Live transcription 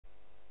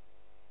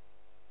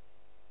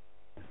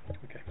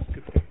Okay,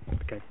 good.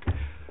 Okay.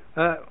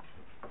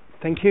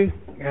 Thank you.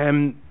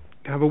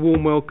 Have a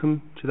warm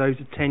welcome to those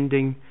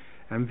attending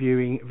and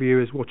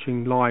viewers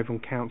watching live on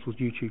Council's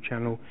YouTube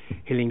channel,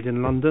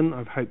 Hillingdon, London.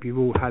 I hope you've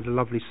all had a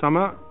lovely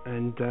summer,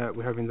 and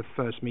we're having the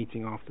first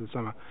meeting after the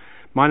summer.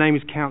 My name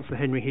is Councillor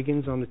Henry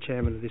Higgins. I'm the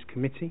chairman of this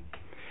committee.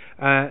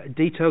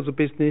 Details of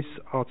business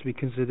are to be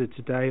considered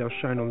today are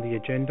shown on the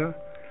agenda,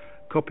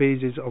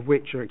 copies of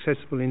which are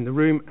accessible in the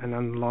room and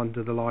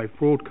under the live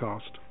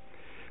broadcast.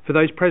 For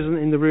those present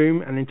in the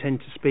room and intend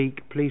to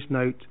speak, please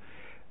note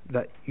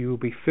that you will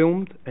be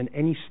filmed and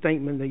any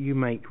statement that you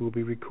make will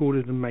be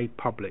recorded and made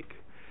public.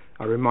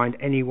 I remind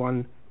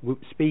anyone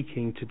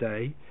speaking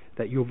today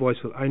that your voice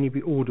will only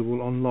be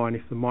audible online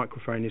if the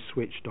microphone is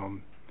switched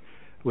on.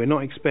 We're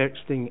not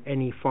expecting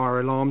any fire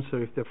alarms, so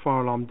if the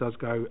fire alarm does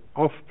go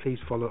off, please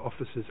follow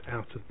officers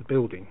out of the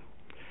building.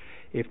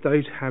 If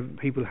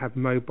people have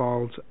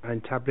mobiles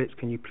and tablets,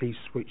 can you please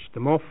switch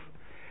them off?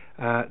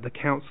 The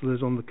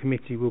councillors on the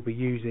committee will be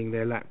using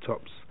their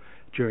laptops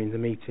during the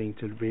meeting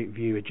to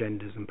review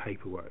agendas and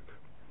paperwork.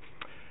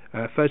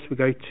 First we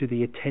go to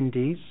the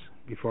attendees.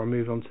 Before I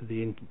move on to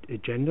the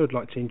agenda, I'd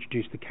like to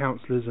introduce the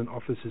councillors and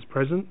officers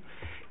present.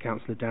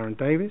 Councillor Darren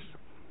Davis,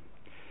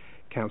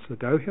 Councillor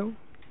Gohill,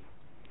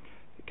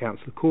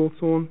 Councillor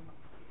Cawthorne,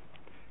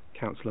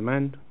 Councillor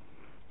Mand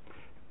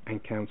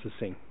and Councillor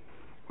Singh.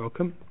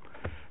 Welcome.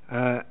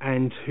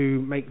 And who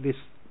make this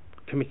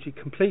committee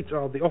complete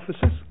are the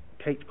officers: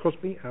 Kate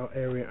Crosby, our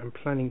Area and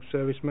Planning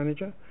Service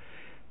Manager;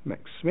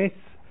 Max Smith,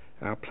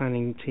 our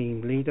Planning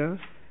Team Leader;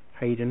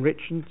 Hayden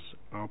Richards,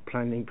 our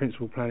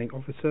Principal Planning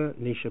Officer;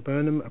 Nisha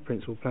Burnham, our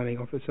Principal Planning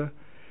Officer;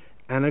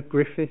 Anna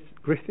Griffiths,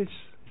 is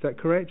that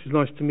correct? It's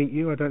nice to meet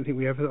you. I think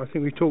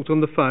we've talked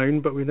on the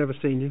phone, but we've never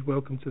seen you.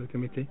 Welcome to the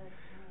committee.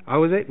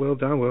 Oh, is it? Well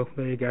done. Well,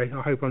 there you go.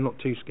 I hope I'm not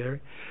too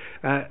scary.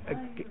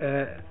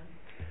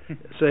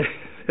 So,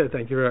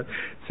 thank you very much.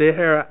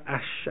 Sahara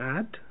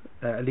Ashad,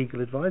 a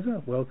legal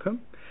advisor,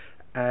 welcome,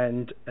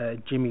 and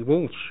Jimmy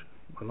Walsh.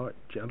 I like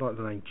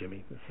the name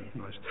Jimmy. That's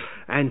nice.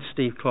 And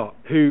Steve Clark,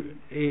 who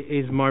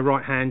is my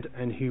right hand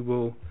and who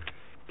will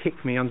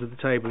kick me under the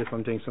table if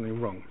I'm doing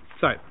something wrong.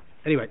 So,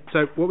 anyway,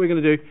 what we're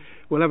going to do,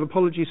 we'll have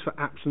apologies for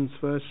absence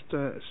first.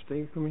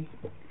 Steve, for me.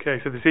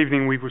 Okay, so this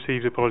evening we've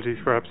received apologies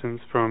for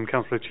absence from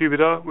Councillor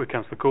Tubadar, with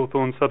Councillor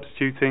Cawthorne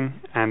substituting,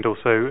 and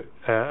also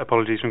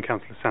apologies from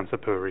Councillor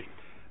Sansapuri.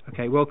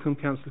 Okay, welcome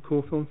Councillor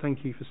Cawthorne.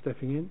 Thank you for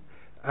stepping in.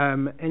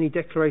 Any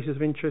declarations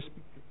of interest,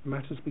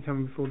 matters to be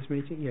coming before this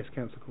meeting? Yes,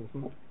 Councillor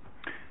Cawthorne.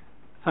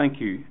 Thank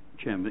you,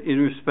 Chairman. In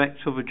respect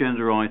of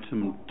agenda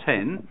item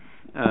 10,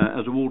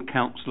 as a ward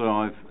councillor,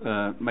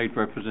 I've made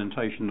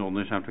representation on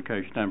this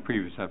application and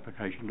previous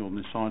application on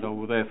this side. I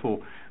will therefore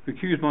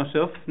recuse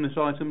myself from this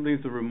item,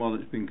 leave the room while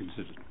it's being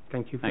considered.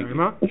 Thank you very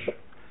much.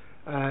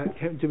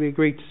 Do we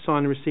agree to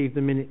sign and receive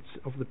the minutes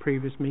of the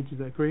previous meeting? Is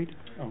that agreed?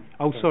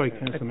 Sorry,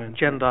 Councillor Mann.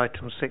 Agenda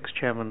item 6,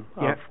 Chairman.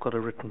 Yep. I've got a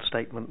written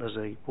statement as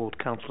a ward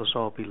councillor, so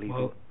I'll be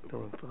leaving the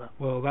room for that.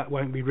 Well, that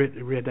won't be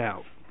read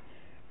out.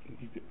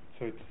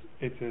 So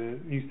it's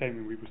a new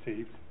statement we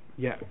received.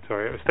 Yeah.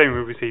 Sorry, a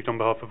statement we received on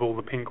behalf of all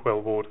the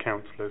Pinkwell ward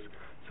councillors.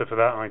 So for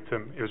that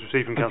item, it was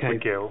received from Councillor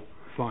Gill.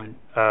 Fine.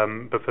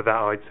 But for that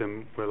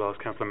item, we'll ask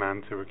Councillor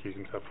Mann to recuse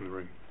himself from the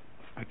room.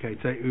 Okay,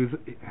 so it was...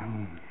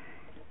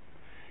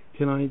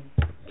 Can I...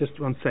 Just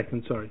 1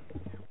 second, sorry.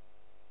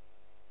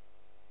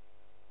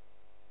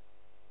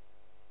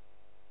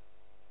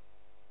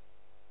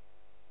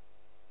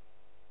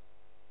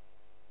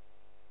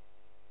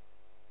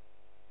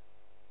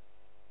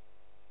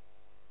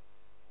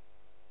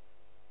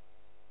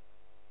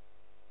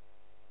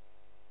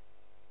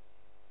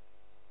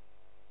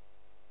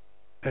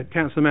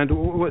 Councillor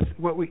Mandel,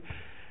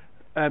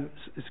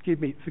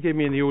 forgive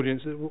me in the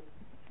audience.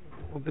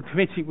 The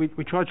committee,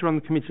 we try to run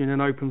the committee in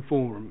an open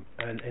forum,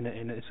 and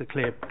it's a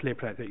clear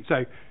play thing.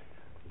 So,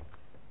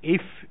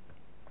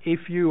 if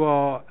you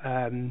are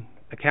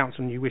a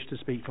councillor and you wish to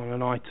speak on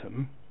an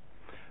item,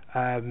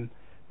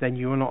 then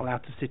you are not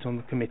allowed to sit on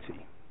the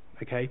committee.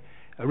 Okay,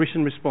 a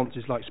written response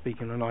is like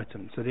speaking on an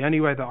item. So the only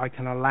way that I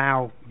can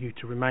allow you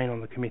to remain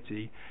on the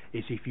committee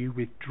is if you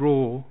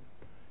withdraw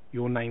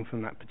your name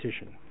from that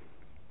petition.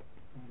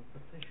 From the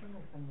petition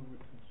or from the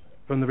written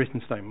statement? From the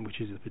written statement,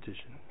 which is the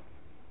petition.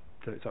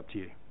 So it's up to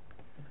you.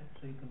 Okay,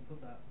 so you can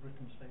put that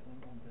written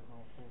statement on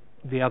behalf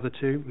of the other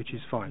two, which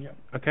is fine. Yep.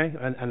 Okay,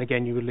 and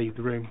again, you will leave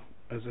the room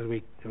as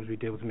we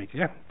deal with the meeting.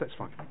 Yeah, that's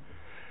fine.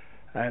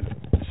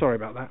 Sorry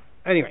about that.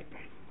 Anyway,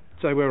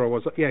 so where I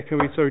was,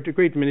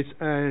 agreed minutes.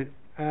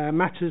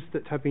 Matters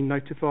that have been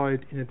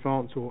notified in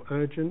advance or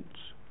urgent,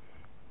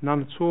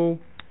 none at all.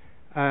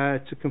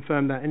 To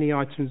confirm that any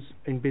items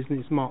in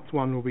business marked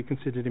 1 will be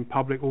considered in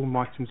public. All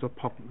items are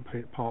part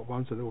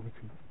 1, so they will be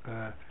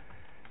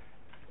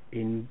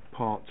in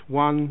part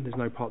 1. There's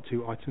no part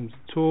 2 items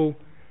at all.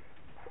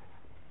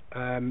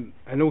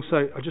 And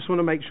also, I just want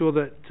to make sure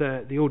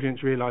that the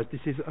audience realise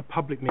this is a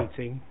public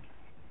meeting,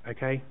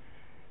 okay?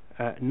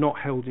 Not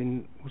held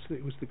in, what's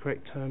the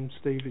correct term,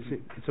 Steve?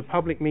 It's a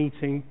public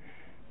meeting,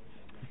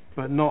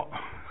 but not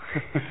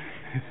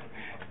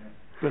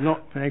but not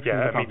open to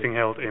the public. Meeting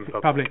held in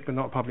public. Public, but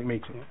not a public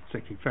meeting.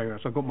 Thank you very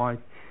much. I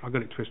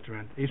got it twisted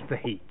around. It's the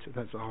heat.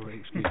 That's our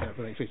excuse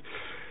for the excuse.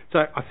 So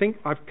I think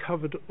I've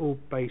covered all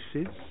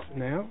bases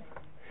now.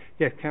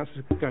 Yeah,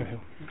 Councillor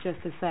Hill.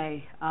 Just to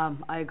say,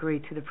 I agree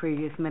to the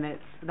previous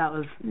minutes. That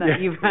was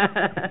you've.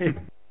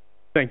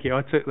 Thank you.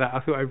 I took that. I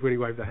thought everybody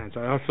waved their hands.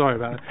 I'm sorry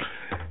about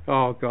that.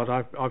 Oh God,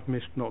 I've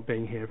missed not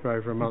being here for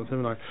over a month,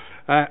 haven't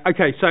I?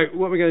 Okay, so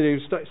what we're going to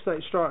do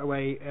is straight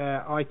away.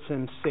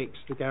 Item 6,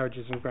 the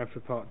garages on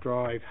Bradford Park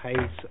Drive.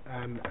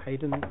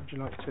 Hayden, would you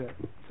like to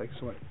take us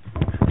away?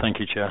 Thank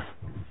you, Chair.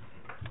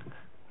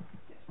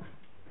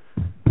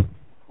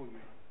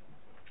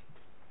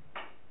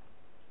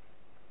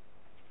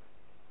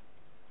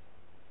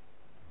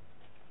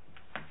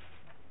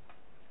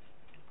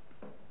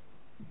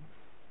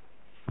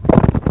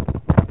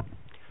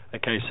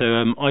 Okay, so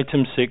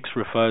item 6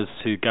 refers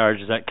to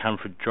garages at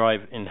Camford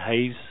Drive in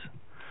Hayes.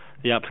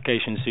 The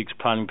application seeks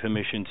planning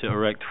permission to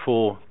erect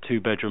 4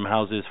 two-bedroom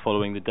houses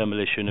following the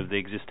demolition of the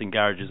existing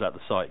garages at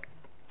the site.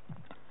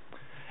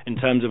 In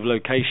terms of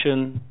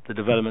location, the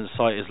development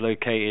site is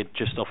located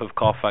just off of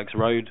Carfax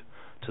Road.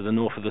 To the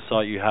north of the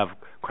site you have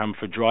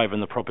Camford Drive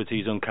and the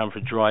properties on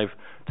Camford Drive.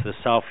 To the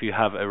south you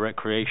have a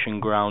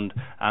recreation ground,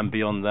 and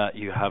beyond that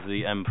you have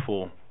the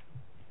M4.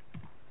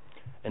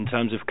 In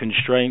terms of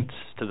constraints,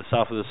 to the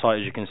south of the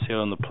site, as you can see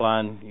on the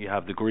plan, you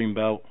have the green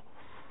belt,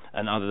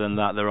 and other than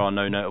that there are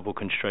no notable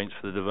constraints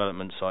for the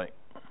development site.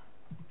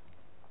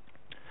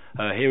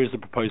 Here is the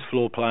proposed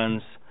floor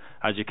plans.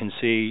 As you can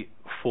see,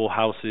 4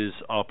 houses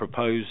are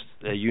proposed.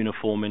 They're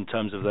uniform in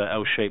terms of their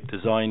L-shaped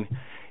design.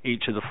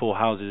 Each of the 4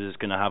 houses is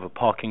going to have a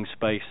parking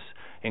space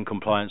in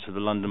compliance with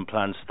the London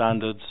Plan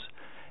standards.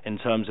 In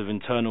terms of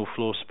internal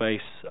floor space,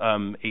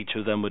 each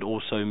of them would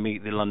also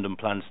meet the London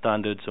Plan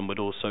standards and would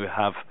also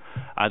have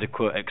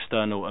adequate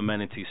external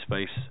amenity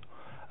space.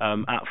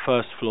 At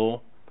first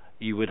floor,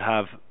 you would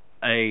have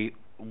a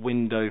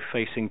window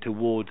facing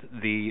toward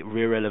the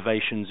rear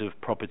elevations of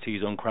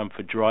properties on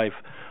Camford Drive.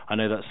 I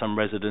know that some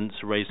residents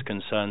raised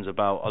concerns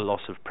about a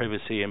loss of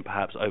privacy and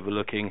perhaps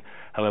overlooking.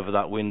 However,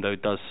 that window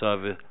does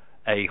serve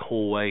a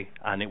hallway,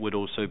 and it would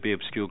also be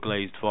obscure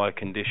glazed via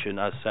condition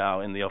as set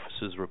out in the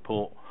officer's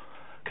report.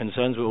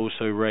 Concerns were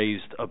also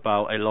raised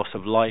about a loss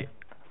of light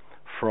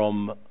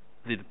from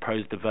the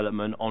proposed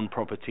development on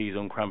properties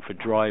on Camford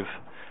Drive.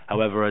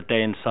 However, a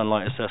day in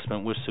sunlight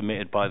assessment was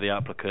submitted by the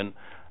applicant,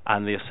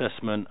 and the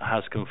assessment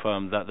has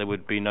confirmed that there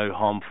would be no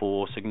harmful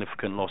or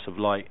significant loss of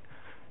light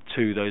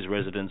to those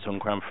residents on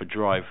Camford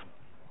Drive.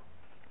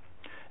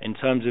 In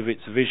terms of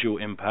its visual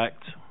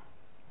impact,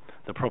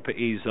 the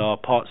properties are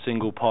part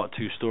single, part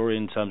 2-storey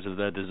in terms of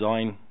their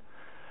design.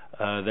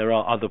 There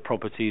are other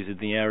properties in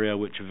the area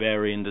which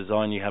vary in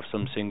design. You have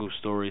some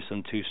single-storey,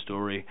 some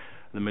 2-storey.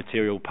 The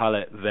material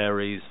palette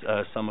varies.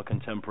 Some are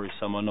contemporary,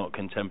 some are not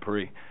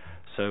contemporary.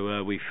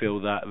 So we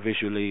feel that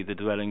visually the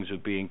dwellings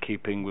would be in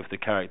keeping with the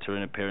character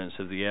and appearance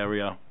of the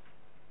area.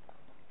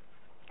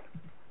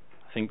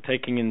 I think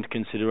taking into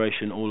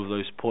consideration all of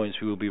those points,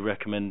 we will be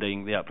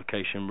recommending the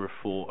application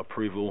for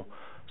approval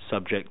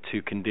subject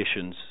to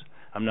conditions.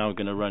 I'm now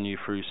going to run you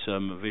through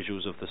some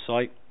visuals of the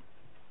site.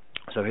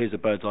 So here's a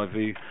bird's eye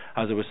view.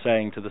 As I was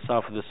saying, to the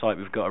south of the site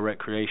we've got a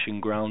recreation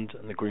ground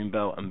and the green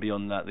belt, and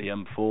beyond that the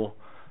M4.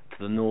 To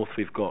the north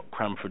we've got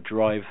Camford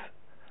Drive.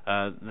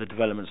 The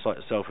development site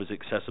itself is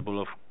accessible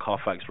off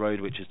Carfax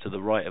Road, which is to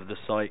the right of the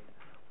site.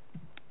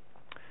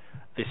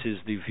 This is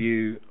the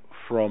view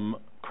from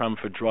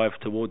Camford Drive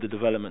toward the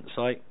development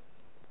site.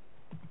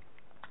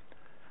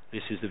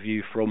 This is the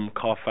view from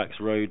Carfax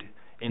Road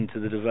into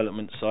the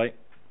development site.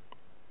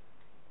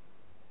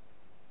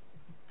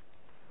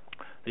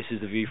 This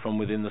is the view from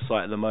within the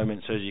site at the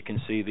moment. So as you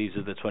can see, these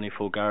are the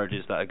 24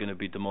 garages that are going to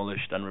be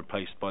demolished and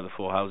replaced by the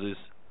 4 houses.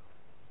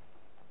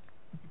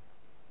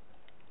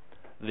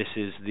 This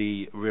is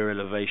the rear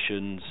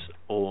elevations,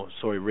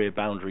 rear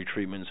boundary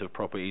treatments of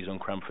properties on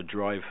Camford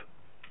Drive.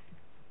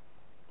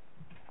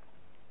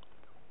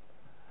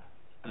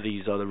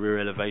 These are the rear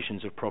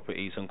elevations of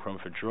properties on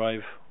Camford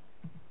Drive.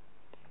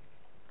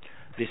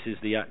 This is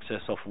the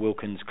access off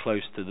Wilkins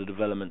Close to the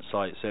development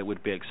site, so it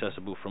would be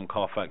accessible from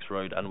Carfax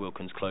Road and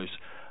Wilkins Close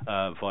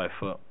via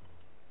foot.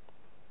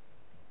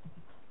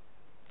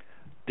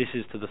 This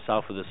is to the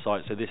south of the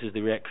site, so this is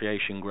the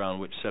recreation ground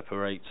which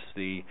separates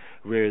the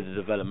rear of the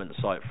development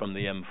site from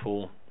the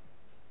M4.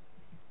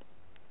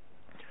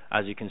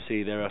 As you can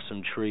see, there are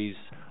some trees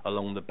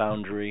along the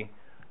boundary.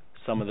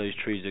 Some of those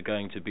trees are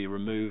going to be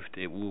removed.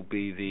 It will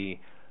be the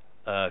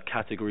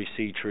category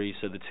C trees,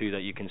 so the 2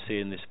 that you can see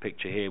in this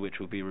picture here, which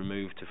will be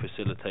removed to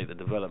facilitate the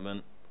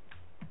development.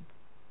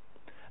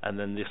 And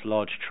then this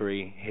large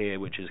tree here,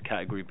 which is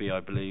category B,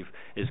 I believe,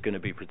 is going to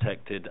be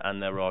protected,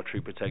 and there are tree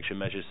protection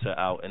measures set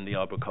out in the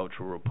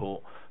arboricultural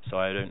report, so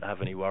I don't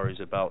have any worries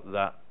about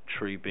that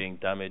tree being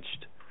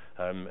damaged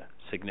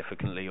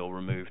significantly or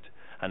removed.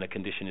 And a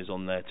condition is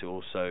on there to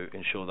also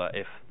ensure that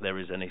if there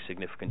is any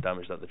significant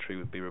damage, that the tree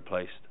would be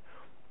replaced.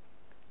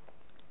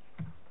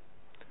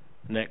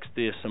 Next,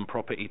 there's some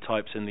property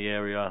types in the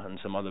area and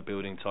some other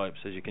building types.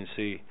 As you can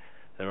see,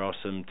 There are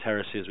some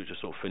terraces which are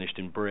sort of finished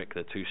in brick.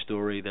 They're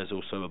 2-storey. There's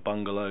also a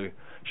bungalow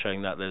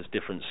showing that there's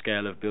different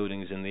scale of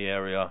buildings in the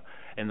area.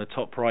 In the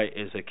top right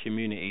is a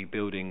community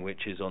building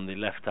which is on the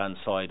left-hand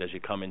side as you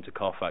come into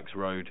Carfax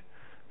Road.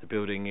 The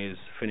building is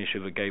finished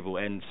with a gable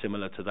end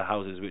similar to the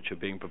houses which are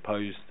being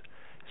proposed.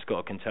 It's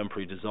got a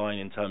contemporary design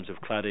in terms of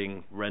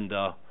cladding,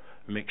 render,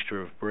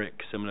 mixture of brick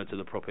similar to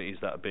the properties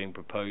that are being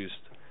proposed.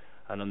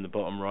 And on the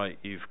bottom right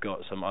you've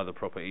got some other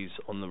properties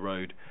on the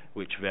road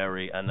which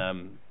vary, and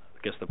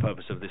I guess the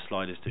purpose of this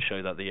slide is to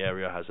show that the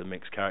area has a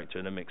mixed character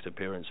and a mixed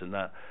appearance, and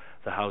that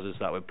the houses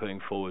that we're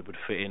putting forward would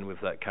fit in with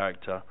that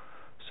character.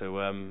 So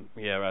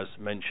as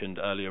mentioned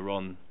earlier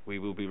on, we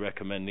will be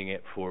recommending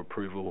it for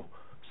approval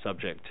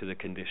subject to the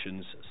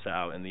conditions set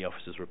out in the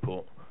officer's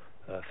report.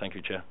 Thank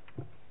you, Chair.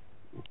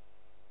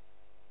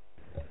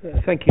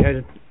 Thank you,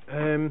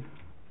 Hayden.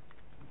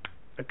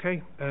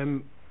 Okay,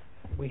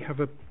 we have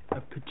a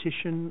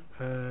petition,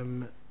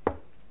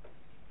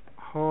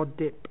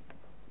 Hardip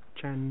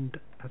Chand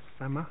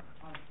Asama.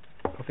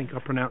 I think I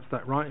pronounced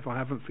that right. If I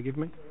haven't, forgive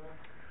me.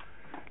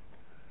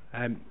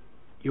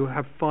 You'll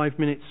have 5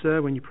 minutes,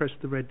 sir, when you press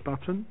the red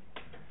button.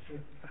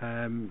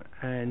 And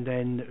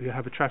then you'll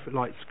have a traffic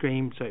light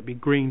scheme, so it'll be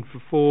green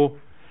for 4.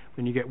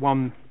 When you get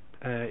 1,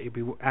 it'll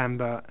be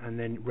amber, and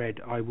then red.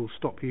 I will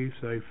stop you,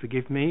 so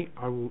forgive me.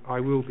 I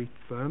will be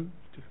firm.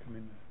 Just come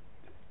in.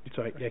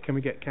 Sorry, yeah, can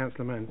we get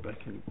Councillor Mann back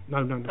in?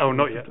 No. Oh,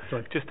 not yet.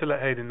 Sorry. Just to let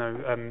Hayden know,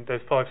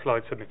 there's 5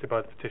 slides submitted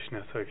by the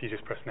petitioner, so if you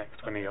just press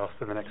next when he asks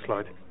for the next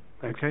slide.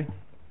 Thanks. Okay.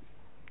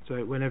 So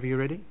whenever you're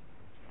ready.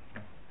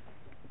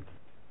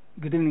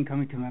 Good evening,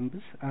 committee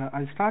members.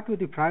 I'll start with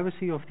the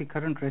privacy of the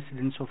current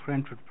residents of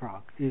Cranford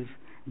Park is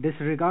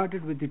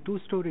disregarded with the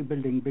 2-storey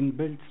building being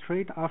built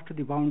straight after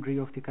the boundary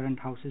of the current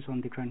houses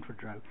on the Cranford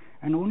Drive,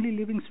 and only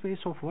leaving space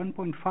of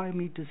 1.5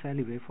 meters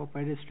alleyway for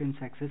pedestrians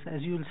access,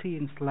 as you will see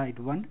in slide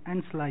 1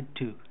 and slide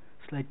 2.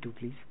 Slide 2,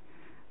 please.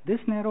 This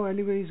narrow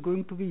alleyway is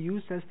going to be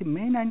used as the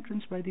main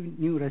entrance by the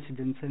new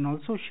residents and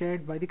also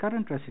shared by the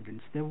current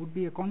residents. There would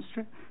be a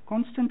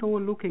constant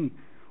overlooking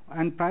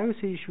and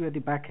privacy issue at the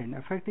back end,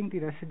 affecting the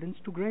residents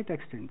to great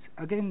extent.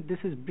 Again, this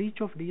is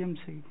breach of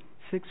DMC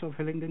 6 of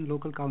Hillingdon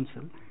Local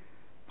Council,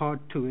 Part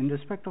 2, in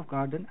respect of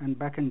garden and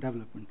back end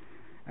development.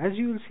 As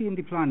you will see in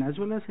the plan, as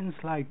well as in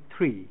slide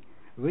 3,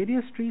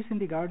 various trees in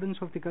the gardens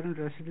of the current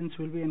residents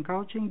will be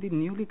encroaching the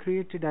newly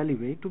created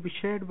alleyway to be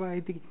shared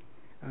by the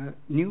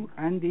new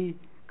and the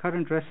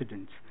current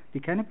residents.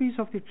 The canopies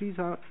of the trees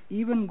are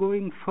even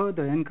going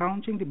further,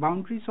 encroaching the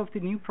boundaries of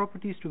the new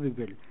properties to be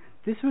built.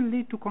 This will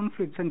lead to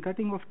conflicts and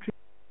cutting of trees.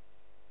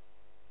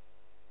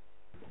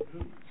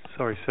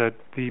 Sorry, sir,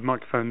 the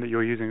microphone that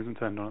you're using isn't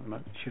turned on at the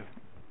moment. Sure.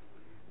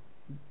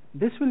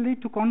 This will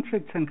lead to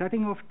conflicts and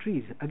cutting of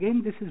trees.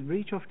 Again, this is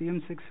breach of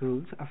DM6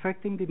 rules,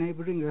 affecting the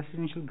neighbouring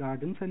residential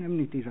gardens and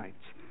amenity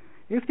rights.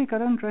 If the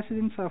current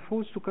residents are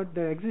forced to cut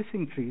their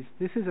existing trees,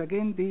 this is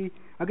again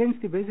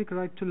against the basic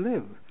right to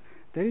live.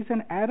 There is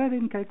an error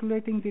in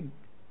calculating the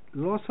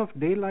loss of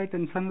daylight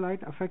and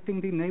sunlight affecting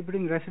the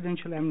neighbouring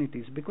residential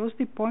amenities, because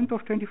the point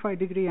of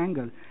 25-degree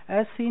angle,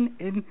 as seen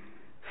in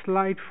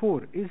slide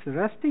 4, is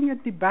resting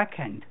at the back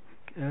end.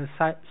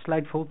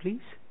 Slide 4,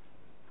 please.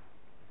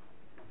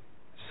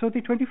 So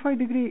the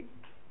 25-degree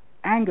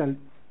angle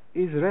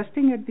is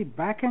resting at the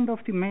back end of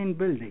the main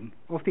building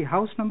of the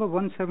house number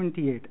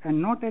 178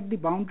 and not at the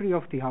boundary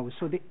of the house.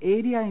 So the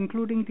area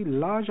including the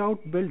large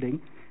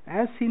outbuilding,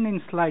 as seen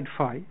in slide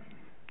 5.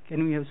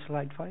 Can we have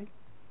slide 5?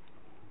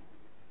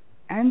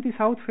 And the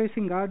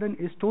south-facing garden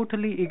is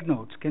totally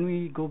ignored. Can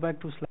we go back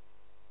to slide?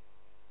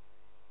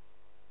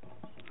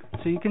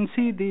 So you can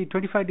see the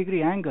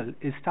 25-degree angle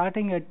is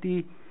starting at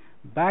the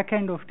back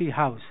end of the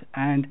house,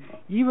 and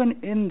even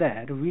in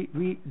there,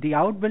 the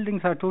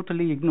outbuildings are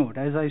totally ignored,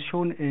 as I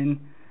shown in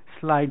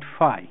slide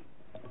 5.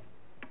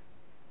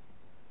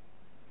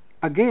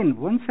 Again,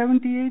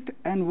 178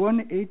 and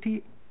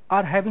 180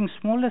 are having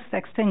smallest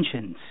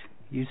extensions.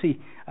 You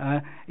see,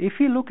 if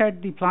you look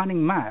at the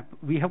planning map,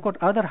 we have got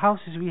other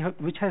houses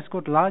which has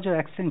got larger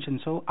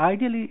extensions. So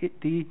ideally,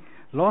 the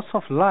loss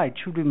of light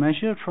should be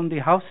measured from the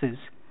houses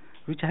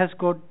which has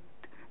got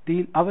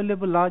the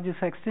available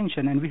largest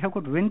extension, and we have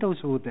got windows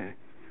over there.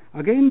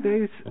 Again,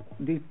 there is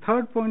the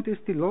third point is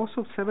the loss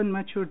of 7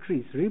 mature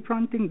trees.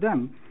 Replanting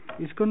them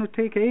is going to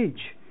take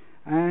age,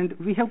 and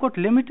we have got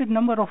limited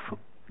number of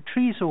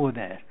trees over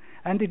there.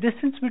 And the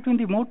distance between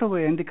the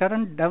motorway and the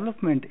current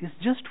development is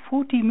just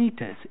 40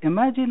 meters.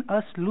 Imagine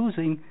us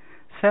losing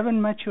 7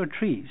 mature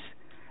trees,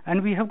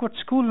 and we have got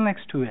school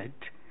next to it,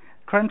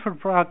 Cranford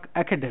Park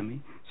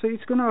Academy. So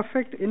it's going to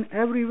affect in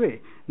every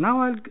way.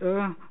 Now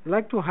I'll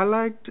like to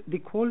highlight the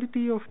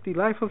quality of the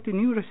life of the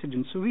new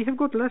residents. So we have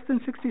got less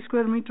than 60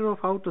 square meter of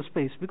outer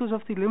space because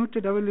of the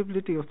limited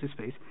availability of the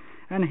space.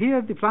 And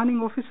here the planning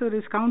officer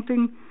is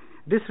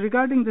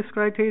disregarding this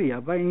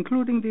criteria by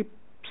including the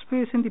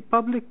space in the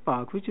public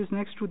park, which is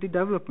next to the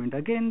development.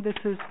 Again, this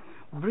is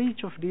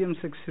breach of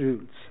DM6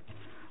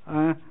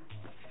 rules.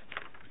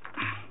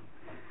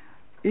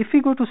 If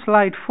we go to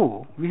slide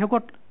 4, we have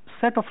got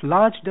set of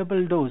large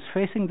double doors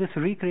facing this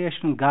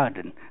recreational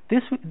garden.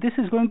 This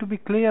is going to be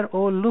clear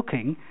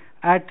overlooking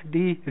at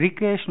the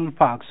recreational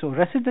park. So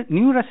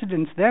new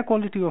residents, their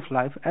quality of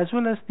life, as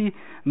well as the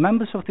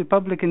members of the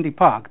public in the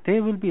park, they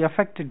will be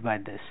affected by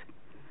this.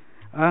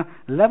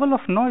 Level of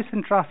noise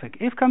and traffic.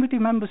 If committee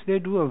members, they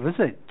do a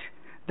visit,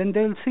 then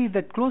they will see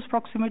that close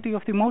proximity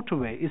of the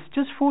motorway is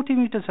just 40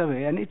 meters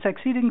away and it's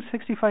exceeding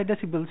 65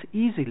 decibels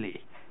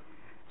easily.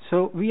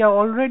 So we are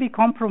already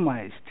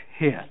compromised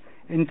here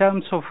in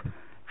terms of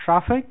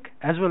traffic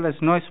as well as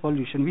noise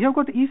pollution. We have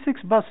got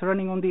E6 bus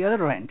running on the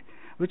other end,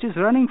 which is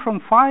running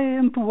from 5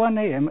 a.m. to 1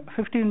 a.m.,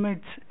 15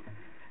 minutes.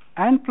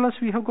 And plus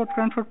we have got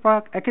Cranford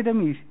Park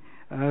Academy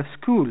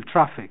school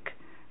traffic.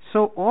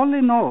 So all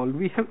in all,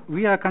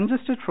 we are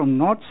congested from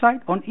north side.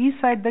 On east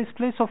side, there is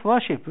place of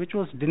worship, which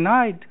was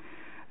denied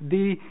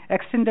the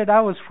extended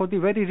hours for the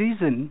very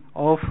reason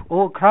of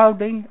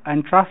overcrowding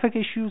and traffic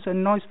issues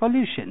and noise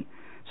pollution.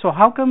 So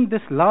how come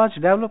this large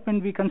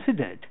development we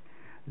considered?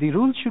 The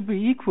rules should be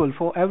equal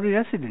for every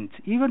resident.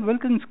 Even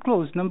Wilkins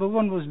Close, number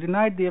 1, was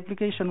denied the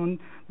application on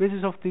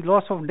basis of the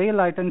loss of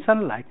daylight and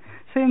sunlight.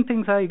 Same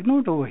things are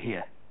ignored over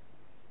here.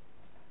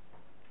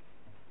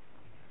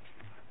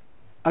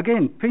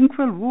 Again,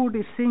 Pinkwell Ward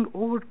is seeing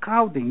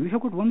overcrowding. We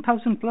have got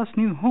 1,000 plus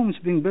new homes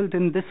being built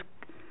in this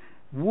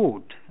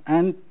ward,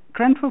 and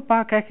Cranford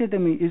Park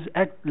Academy is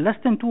at less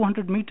than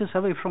 200 meters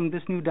away from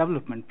this new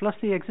development, plus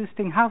the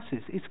existing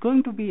houses. It's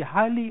going to be a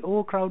highly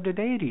overcrowded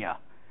area.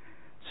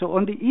 So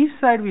on the east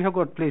side, we have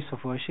got place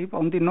of worship.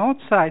 On the north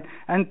side,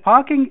 and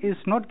parking is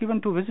not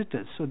given to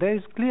visitors. So there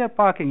is clear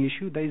parking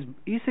issue. There is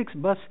E6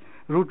 bus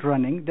route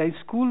running. There is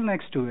school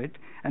next to it.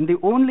 And the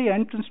only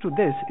entrance to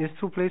this is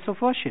through place of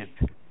worship.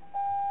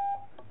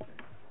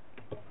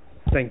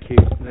 Thank you.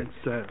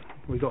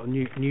 We got a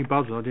new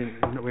buzzer.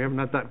 We haven't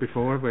had that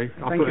before, have we?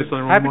 Thank you.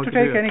 Happy to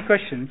take any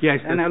questions. Yes,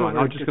 that's fine.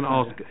 I was just going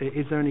to ask,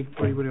 is there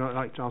anybody who would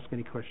like to ask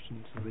any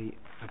questions of the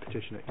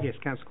petitioner? Yes,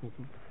 Councillor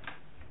Coulthorne.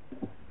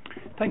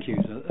 Thank you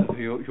for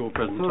your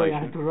presentation. Sorry, I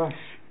had to rush.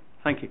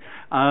 Thank you.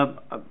 I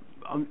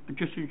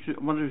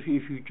wonder if you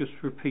could just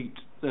repeat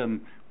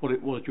what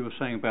it was you were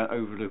saying about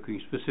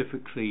overlooking,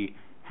 specifically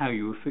how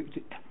you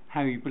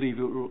believe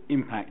it will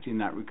impact in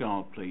that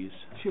regard, please.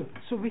 Sure.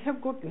 So we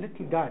have got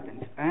little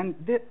gardens, and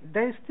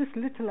there is this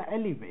little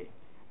alleyway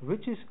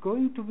which is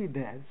going to be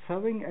there,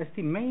 serving as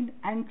the main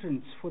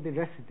entrance for the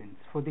residents,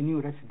 for the new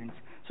residents.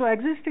 So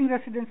existing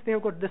residents, they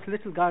have got this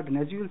little garden.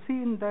 As you will see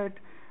in that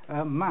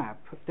map,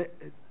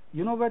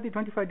 you know where the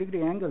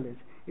 25-degree angle is.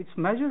 It's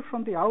measured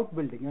from the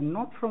outbuilding and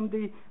not from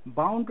the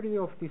boundary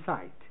of the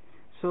site.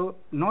 So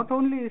not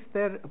only is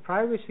there a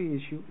privacy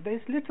issue, there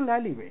is little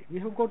alleyway. We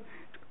have got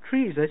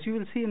trees, as you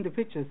will see in the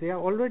pictures. They are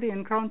already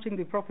encroaching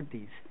the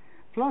properties.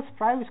 Plus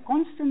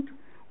constant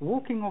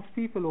walking of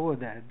people over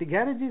there. The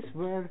garages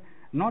were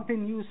not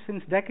in use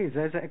since decades,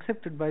 as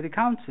accepted by the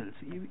councils.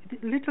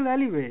 Little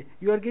alleyway,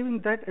 you are giving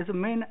that as a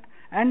main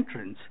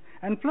entrance.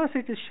 And plus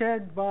it is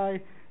shared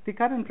by the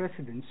current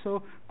residents.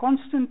 So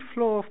constant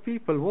flow of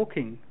people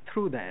walking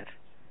through there.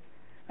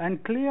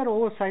 And clear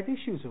oversight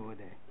issues over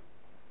there.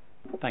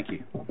 Thank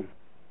you.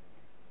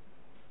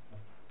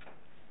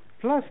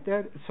 Plus,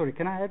 sorry,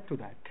 can I add to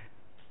that?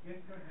 Yes,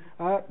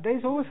 go ahead. There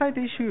is oversight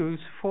issues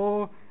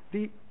for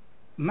the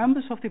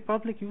members of the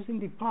public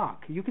using the park.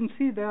 You can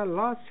see there are a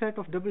large set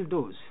of double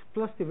doors,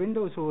 plus the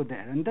windows over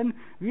there. And then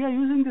we are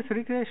using this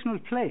recreational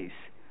place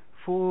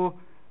for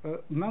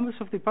members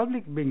of the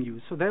public being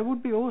used. So there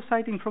would be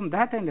oversighting from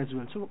that end as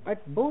well. So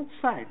at both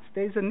sides,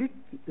 there is a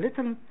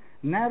little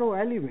narrow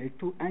alleyway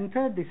to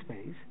enter the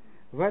space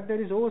where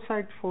there is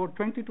oversight for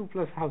 22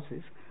 plus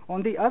houses.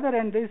 On the other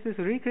end, there is this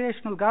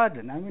recreational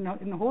garden. I mean,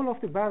 in the whole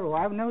of the borough,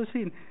 I have never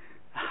seen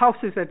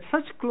houses at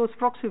such close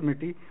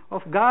proximity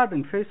of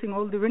garden facing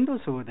all the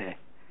windows over there,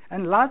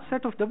 and large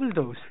set of double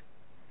doors.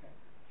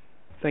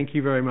 Thank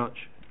you very much.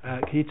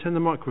 Can you turn the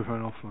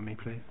microphone off for me,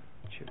 please?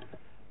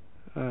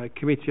 Sure.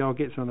 Committee, I'll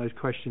get some of those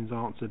questions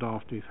answered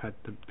after we've had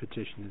the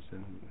petitioners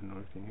and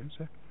everything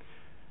else.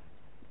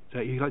 So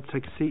you'd like to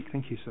take a seat?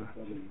 Thank you, sir.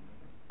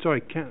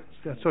 Sorry,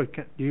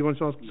 you want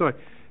to ask? Sorry,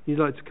 you'd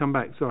like to come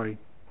back? Sorry,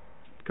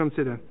 come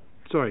sit down.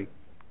 Sorry,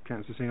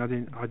 Councillor Singh,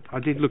 I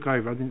did look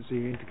over. I didn't see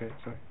you indicate.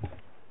 Sorry.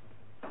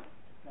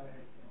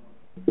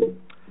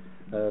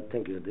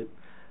 Thank you,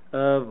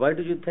 Adib. Why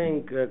do you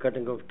think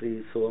cutting of trees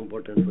is so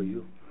important for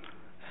you?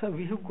 So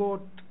we have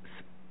got,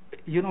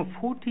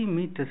 40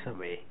 meters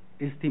away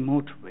is the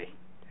motorway,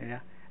 yeah,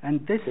 and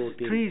these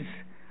trees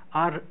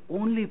are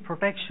only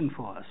protection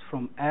for us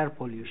from air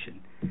pollution.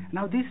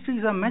 Now these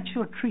trees are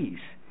mature trees.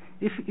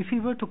 If we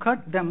were to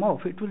cut them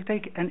off, it will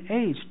take an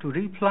age to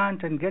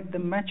replant and get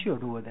them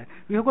matured over there.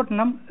 We have got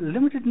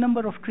limited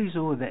number of trees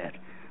over there.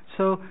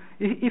 So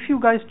if you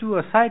guys do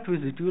a site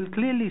visit, you will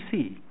clearly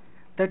see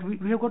that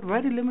we have got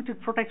very limited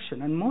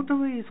protection, and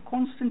motorway is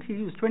constantly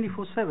used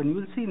 24/7. You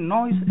will see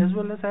noise as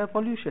well as air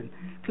pollution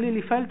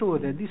clearly felt over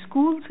there. The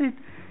schools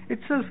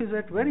itself is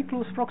at very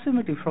close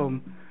proximity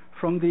from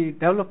the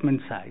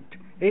development site.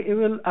 It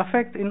will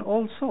affect in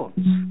all sorts.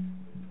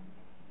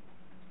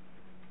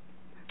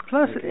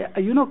 Plus,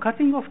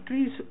 cutting off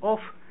trees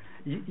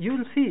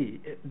you'll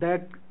see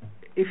that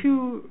if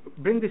you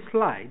bring the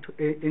slide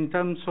in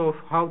terms of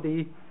how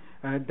the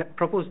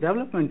proposed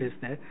development is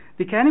there,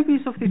 the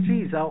canopies of the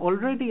trees are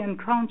already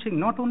encroaching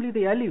not only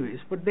the alleyways,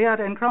 but they are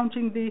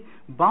encroaching the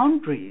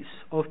boundaries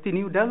of the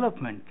new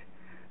development.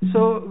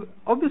 So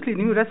obviously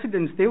new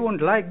residents, they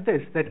won't like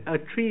this, that a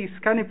tree's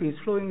canopy is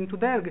flowing into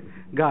their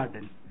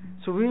garden.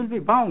 So we will be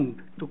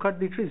bound to cut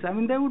the trees. I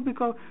mean, there would be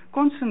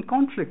constant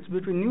conflicts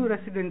between new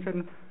residents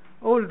and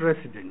old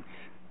residents,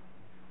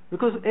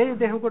 because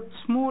they have got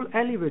small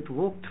alleyway to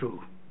walk through,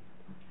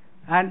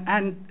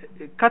 and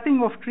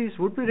cutting off trees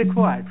would be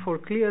required for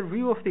clear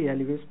view of the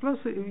alleyways. Plus,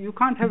 you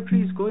can't have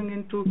trees going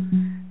into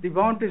the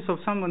boundaries of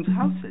someone's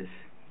houses.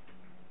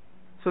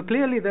 So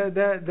clearly there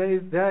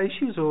are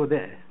issues over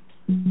there.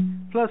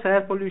 Plus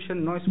air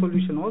pollution, noise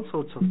pollution, all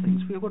sorts of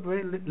things. We've got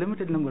very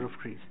limited number of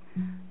trees.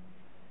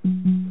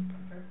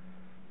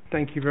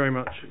 Thank you very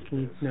much.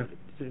 Can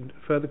you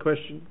further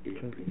question? Yeah,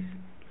 please.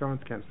 Go on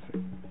to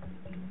Councillor.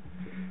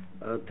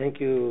 Thank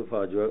you,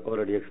 Faj. You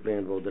already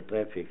explained about the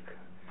traffic.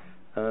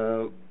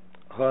 How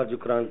are your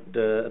current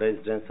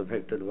residents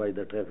affected by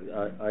the traffic?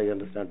 I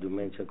understand you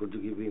mentioned. Could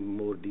you give me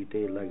more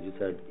detail? Like you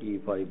said,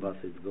 E5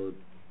 buses go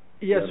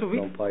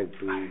from 5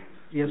 to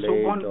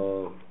late,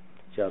 or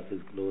church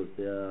is closed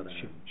there.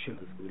 Sure.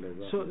 The school as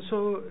well.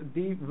 So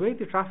the way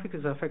the traffic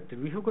is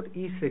affected, we have got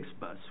E6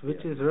 bus,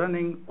 which is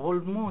running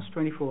almost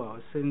 24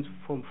 hours, since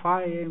from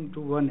 5 a.m.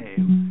 to 1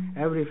 a.m.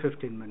 every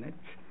 15 minutes.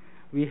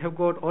 We have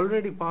got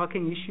already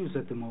parking issues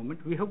at the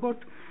moment. We have got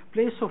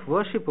place of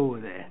worship over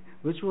there,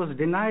 which was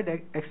denied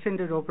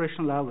extended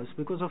operational hours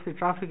because of the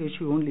traffic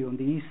issue only on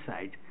the east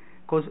side,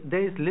 because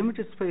there is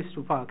limited space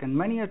to park, and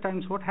many a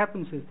times what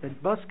happens is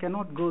that bus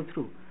cannot go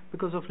through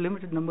because of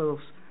limited number of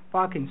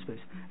parking space.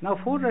 Now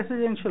 4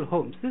 residential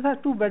homes, these are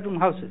 2-bedroom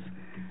houses,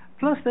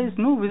 plus there is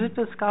no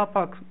visitors car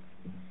park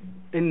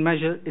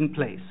in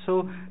place,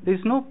 so there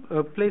is no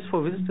place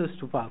for visitors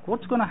to park.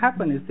 What's going to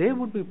happen is they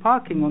would be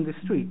parking on the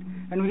street,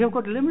 and we have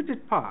got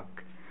limited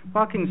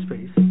parking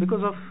space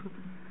because of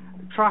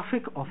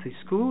traffic of the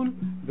school,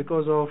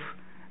 because of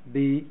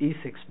the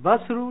E6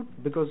 bus route,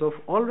 because of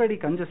already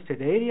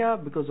congested area,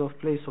 because of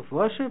place of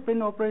worship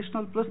in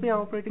operational, plus they are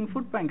operating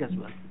food bank as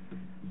well.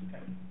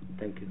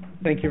 Thank you.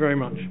 Thank you very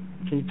much.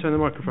 Can you turn the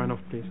microphone off,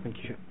 please? Thank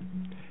you.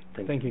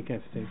 Thank you,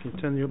 Councillor. Can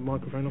you turn your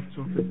microphone off as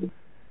well, please?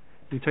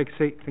 Can you take a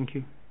seat? Thank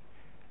you.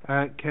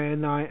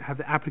 Can I have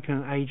the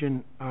applicant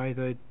agent,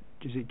 either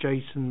is it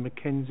Jason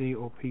McKenzie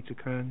or Peter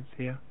Kearns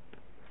here?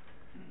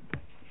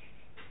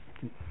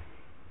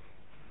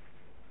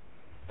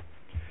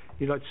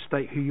 You'd like to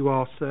state who you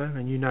are, sir,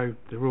 and you know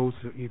the rules,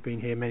 that you've been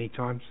here many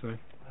times, so.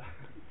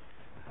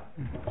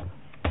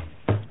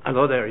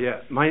 Hello there,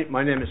 yeah.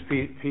 My name is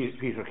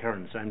Peter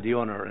Kearns. I'm the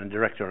owner and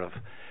director of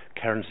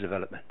Kearns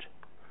Development.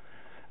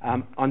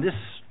 On this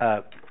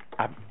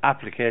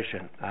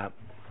application,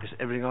 is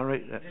everything all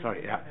right?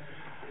 Sorry, yeah.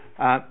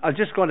 I'm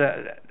just going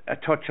to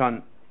touch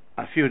on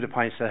a few of the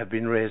points that have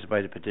been raised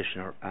by the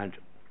petitioner, and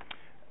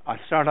I'll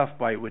start off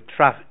with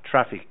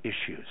traffic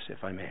issues,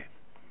 if I may.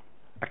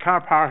 A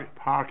car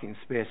parking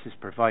space is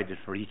provided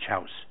for each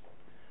house.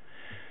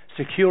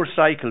 Secure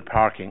cycle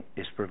parking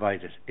is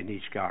provided in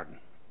each garden.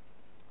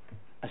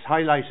 As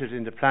highlighted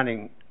in the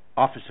planning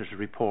officer's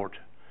report,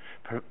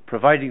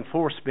 providing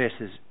 4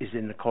 spaces is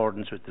in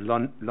accordance with the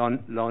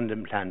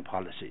London Plan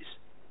policies.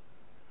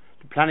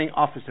 The planning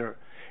officer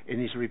in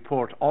his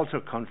report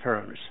also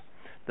confirms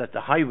that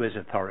the Highways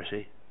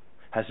Authority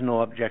has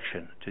no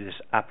objection to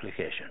this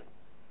application.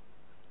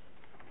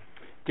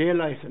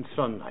 Daylight and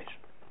sunlight.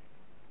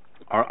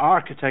 Our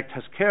architect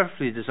has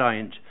carefully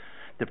designed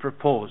the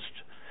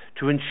proposed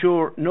to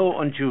ensure no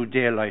undue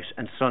daylight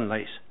and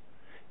sunlight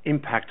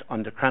impact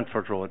on the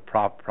Cranford Road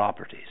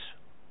properties.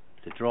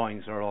 The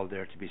drawings are all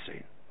there to be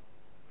seen.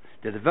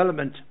 The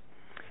development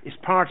is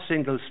part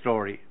single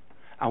storey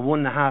and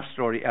 1.5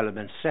 storey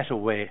elements set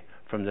away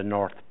from the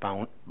north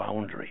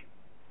boundary.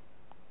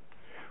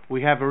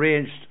 We have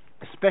arranged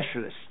a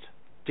specialist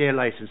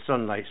daylight and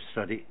sunlight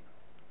study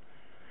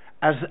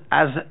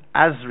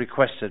as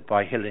requested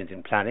by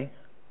Hillingdon Planning,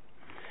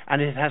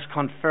 and it has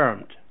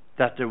confirmed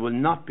that there will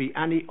not be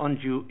any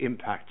undue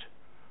impact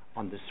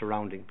on the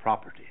surrounding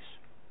properties.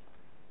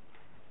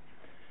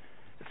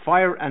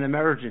 Fire and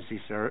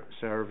emergency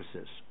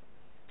services.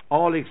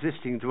 All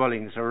existing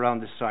dwellings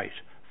around the site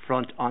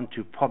front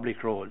onto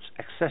public roads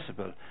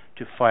accessible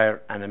to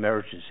fire and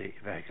emergency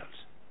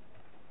vehicles.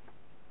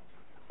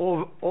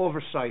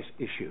 Oversight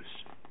issues.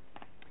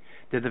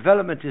 The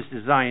development is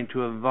designed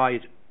to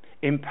avoid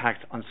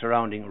impact on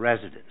surrounding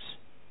residents.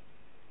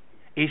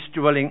 Each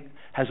dwelling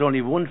has only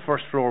one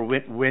first floor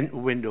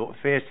window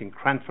facing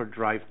Cranford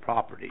Drive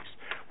properties,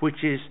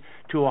 which is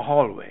to a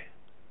hallway,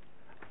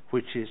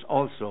 which is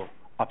also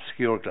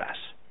obscure glass.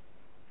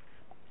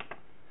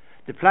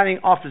 The planning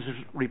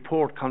officer's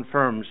report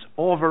confirms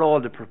overall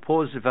the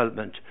proposed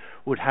development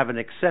would have an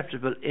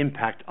acceptable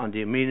impact on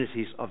the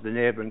amenities of the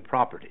neighbouring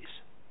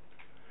properties.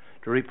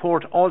 The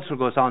report also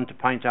goes on to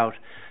point out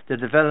the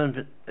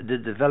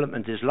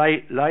development is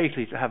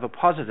likely to have a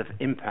positive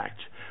impact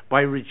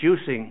by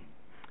reducing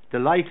the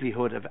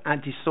likelihood of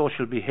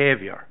antisocial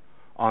behaviour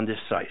on this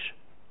site.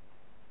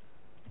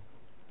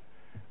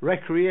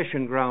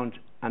 Recreation ground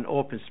and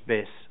open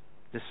space.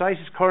 The site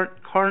is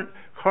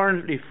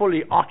currently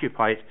fully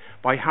occupied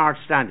by hard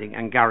standing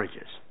and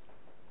garages.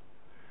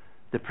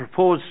 The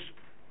proposed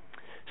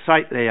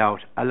site layout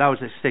allows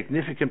a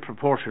significant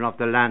proportion of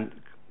the land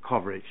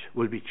coverage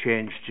will be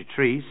changed to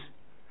trees,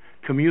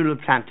 communal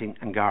planting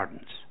and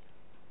gardens.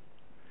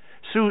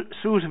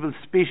 Suitable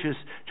species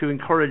to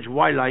encourage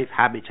wildlife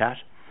habitat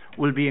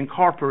will be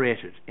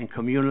incorporated in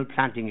communal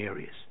planting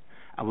areas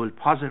and will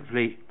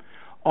positively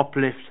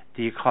uplift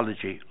the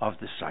ecology of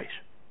the site.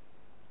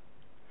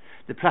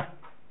 The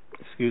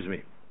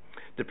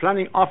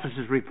Planning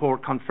Office's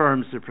report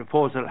confirms the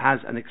proposal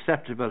has an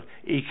acceptable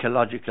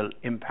ecological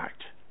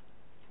impact.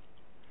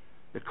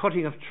 The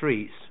cutting of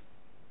trees.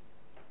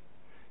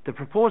 The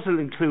proposal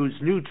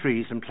includes new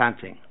trees and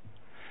planting.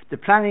 The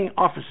Planning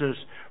Officer's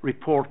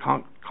report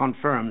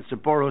confirms the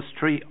Borough's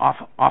tree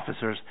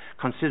officers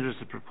considers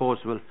the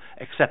proposal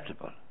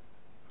acceptable.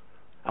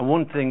 And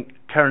one thing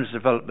Cairns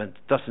Development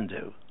doesn't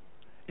do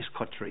is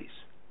cut trees.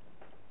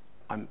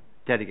 I'm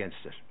dead against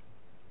it.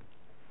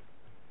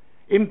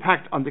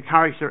 Impact on the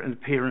character and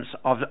appearance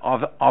of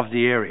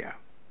the area.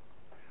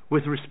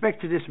 With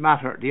respect to this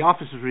matter, the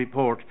officer's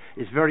report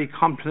is very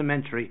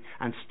complimentary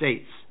and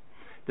states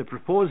the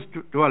proposed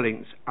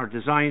dwellings are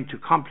designed to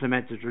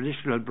complement the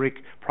traditional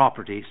brick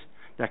properties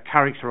that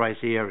characterise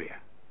the area.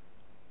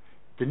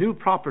 The new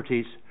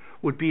properties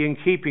would be in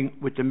keeping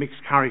with the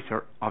mixed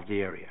character of the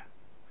area.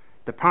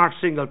 The part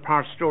single,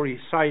 part story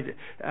side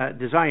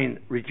design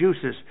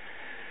reduces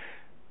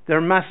their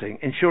massing,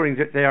 ensuring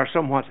that they are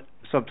somewhat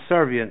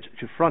subservient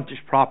to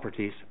frontage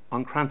properties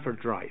on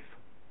Cranford Drive.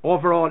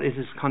 Overall, it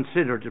is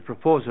considered the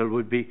proposal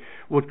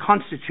would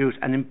constitute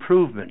an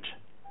improvement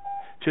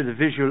to the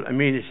visual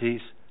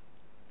amenities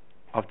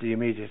of the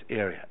immediate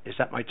area. Is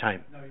that my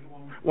time? No,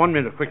 1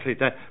 minute, quickly.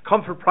 The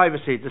comfort,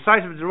 privacy. The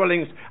size of the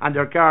dwellings and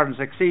their gardens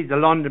exceed the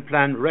London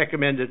Plan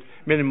recommended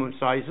minimum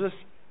sizes.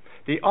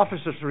 The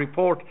officer's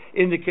report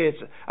indicates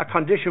a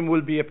condition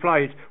will be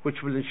applied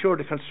which will ensure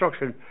the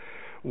construction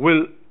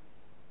will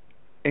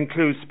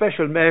include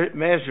special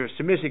measures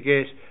to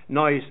mitigate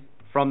noise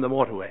from the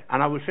motorway.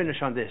 And I will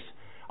finish on this.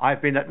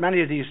 I've been at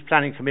many of these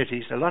planning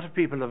committees. A lot of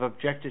people have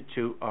objected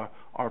to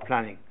our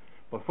planning.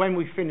 But when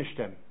we finish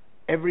them,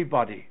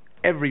 everybody,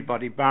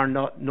 bar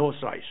no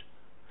site,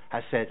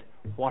 has said,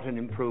 what an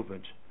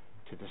improvement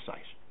to the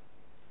site.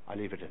 I'll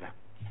leave it at that.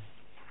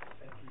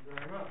 Thank you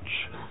very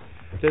much.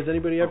 Does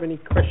anybody have any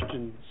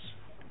questions?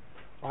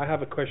 I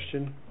have a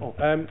question.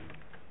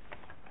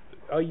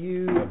 Are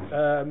you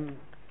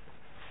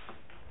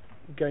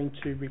going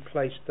to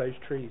replace those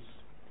trees?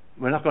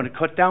 We're not going to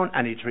cut down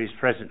any trees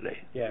presently.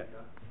 Yeah.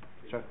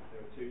 There are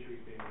 2 trees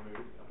being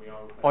removed, and we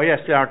are. Oh yes,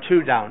 there are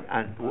 2 down,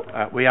 and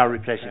we are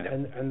replacing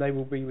them. And they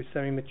will be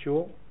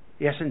semi-mature?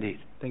 Yes, indeed.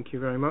 Thank you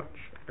very much,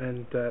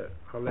 and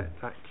I'll let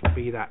that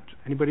be that.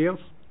 Anybody else?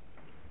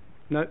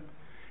 No.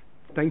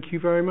 Thank you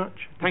very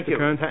much. Thank Mr. you.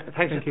 Kern.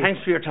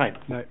 Thanks for your time.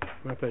 No,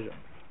 my pleasure.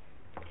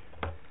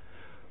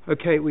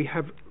 Okay, we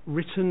have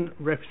written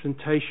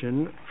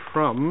representation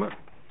from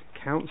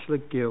Councillor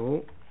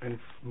Gill and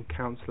from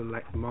Councillor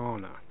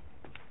Lackmana.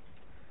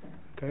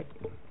 Okay.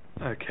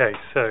 Okay,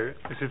 so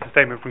this is the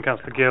statement from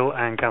Councillor Gill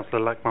and Councillor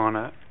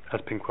Lackmana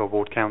as Pinkwell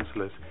Ward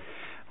councillors.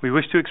 We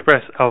wish to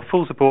express our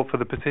full support for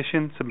the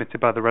petition submitted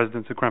by the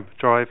residents of Cranford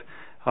Drive.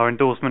 Our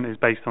endorsement is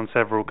based on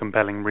several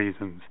compelling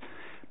reasons.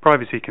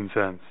 Privacy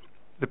concerns.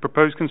 The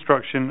proposed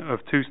construction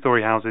of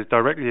 2-storey houses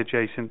directly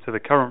adjacent to the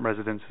current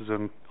residences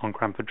on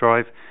Cranford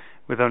Drive,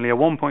 with only a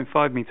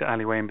 1.5 metre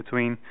alleyway in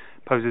between,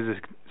 poses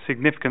a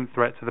significant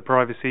threat to the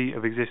privacy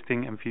of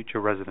existing and future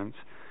residents.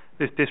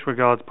 This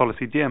disregards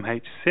policy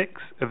DMH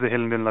 6 of the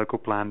Hillingdon Local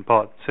Plan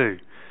Part 2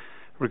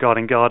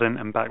 regarding garden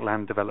and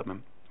backland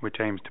development, which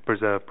aims to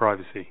preserve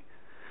privacy.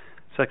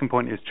 Second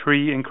point is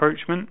tree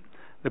encroachment.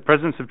 The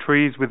presence of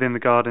trees within the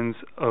gardens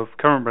of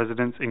current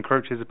residents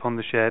encroaches upon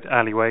the shared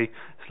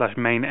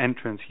alleyway/main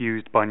entrance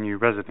used by new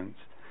residents.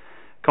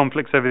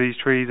 Conflicts over these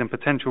trees and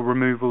potential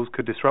removals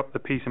could disrupt the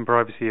peace and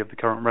privacy of the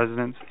current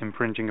residents,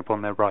 infringing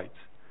upon their rights.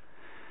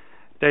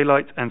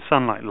 Daylight and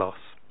sunlight loss.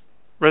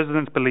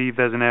 Residents believe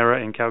there's an error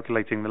in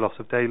calculating the loss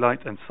of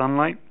daylight and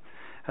sunlight,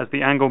 as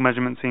the angle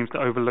measurement seems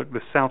to overlook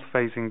the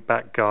south-facing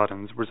back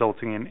gardens,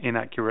 resulting in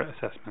inaccurate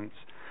assessments.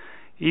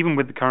 Even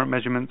with the current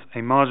measurements,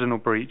 a marginal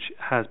breach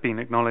has been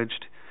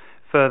acknowledged.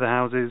 Further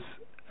houses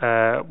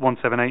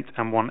 178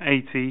 and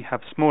 180 have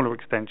smaller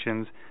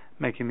extensions,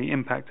 making the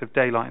impact of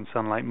daylight and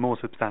sunlight more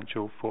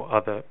substantial for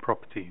other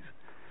properties.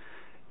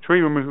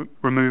 Tree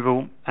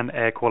removal and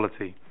air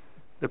quality.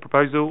 The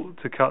proposal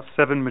to cut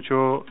 7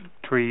 mature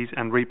trees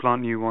and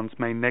replant new ones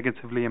may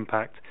negatively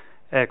impact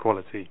air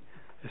quality,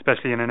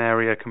 especially in an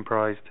area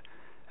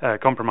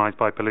compromised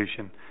by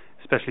pollution,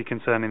 especially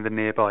concerning the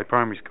nearby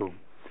primary school.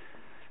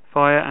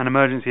 Fire and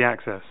emergency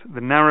access.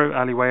 The narrow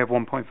alleyway of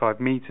 1.5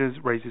 metres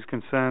raises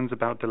concerns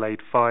about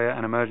delayed fire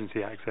and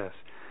emergency access,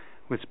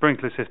 with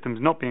sprinkler systems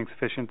not being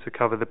sufficient to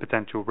cover the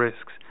potential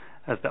risks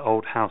as the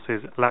old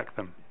houses lack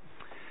them.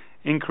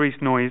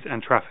 Increased noise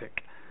and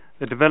traffic.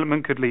 The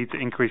development could lead to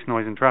increased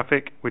noise and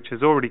traffic, which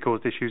has already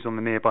caused issues on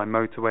the nearby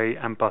motorway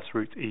and bus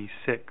route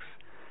E6,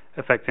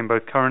 affecting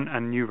both current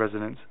and new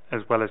residents,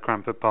 as well as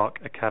Cranford Park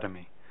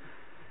Academy.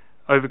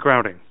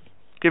 Overcrowding.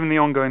 Given the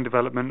ongoing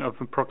development of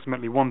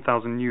approximately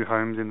 1,000 new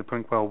homes in the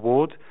Punkwell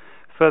ward,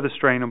 further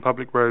strain on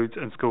public roads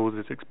and schools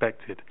is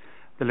expected.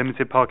 The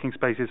limited parking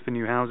spaces for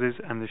new houses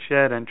and the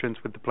shared entrance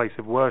with the place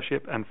of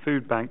worship and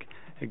food bank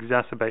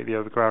exacerbate the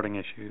overcrowding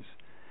issues.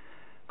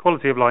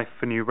 Quality of life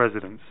for new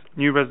residents.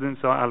 New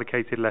residents are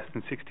allocated less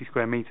than 60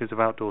 square metres of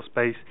outdoor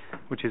space,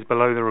 which is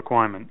below the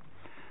requirement.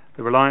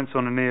 The reliance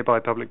on a nearby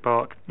public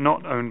park,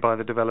 not owned by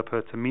the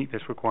developer, to meet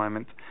this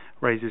requirement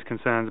raises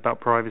concerns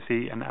about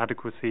privacy and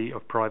adequacy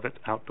of private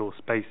outdoor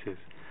spaces.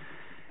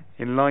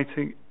 In light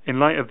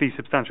of these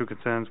substantial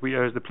concerns, we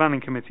urge the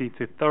Planning Committee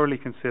to thoroughly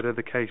consider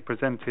the case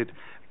presented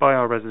by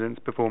our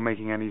residents before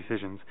making any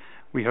decisions.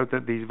 We hope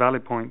that these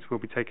valid points will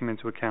be taken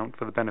into account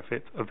for the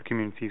benefit of the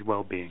community's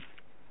well-being.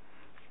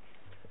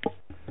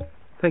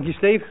 Thank you,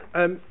 Steve.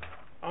 I'm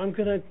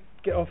going to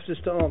get officers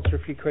to answer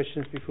a few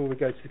questions before we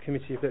go to the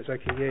committee, if that's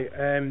okay with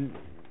you.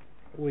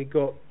 We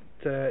got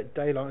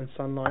daylight and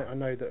sunlight. I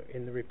know that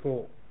in the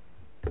report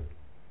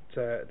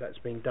that's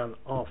been done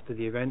after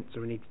the event,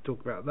 so we need to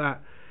talk about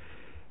that.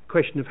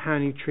 Question of how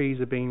many trees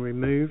are being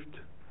removed.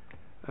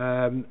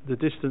 The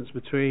distance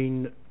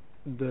between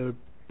the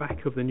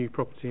back of the new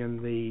property and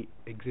the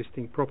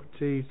existing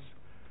properties.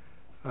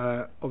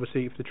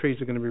 Obviously, if the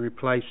trees are going to be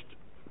replaced,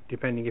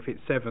 depending if it's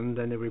 7,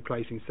 then they're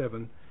replacing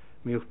 7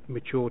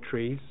 mature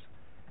trees.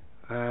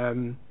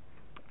 And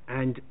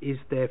is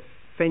there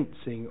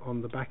fencing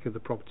on the back of the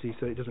property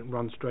so it doesn't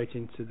run straight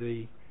into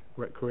the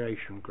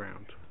recreation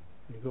ground?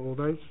 You've got all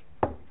those?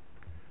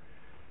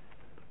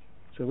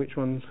 So which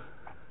ones?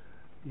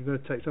 You're going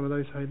to take some of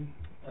those, Hayden?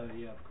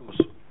 Yeah, of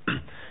course.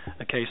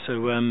 Okay,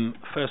 so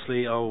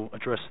firstly I'll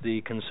address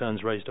the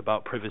concerns raised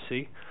about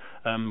privacy.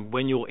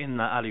 When you're in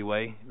that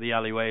alleyway, the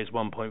alleyway is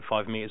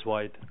 1.5 metres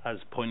wide, as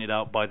pointed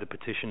out by the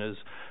petitioners.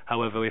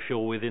 However, if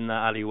you're within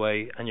that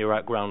alleyway and you're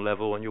at ground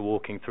level and you're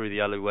walking through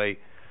the alleyway,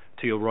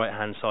 to your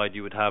right-hand side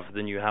you would have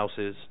the new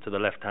houses, to the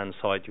left-hand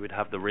side you would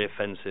have the rear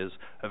fences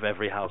of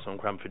every house on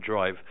Cranford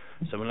Drive.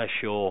 So unless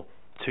you're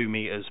 2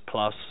 metres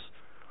plus,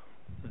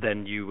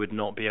 then you would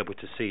not be able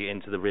to see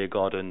into the rear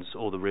gardens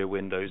or the rear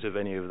windows of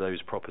any of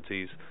those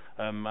properties.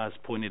 As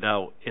pointed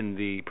out in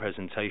the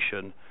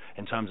presentation,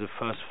 in terms of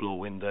first floor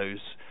windows,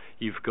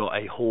 you've got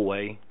a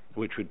hallway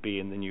which would be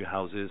in the new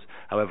houses.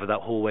 However, that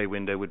hallway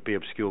window would be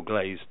obscure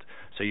glazed,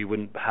 so you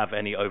wouldn't have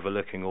any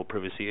overlooking or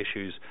privacy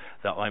issues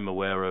that I'm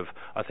aware of.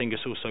 I think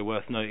it's also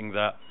worth noting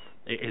that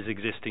it is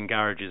existing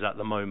garages at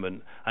the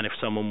moment, and if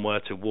someone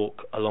were to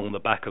walk along the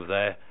back of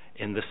there,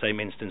 in the same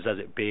instance as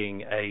it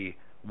being a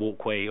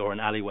walkway or an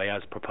alleyway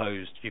as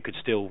proposed, you'd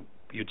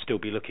still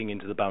be looking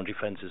into the boundary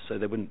fences, so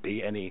there wouldn't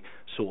be any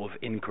sort of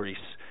increase,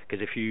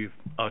 because if you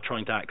are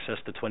trying to access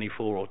the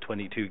 24 or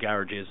 22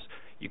 garages,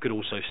 you could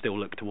also still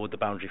look toward the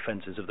boundary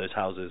fences of those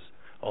houses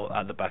or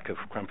at the back of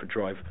Cranford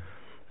Drive.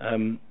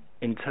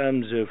 In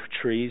terms of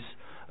trees,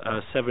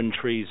 7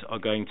 trees are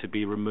going to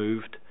be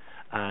removed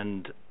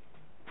and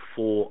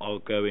 4 are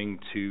going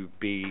to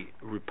be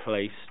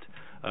replaced.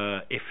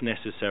 If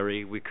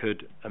necessary, we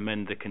could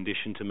amend the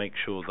condition to make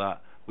sure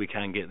that we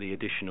can get the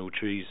additional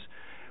trees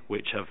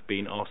which have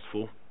been asked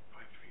for.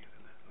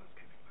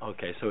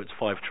 Okay, so it's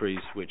 5 trees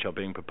which are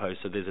being proposed,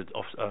 so there's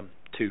a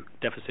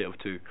deficit of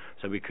 2,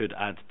 so we could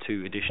add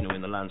 2 additional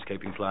in the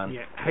landscaping plan.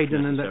 Yeah,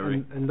 Hayden,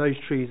 and those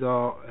trees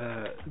are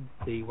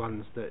the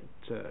ones that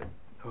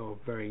are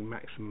very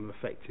maximum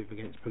effective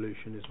against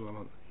pollution as well,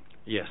 aren't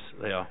they? Yes,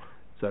 they are.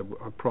 So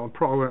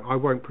I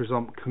won't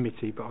presume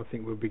committee, but I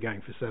think we'll be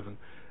going for 7.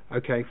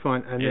 Okay,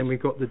 fine. And then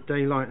we've got the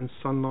daylight and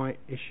sunlight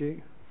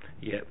issue.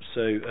 Yep,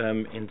 so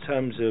in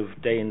terms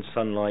of day and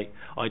sunlight,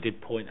 I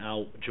did point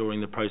out during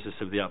the process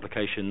of the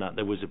application that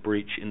there was a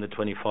breach in the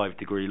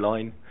 25-degree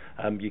line.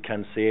 You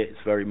can see it, it's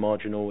very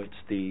marginal, it's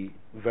the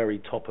very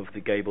top of the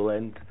gable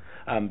end.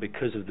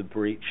 Because of the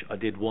breach, I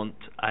did want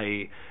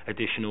a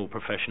additional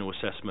professional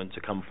assessment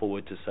to come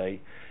forward to say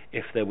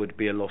if there would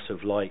be a loss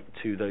of light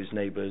to those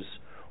neighbours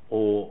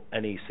or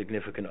any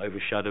significant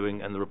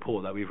overshadowing, and the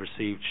report that we've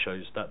received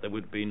shows that there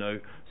would be no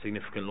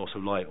significant loss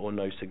of light or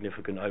no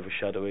significant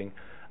overshadowing.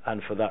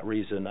 And for that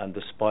reason, and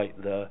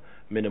despite the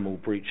minimal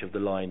breach of the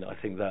line, I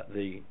think that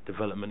the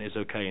development is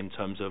okay in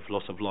terms of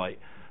loss of light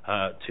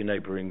to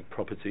neighbouring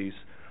properties.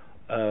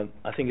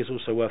 I think it's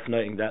also worth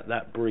noting that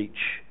that breach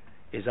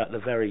is at the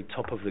very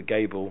top of the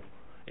gable.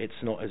 It's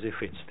not as if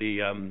it's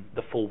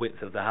the full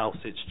width of the house,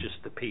 it's just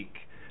the peak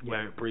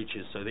where it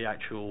breaches, so the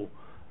actual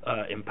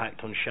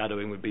impact on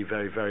shadowing would be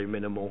very, very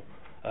minimal,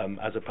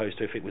 as opposed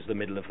to if it was the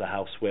middle of the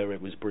house where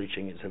it was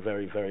breaching. It's a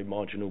very, very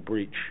marginal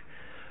breach.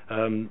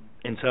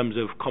 In terms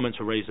of comments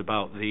were raised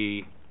about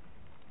the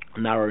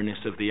narrowness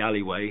of the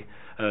alleyway,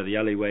 The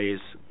alleyway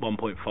is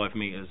 1.5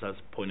 metres, as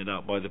pointed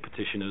out by the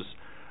petitioners,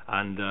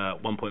 and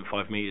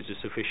 1.5 metres is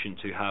sufficient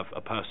to have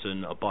a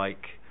person, a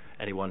bike,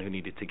 anyone who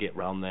needed to get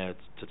round there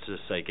to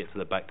say get to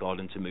the back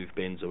garden to move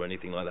bins or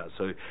anything like that.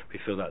 So we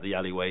feel that the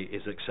alleyway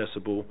is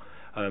accessible.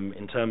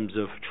 In terms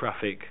of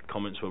traffic,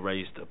 comments were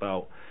raised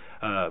about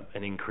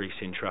an increase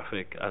in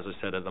traffic. As I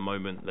said, at the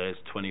moment there's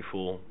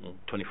 24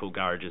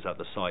 garages at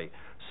the site.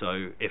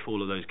 So if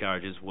all of those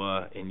garages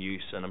were in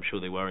use, and I'm sure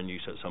they were in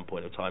use at some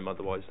point in time,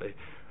 otherwise they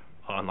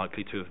are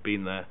unlikely to have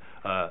been there,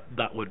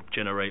 that would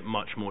generate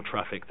much more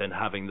traffic than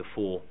having the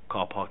 4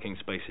 car parking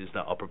spaces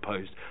that are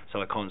proposed.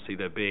 So I can't see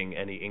there being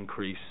any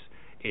increase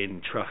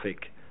in traffic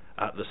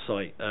at the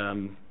site.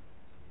 And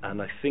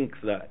I think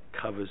that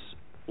covers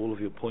all of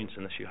your points,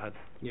 unless you had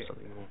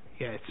something more.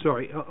 Yeah,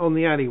 sorry. On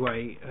the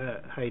alleyway,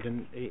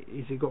 Hayden,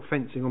 is it got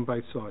fencing on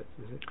both sides?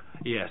 Is it?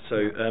 Yeah. So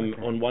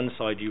on one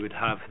side you would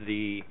have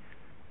the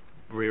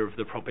rear of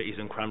the properties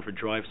in Cranford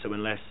Drive. So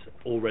unless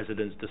all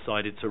residents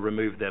decided to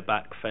remove their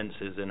back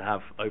fences and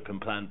have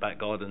open plan back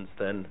gardens,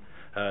 then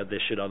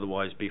there should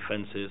otherwise be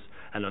fences.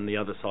 And on the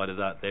other side of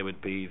that, there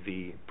would be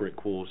the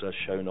brick walls as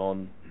shown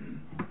on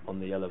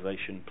the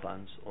elevation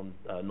plans on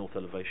north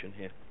elevation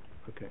here.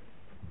 Okay.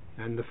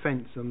 And the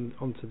fence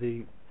onto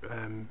the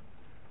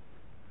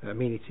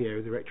amenity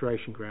area, the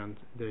recreation ground,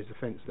 there's a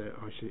fence there,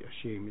 I should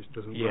assume. It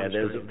doesn't. Yeah,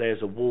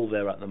 there's a wall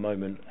there at the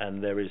moment,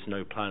 and there is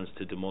no plans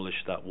to demolish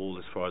that wall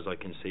as far as I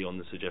can see on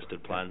the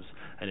suggested plans.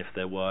 And if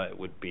there were, it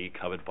would be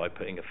covered by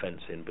putting a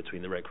fence in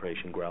between the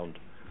recreation ground.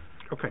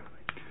 Okay.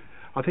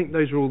 I think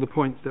those are all the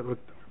points that were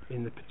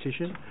in the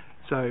petition.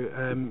 So,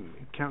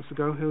 Councillor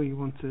Gohill, you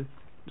want to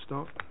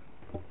start?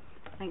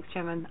 Thanks,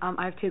 Chairman.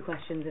 I have 2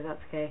 questions, if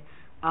that's okay.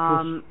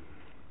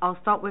 I'll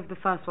start with the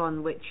first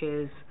one, which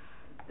is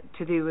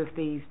to do with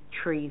these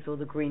trees or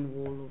the green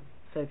wall,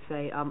 so to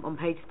say. On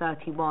page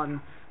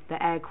 31,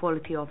 the air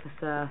quality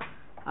officer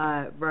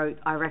wrote,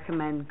 I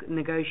recommend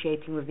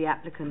negotiating with the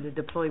applicant the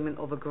deployment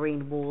of a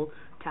green wall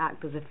to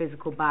act as a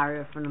physical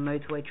barrier from the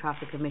motorway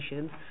traffic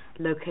emissions.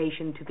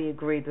 Location to be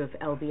agreed with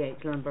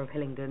LBH, London Borough of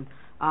Hillingdon.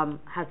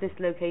 Has this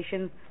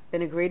location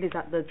been agreed? Is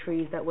that the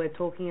trees that we're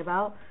talking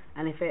about?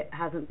 And if it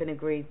hasn't been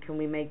agreed, can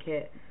we make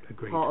it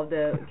part of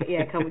the?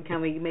 Yeah, can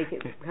we make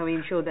it? Can we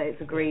ensure that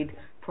it's agreed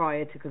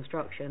prior to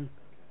construction?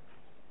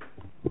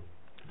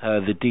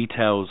 The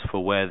details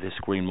for where this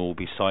green wall will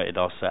be sited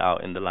are set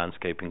out in the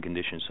landscaping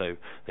conditions, so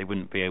they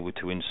wouldn't be able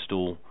to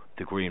install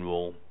the green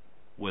wall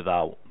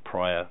without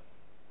prior,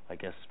 I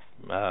guess,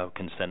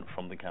 consent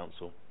from the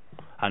council.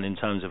 And in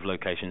terms of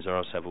locations, there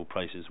are several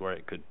places where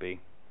it could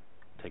be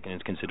taken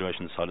into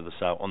consideration. The side of the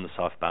south, on the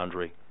south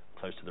boundary,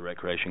 close to the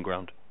recreation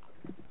ground.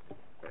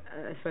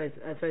 I suppose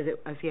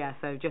yeah.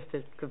 So just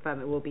to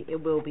confirm, it will be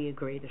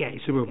agreed. Yeah,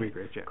 it will be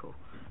agreed. Yeah. Cool.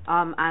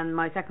 And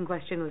my second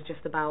question was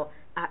just about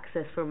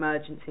access for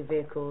emergency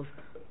vehicles.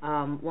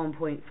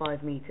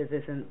 1.5 meters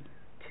isn't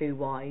too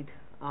wide.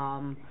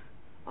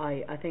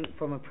 I think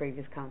from a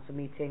previous council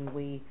meeting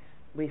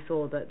we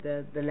saw that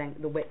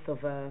the width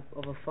of a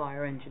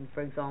fire engine,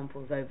 for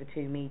example, is over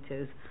 2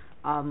 meters.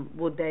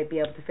 Would they be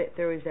able to fit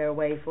through? Is there a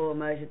way for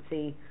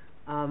emergency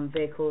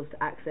vehicles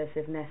to access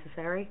if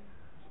necessary?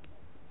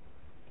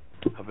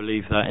 I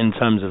believe that in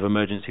terms of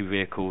emergency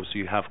vehicles,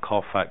 you have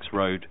Carfax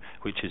Road,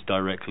 which is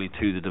directly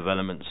to the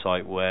development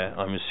site, where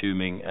I'm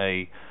assuming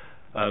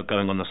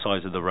going on the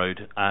sides of the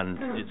road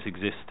and its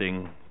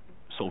existing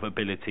sort of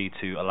ability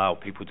to allow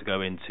people to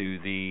go into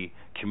the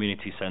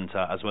community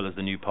centre, as well as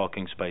the new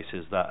parking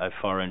spaces, that a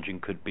fire engine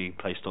could be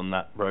placed on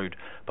that road.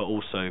 But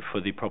also for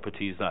the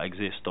properties that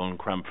exist on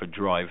Cranford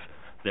Drive,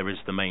 there is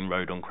the main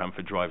road on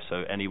Cranford Drive,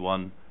 so any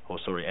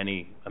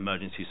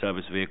emergency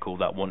service vehicle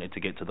that wanted to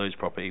get to those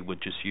property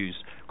would just use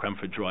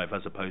Cranford Drive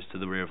as opposed to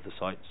the rear of the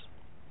sites.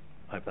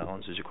 I hope that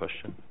answers your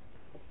question.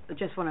 I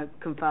just want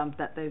to confirm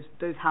that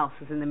those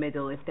houses in the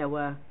middle, if there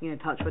were,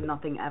 touch wood,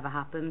 nothing ever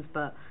happens,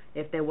 but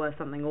if there were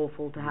something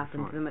awful to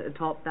happen to them at the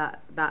top,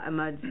 that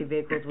emergency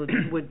vehicles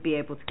would be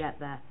able to get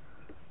there.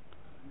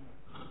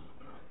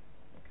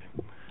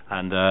 Okay.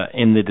 And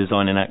in the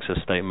design and access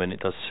statement,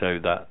 it does show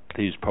that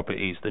these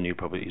properties, the new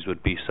properties,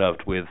 would be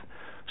served with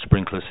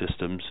sprinkler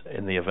systems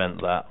in the event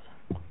that,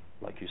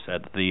 like you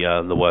said,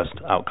 the worst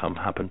outcome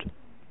happened.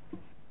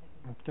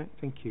 Okay,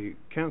 thank you.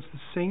 Councillor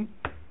Singh.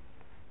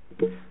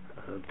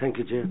 Thank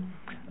you, Chair.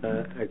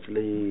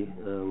 Actually,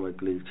 my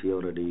colleague, she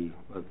already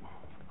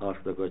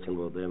asked the question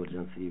about the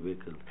emergency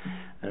vehicle.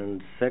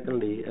 And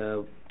secondly,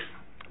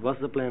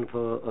 what's the plan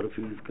for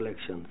refuse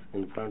collections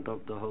in front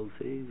of the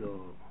houses,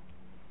 or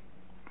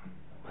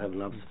have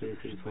enough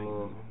spaces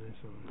for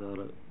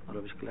the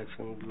rubbish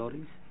collection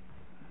lorries?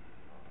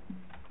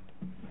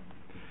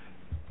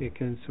 Yeah,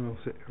 can someone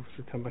also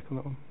come back on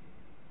that one?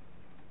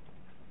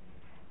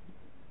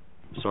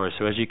 Sorry,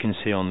 so as you can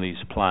see on these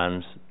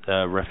plans,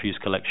 refuse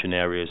collection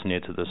areas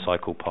near to the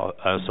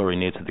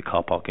near to the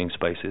car parking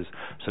spaces.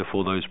 So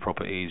for those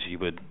properties, you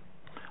would,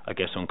 I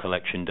guess, on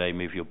collection day,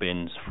 move your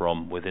bins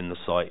from within the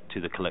site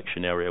to the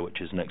collection area,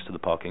 which is next to the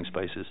parking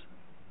spaces.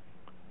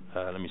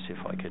 Let me see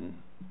if I can.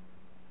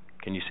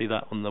 Can you see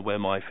that on where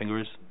my finger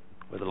is?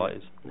 where the light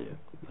is. Yeah.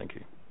 Thank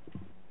you.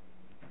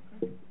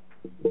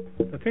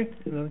 Okay,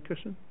 another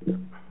question?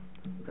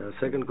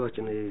 Second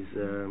question is,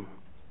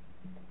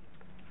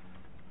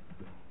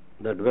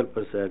 the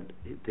developer said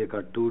they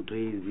got 2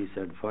 trees, we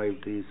said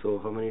 5 trees, so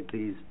how many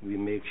trees we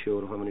make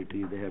sure how many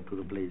trees they have to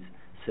replace?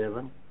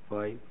 7,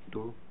 5,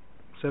 2?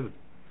 7.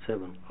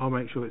 7. I'll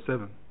make sure it's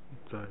 7.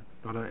 So I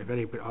don't know if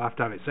anybody, I'll have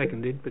to have it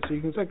seconded, but so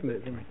you can second it,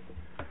 didn't we?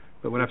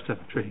 But we'll have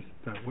 7 trees.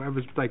 So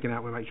whatever's taken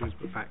out, we'll make sure it's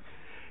put back.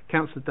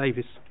 Councillor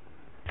Davis.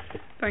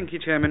 Thank you,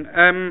 Chairman.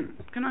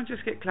 Can I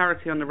just get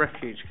clarity on the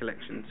refuge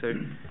collection? So,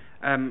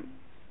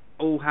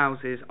 all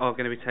houses are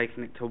going to be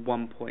taking it to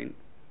one point.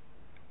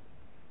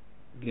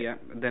 Yeah,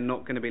 they're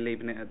not going to be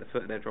leaving it at the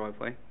foot of their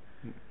driveway.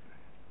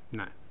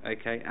 No.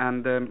 Okay,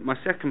 and my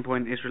second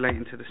point is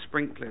relating to the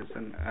sprinklers,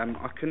 and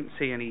I couldn't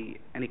see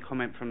any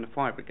comment from the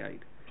fire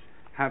brigade.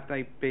 Have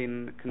they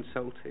been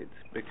consulted?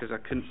 Because I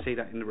couldn't see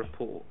that in the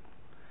report.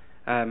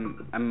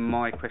 And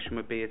my question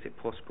would be, is it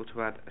possible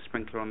to add a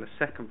sprinkler on the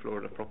second floor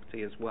of the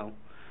property as well?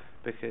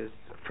 Because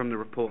from the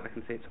report I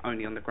can see it's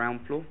only on the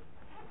ground floor.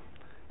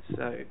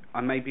 So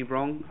I may be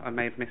wrong, I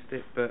may have missed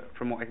it, but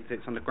from what I can see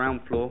it's on the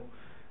ground floor,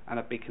 and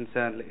I'd be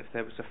concerned that if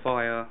there was a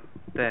fire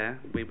there,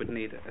 we would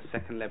need a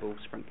second level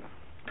sprinkler.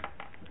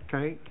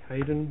 Okay,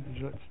 Hayden, would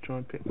you like to try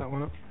and pick that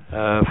one up?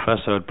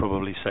 First, I would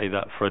probably say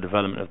that for a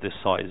development of this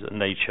size and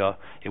nature,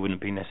 it wouldn't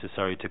be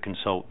necessary to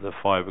consult the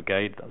fire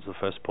brigade. That's the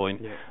first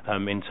point. Yeah.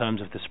 In terms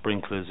of the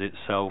sprinklers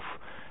itself,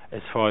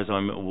 as far as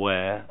I'm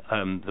aware,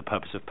 the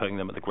purpose of putting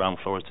them at the ground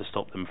floor is to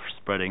stop them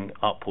spreading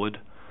upward.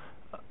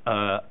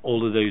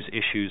 All of those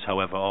issues,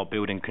 however, are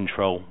building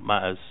control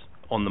matters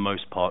on the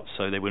most part,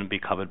 so they wouldn't be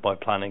covered by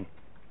planning.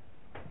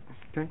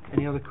 Okay,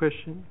 any other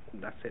questions?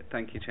 That's it.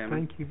 Thank you,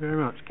 Chairman. Thank you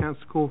very much.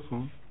 Councillor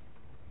Cawthorne.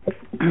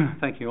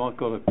 Thank you. I've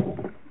got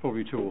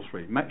probably 2 or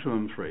 3,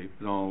 maximum 3.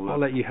 But I'll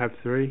let you have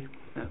 3.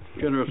 That's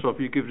generous of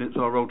you, given it's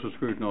our role to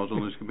scrutinise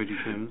on this committee,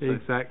 Chairman. So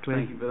exactly.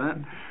 Thank you for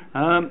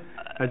that.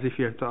 As if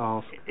you have to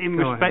ask. In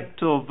Go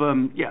respect ahead.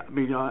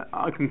 of,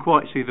 I can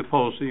quite see the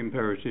policy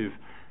imperative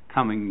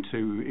coming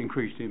to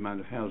increase the amount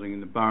of housing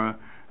in the borough.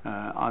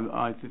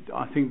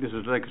 I think there's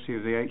a legacy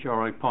of the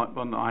HRA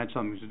pipeline that I had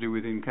something to do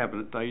with in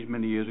Cabinet days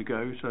many years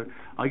ago, so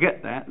I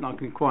get that, and I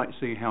can quite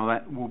see how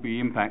that will be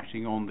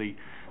impacting on the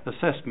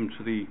assessment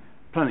of the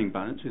planning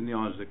balance in the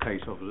eyes of the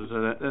case officers.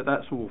 So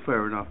that's all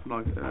fair enough,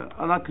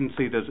 and I can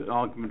see there's an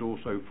argument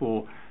also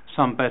for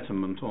some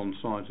betterment on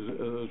site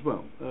as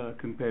well,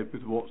 compared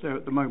with what's there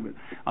at the moment.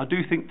 I do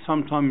think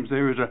sometimes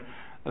there is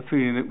a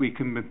feeling that we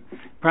can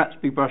perhaps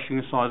be brushing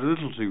aside a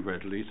little too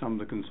readily some of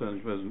the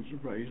concerns residents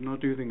have raised, and I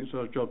do think it's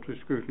our job to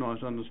scrutinise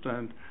and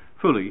understand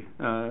fully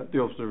the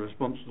officer's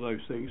response to those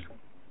things.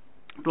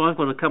 But I've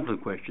got a couple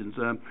of questions.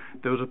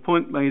 There was a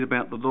point made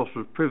about the loss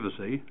of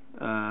privacy,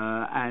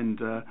 and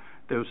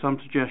there was some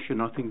suggestion,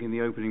 I think, in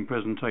the opening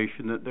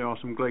presentation that there are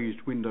some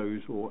glazed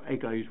windows or a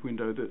glazed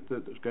window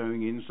that's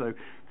going in. So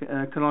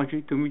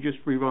can we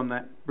just rerun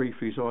that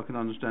briefly so I can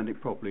understand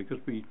it properly? Because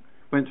we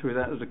went through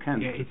that as a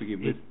candidate to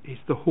begin with.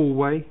 It's the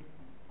hallway.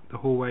 The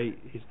hallway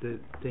is the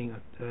thing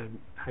that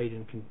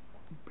Hayden can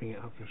bring it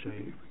up and show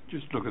you.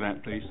 Just look at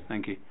that, please.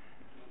 Thank you.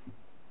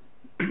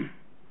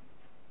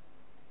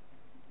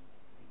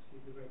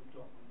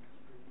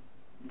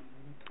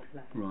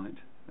 Right.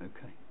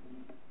 Okay.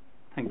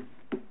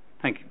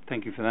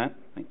 Thank you for that.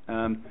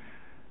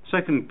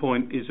 Second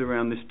point is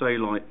around this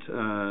daylight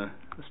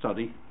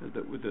study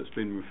that's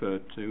been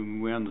referred to,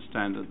 and we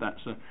understand that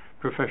that's a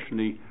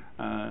professionally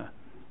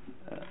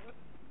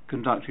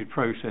conducted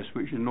process,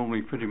 which is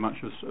normally pretty much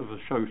of a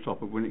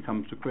showstopper when it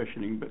comes to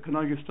questioning. But can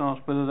I just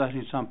ask whether that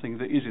is something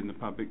that is in the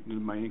public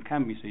domain and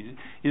can be seen?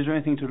 Is there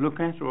anything to look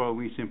at, or are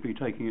we simply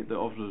taking it that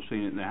officers have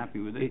seen it and they're happy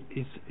with it?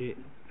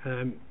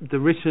 The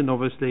written,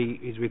 obviously,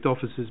 is with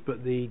officers,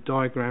 but the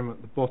diagram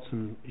at the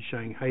bottom is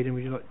showing. Hayden,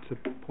 would you like to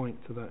point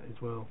to that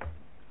as well?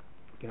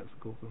 Councillor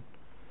Cawthorne.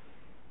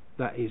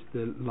 That is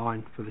the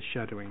line for the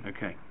shadowing.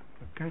 Okay.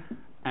 Okay.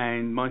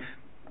 And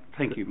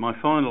thank you. My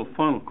final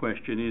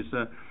question is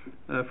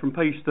from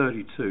page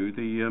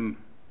 32.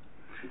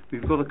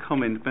 We've got a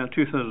comment about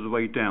 2/3 of the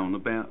way down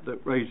that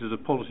raises a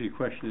policy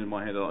question in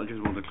my head that I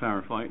just want to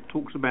clarify. It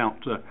talks about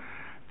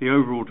the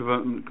overall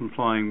development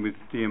complying with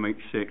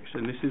DMH6,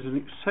 and this is an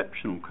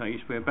exceptional case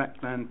where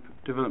backland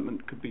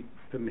development could be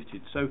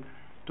permitted. So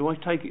do I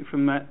take it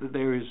from that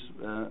there is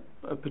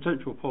a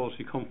potential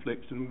policy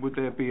conflict, and would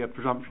there be a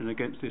presumption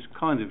against this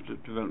kind of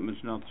development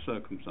in other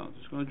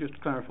circumstances? Can I just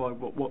clarify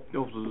what the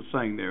officers are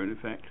saying there in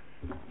effect?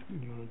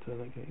 You want to tell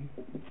that, Katie?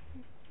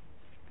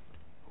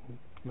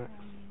 Max?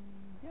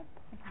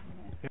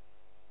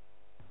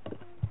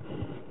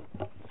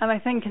 I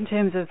think in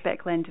terms of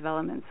backland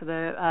development, so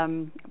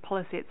the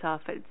policy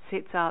itself, it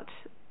sets out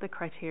the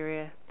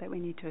criteria that we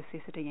need to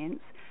assess it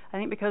against. I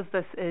think because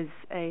this is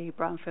a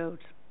brownfield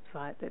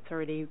site that's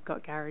already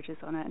got garages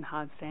on it and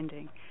hard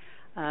standing,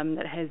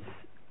 that has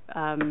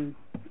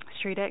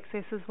street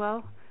access as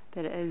well,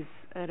 that it is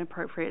an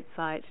appropriate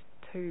site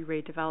to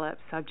redevelop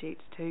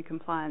subject to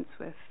compliance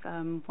with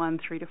 1,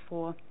 3 to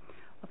 4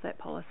 of that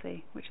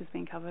policy, which has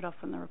been covered off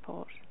in the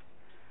report.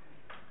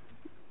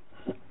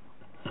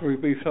 very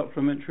brief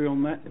supplementary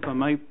on that, if I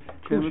may. Of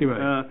course you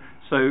may.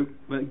 So,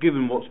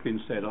 given what's been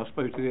said, I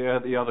suppose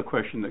the other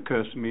question that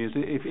occurs to me is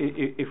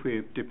if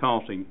we're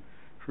departing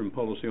from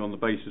policy on the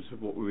basis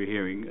of what we were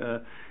hearing,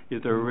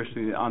 is there a risk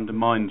that it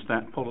undermines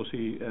that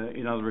policy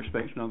in other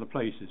respects in other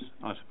places,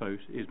 I suppose,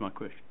 is my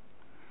question.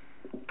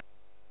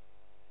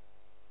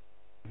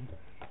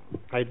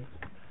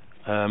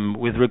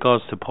 With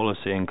regards to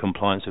policy and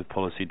compliance with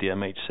policy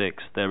DMH6,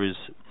 there is,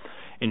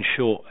 in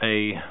short,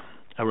 a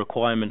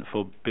requirement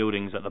for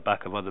buildings at the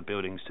back of other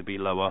buildings to be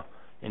lower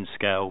in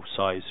scale,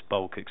 size,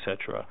 bulk,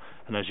 etc.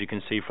 And as you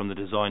can see from the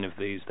design of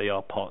these, they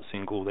are part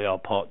single, they are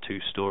part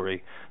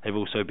two-storey. They've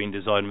also been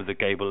designed with a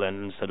gable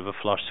end instead of a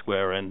flush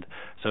square end.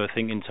 So I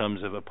think in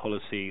terms of a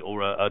policy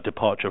or a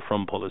departure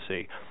from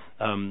policy,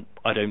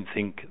 I don't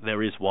think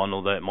there is one,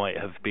 although it might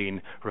have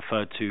been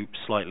referred to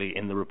slightly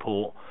in the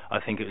report. I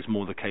think it was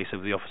more the case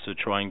of the officer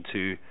trying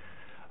to,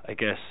 I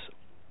guess,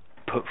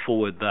 put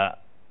forward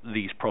that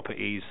these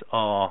properties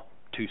are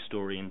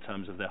two-storey in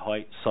terms of their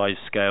height, size,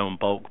 scale and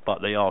bulk,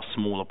 but they are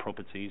smaller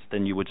properties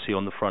than you would see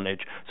on the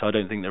frontage. So I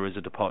don't think there is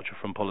a departure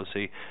from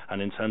policy.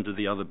 And in terms of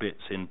the other bits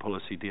in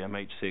policy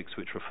DMH6,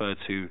 which refer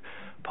to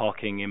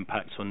parking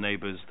impacts on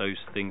neighbours, those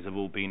things have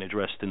all been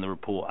addressed in the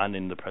report and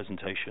in the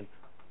presentation.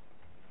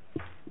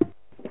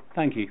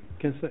 Thank you.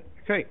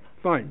 Okay,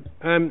 fine.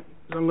 I'm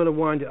going to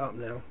wind it up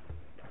now.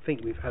 I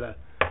think we've had a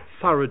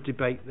thorough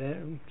debate there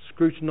and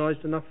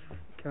scrutinised enough,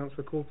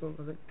 Councillor Cawthorne,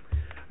 I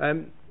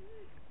think.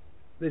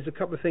 There's a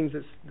couple of things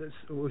that's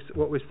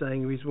what we're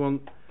saying. We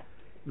want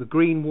the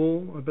green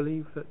wall, I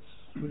believe that's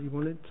what you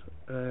wanted.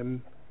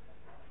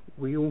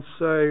 We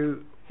also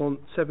want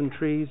 7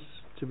 trees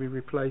to be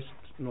replaced,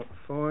 not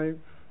 5.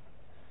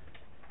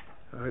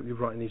 I hope you're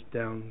writing these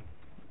down,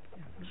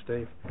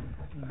 Steve.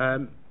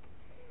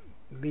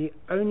 The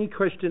only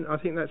question, I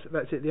think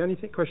that's it. The only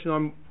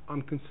question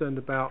I'm concerned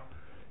about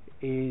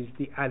is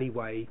the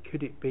alleyway.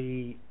 Could it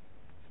be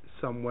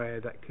somewhere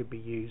that could be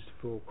used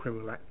for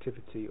criminal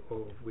activity,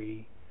 or have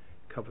we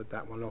covered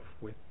that one off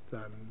with,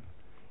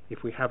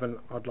 if we haven't,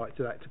 I'd like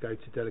that to go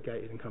to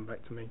delegated and come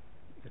back to me,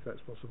 if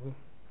that's possible.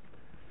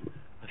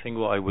 I think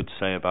what I would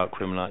say about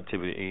criminal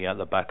activity at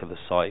the back of the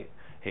site,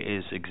 it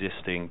is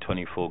existing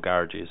 24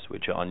 garages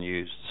which are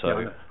unused, so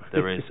yeah,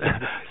 there is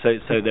so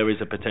there is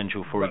a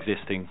potential for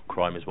existing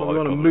crime as well. We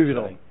want to move it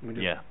on.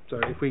 Yeah. So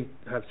if we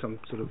have some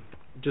sort of,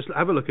 just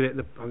have a look at it.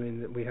 I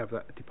mean, we have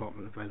that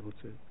department available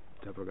to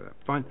have a look at that.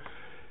 Fine.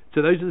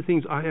 So those are the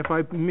things. Have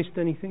I missed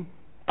anything?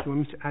 Do you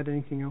want me to add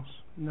anything else?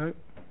 No.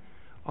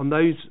 On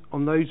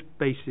those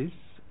bases,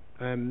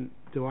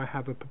 do I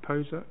have a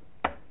proposer?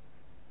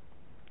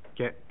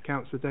 Get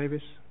Councillor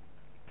Davis.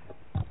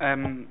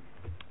 I'm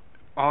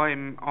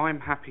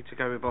happy to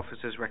go with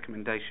officer's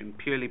recommendation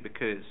purely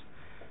because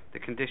the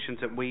conditions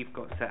that we've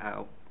got set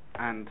out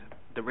and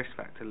the risk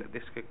factor that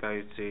this could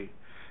go to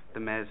the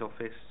mayor's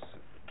office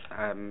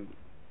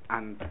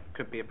and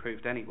could be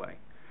approved anyway.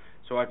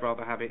 So I'd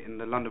rather have it in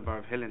the London Borough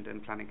of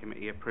Hillingdon Planning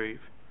Committee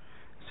approved,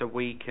 so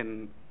we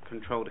can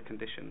control the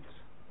conditions,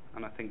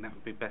 and I think that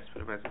would be best for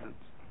the residents.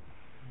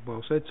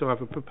 Well said. So I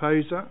have a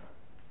proposer.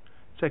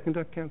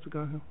 Seconder, Councillor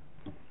Garhill.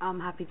 I'm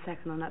happy to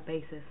second on that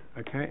basis.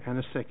 Okay, and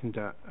a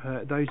seconder.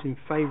 Those in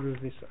favour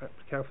of this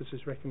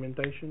officer's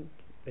recommendation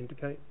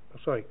indicate. Oh,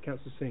 sorry,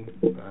 Councillor Singh.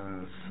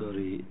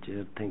 Sorry,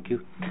 Chair. Thank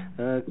you.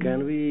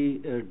 Can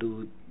we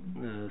do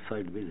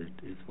site visit?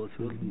 Is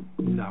possible?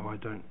 No, I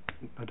don't.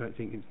 I don't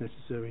think it's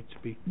necessary to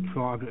be.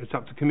 It's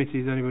up to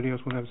committee. Does anybody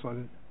else want to have a site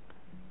visit?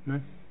 No.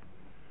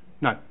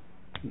 No.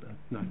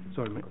 No.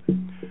 Sorry, mate.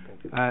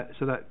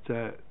 So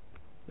that.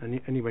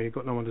 Anyway, you've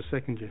got no one to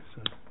second you,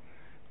 so it's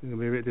going to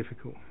be a bit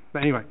difficult.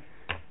 But anyway,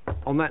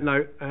 on that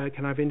note,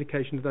 can I have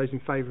indication of those in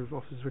favour of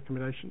officer's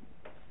recommendation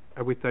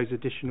with those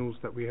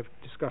additionals that we have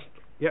discussed?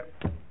 Yep.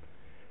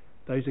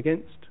 Those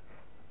against?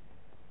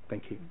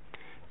 Thank you.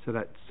 So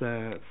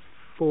that's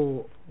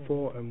 4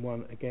 and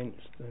 1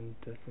 against, and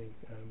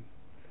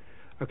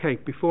okay.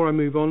 Before I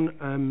move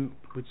on,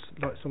 would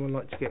someone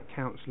like to get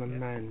Councillor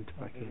Mand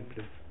back in,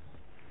 please?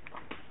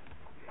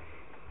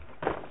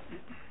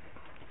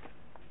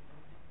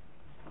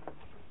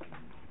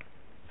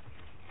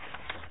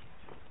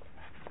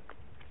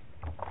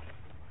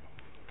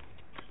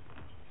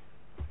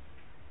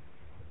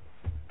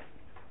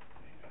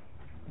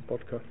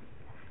 Vodka.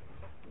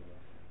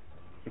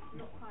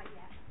 Not quite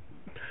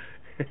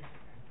yet.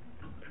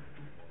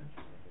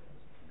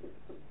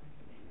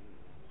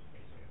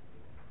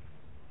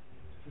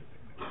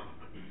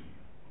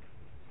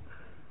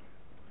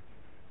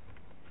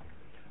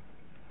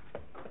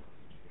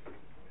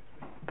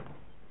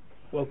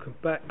 Welcome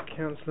back,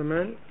 Councillor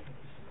Mann.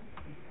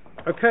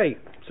 Okay,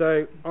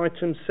 so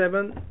item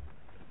 7,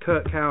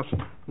 Kirk House,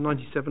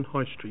 97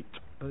 High Street.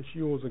 That's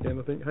yours again,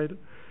 I think, Hayden.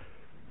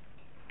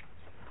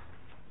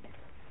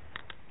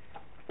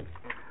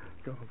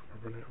 God,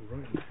 I've run out of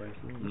writing space.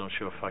 I'm not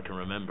sure if I can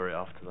remember it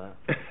after that.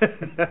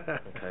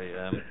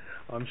 Okay.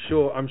 I'm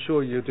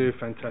sure you'll do a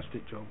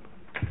fantastic job.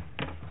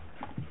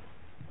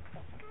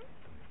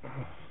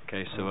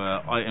 Okay, so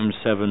item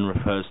 7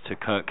 refers to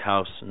Kirk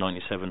House,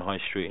 97 High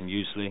Street in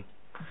Useley.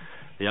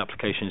 The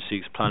application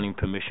seeks planning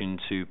permission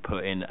to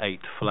put in 8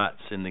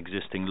 flats in the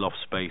existing loft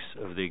space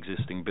of the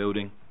existing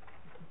building.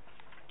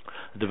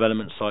 The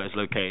development site is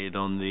located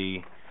on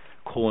the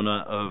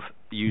corner of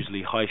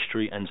Useley High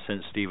Street and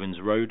St Stephen's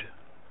Road.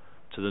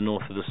 To the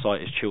north of the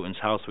site is Chilton's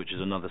House, which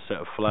is another set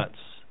of flats.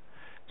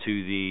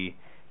 To the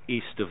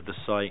east of the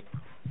site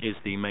is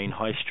the main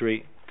High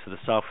Street. To the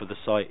south of the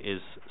site is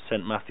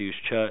St Matthew's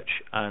Church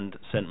and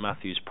St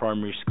Matthew's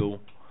Primary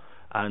School.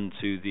 And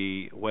to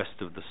the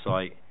west of the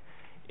site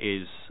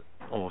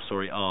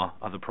are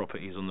other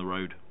properties on the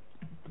road.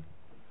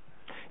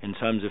 In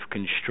terms of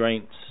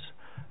constraints,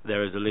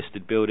 there is a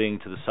listed building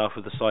to the south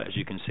of the site, as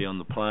you can see on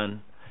the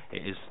plan.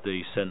 It is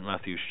the St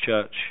Matthew's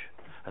Church,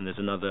 and there's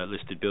another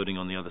listed building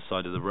on the other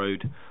side of the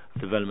road. The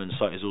development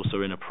site is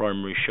also in a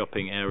primary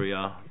shopping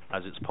area,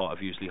 as it's part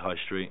of Useley High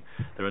Street.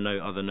 There are no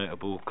other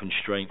notable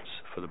constraints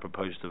for the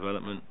proposed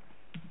development.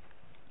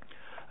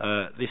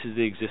 This is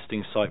the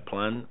existing site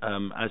plan.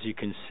 As you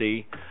can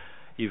see,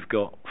 you've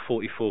got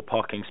 44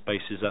 parking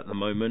spaces at the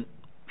moment.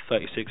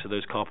 36 of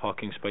those car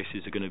parking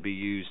spaces are going to be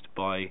used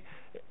by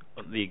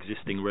the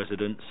existing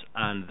residents,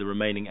 and the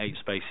remaining 8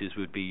 spaces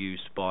would be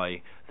used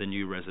by the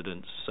new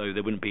residents. So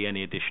there wouldn't be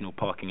any additional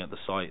parking at the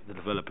site. The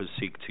developers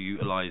seek to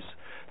utilise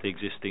the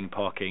existing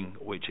parking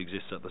which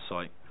exists at the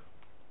site.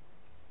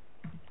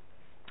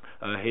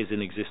 Here's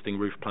an existing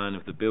roof plan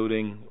of the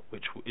building,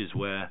 which is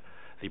where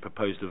the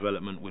proposed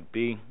development would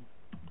be.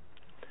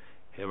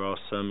 Here are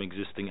some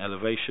existing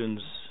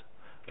elevations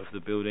of the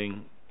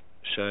building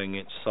showing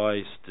its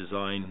size,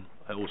 design,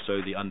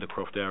 also the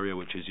undercroft area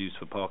which is used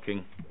for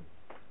parking.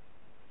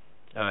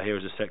 Here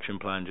is a section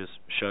plan just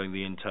showing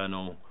the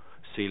internal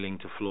ceiling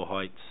to floor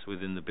heights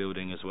within the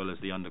building, as well as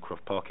the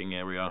undercroft parking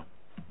area.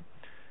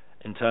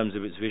 In terms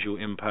of its visual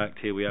impact,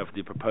 here we have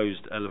the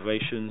proposed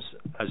elevations.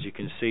 As you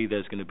can see,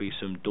 there's going to be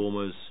some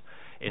dormers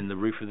in the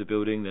roof of the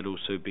building. There'll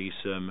also be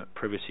some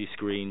privacy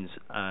screens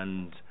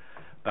and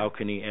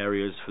balcony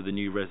areas for the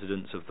new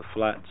residents of the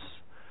flats.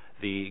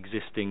 The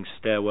existing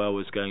stairwell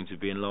is going to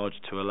be enlarged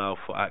to allow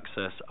for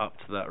access up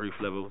to that roof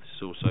level. This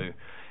is also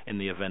in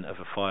the event of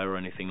a fire or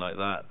anything like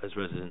that, as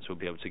residents will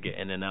be able to get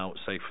in and out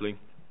safely.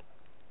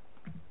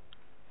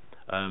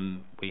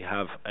 We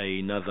have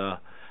another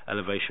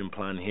elevation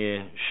plan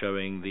here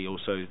showing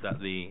also that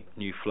the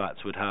new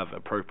flats would have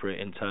appropriate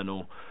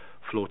internal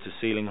floor to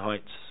ceiling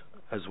heights,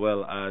 as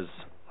well as,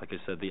 like I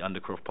said, the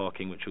undercroft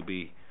parking which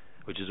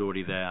is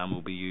already there and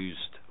will be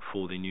used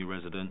for the new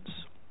residents.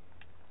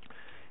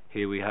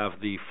 Here we have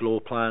the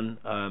floor plan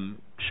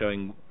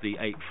showing the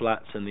 8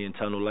 flats and the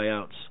internal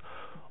layouts.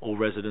 All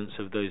residents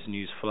of those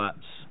new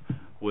flats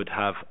would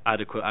have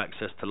adequate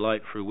access to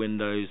light through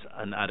windows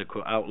and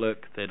adequate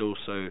outlook. They'd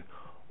also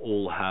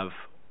all have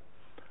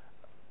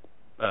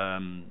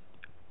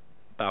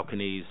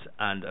balconies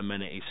and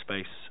amenity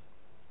space.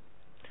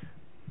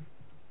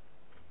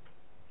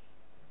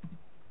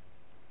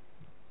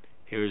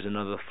 Here is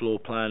another floor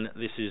plan.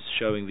 This is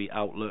showing the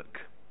outlook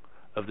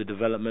of the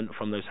development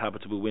from those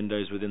habitable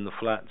windows within the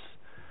flats.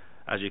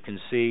 As you can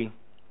see,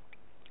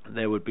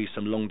 there would be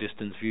some long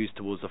distance views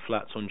towards the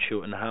flats on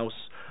Chilton House.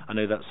 I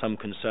know that some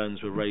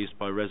concerns were raised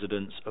by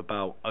residents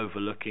about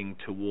overlooking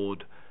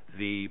toward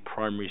the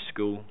primary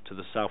school to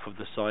the south of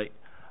the site.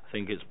 I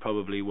think it's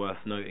probably worth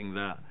noting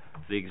that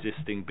the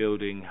existing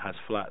building has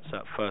flats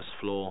at first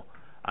floor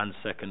and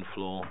second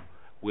floor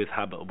with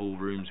habitable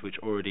rooms which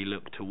already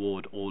look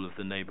toward all of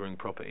the neighbouring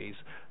properties.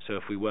 So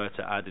if we were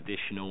to add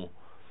additional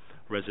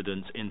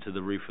residents into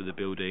the roof of the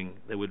building,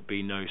 there would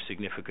be no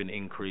significant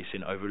increase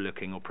in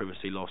overlooking or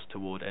privacy loss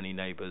toward any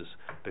neighbours,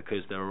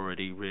 because there are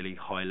already really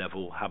high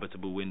level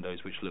habitable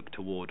windows which look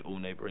toward all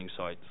neighbouring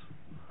sites.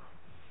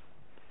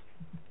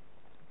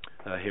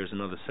 Here's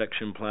another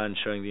section plan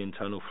showing the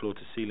internal floor to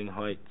ceiling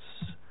heights,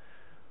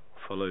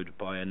 followed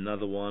by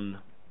another one,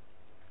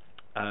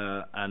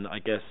 and I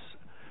guess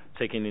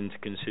taking into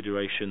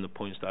consideration the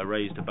points that I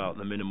raised about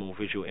the minimal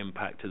visual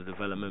impact of the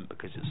development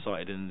because it's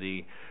sited in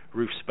the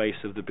roof space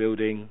of the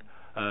building,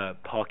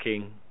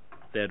 parking,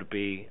 there'd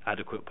be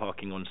adequate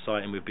parking on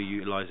site and we'd be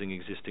utilising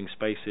existing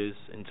spaces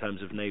in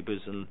terms of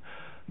neighbours, and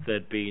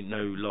there'd be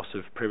no loss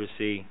of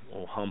privacy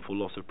or harmful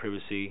loss of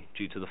privacy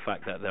due to the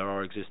fact that there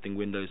are existing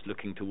windows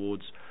looking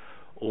towards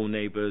all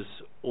neighbours.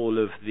 All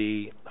of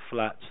the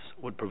flats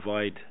would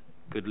provide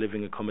good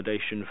living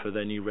accommodation for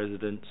their new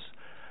residents,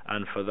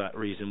 and for that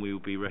reason we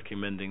will be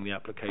recommending the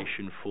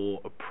application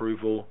for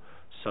approval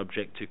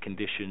subject to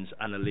conditions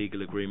and a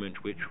legal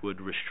agreement which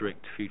would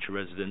restrict future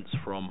residents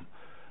from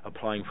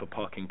applying for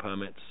parking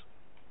permits.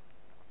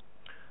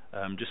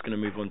 I'm just going to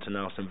move on to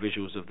now some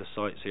visuals of the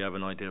site so you have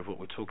an idea of what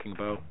we're talking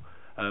about.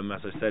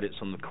 As I said, it's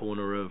on the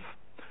corner of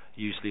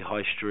Useley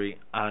High Street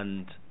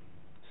and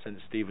St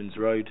Stephen's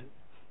Road.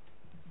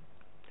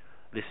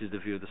 This is the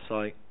view of the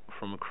site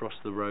from across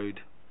the road.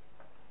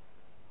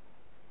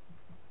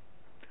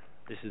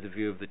 This is the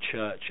view of the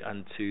church,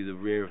 and to the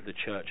rear of the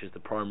church is the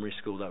primary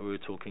school that we were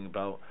talking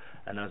about.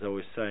 And as I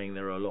was saying,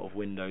 there are a lot of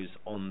windows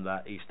on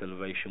that east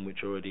elevation which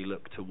already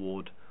look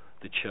toward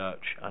the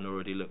church and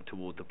already look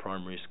toward the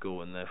primary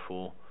school, and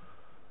therefore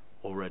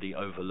already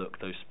overlook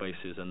those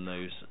spaces and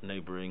those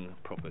neighbouring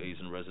properties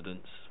and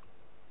residents.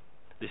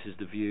 This is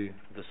the view,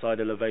 the side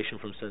elevation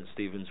from St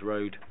Stephen's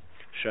Road,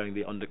 showing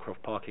the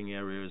Undercroft parking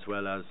area as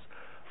well as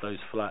those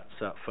flats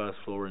at first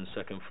floor and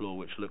second floor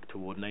which look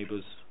toward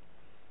neighbours.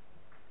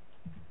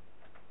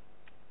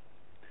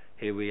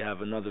 Here we have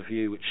another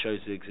view which shows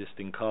the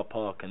existing car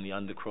park and the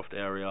Undercroft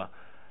area,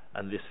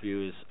 and this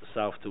view is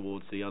south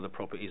towards the other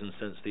properties on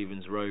St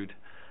Stephen's Road.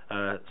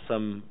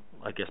 Some,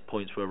 I guess,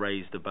 points were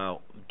raised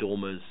about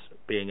dormers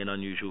being an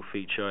unusual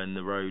feature in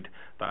the road,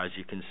 but as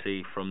you can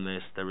see from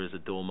this, there is a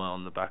dormer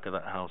on the back of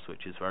that house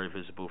which is very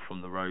visible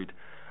from the road,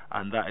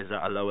 and that is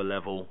at a lower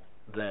level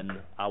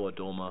than our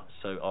dormer,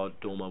 so our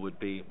dormer would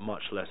be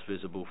much less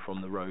visible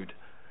from the road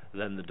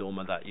than the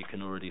dormer that you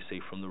can already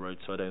see from the road,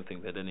 so I don't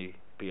think there'd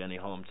be any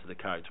harm to the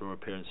character or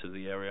appearance of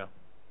the area.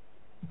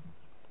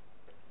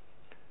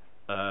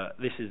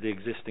 This is the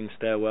existing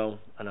stairwell,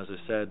 and as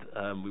I said,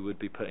 we would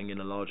be putting in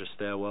a larger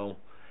stairwell.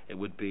 It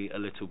would be a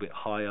little bit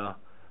higher,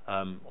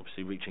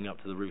 obviously reaching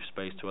up to the roof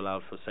space to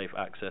allow for safe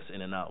access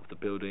in and out of the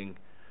building.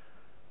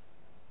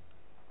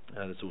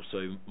 There's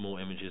also more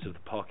images of the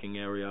parking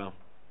area.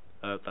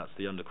 That's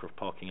the Undercroft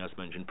parking as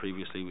mentioned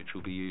previously, which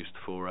will be used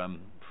for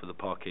the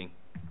parking.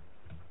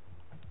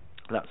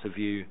 That's a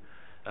view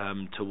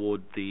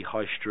toward the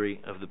high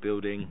street of the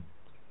building,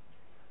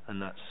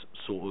 and that's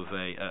sort of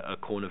a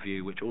corner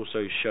view which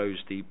also shows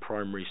the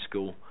primary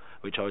school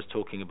which I was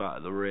talking about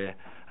at the rear.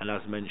 And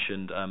as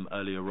mentioned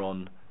earlier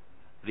on,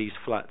 these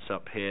flats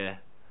up here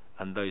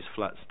and those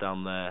flats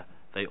down there,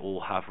 they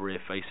all have rear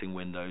facing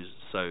windows,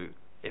 so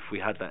if we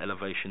had that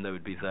elevation they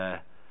would be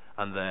there,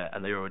 and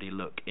they already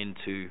look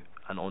into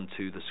and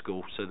onto the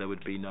school, so there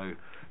would be no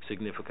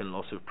significant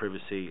loss of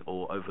privacy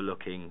or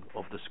overlooking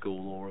of the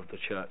school or of the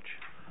church.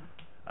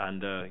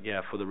 And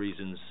yeah, for the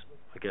reasons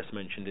I guess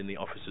mentioned in the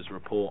officer's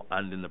report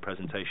and in the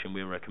presentation,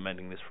 we are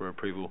recommending this for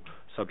approval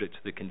subject to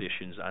the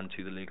conditions and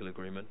to the legal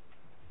agreement.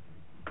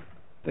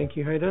 Thank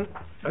you, Hayden.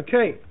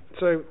 Okay,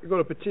 so we've got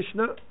a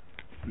petitioner,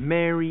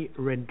 Mary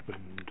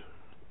Redmond.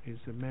 Is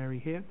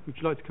Mary here? Would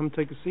you like to come and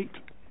take a seat?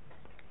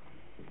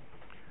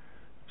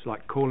 It's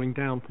like calling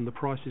down from The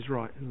Price is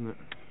Right, isn't it?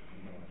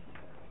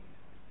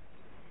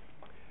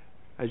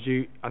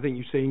 I think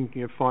you've seen,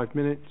 5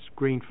 minutes,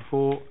 green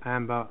for 4,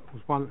 amber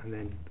was 1, and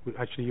then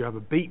actually you have a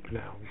beep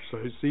now, so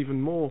it's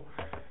even more.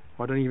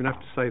 I don't even have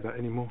to say that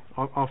anymore.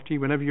 After you,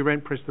 whenever you're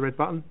ready, press the red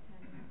button.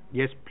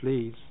 Yes,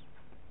 please.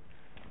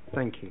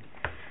 Thank you.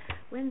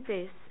 When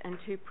this and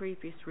 2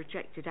 previous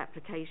rejected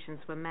applications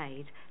were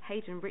made,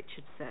 Hayden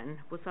Richardson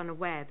was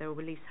unaware there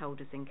were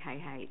leaseholders in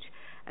KH,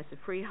 as the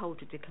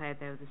freeholder declared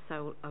they were the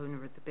sole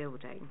owner of the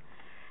building.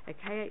 A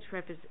KH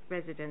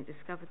resident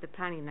discovered the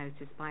planning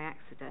notice by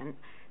accident,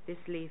 this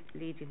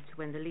leading to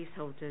when the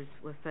leaseholders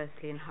were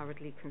firstly and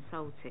hurriedly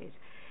consulted.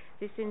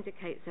 This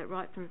indicates that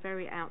right from the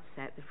very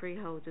outset, the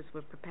freeholders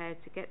were prepared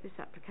to get this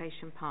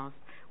application passed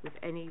with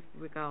any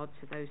regard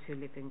to those who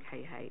live in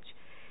KH.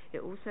 It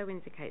also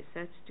indicates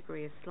a certain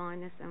degree of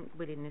slyness and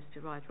willingness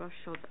to ride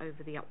roughshod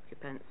over the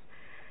occupants.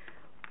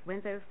 When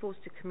they were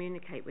forced to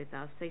communicate with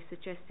us, they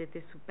suggested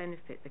this would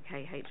benefit the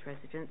KH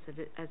residents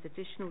as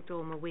additional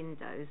dormer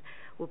windows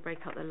will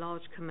break up the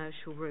large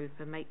commercial roof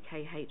and make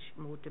KH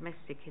more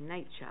domestic in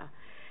nature.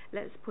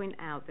 Let's point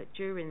out that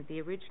during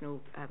the original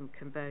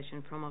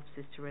conversion from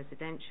offices to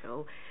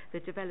residential,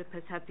 the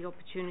developers had the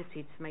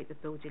opportunity to make the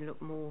building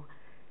look more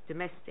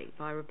domestic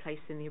by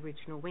replacing the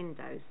original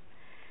windows.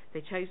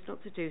 They chose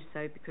not to do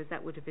so because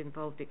that would have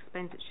involved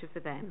expenditure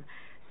for them,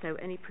 so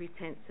any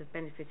pretense of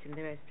benefiting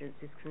the residents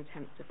is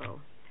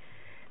contemptible.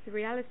 The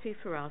reality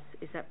for us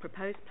is that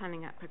proposed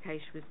planning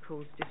application would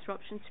cause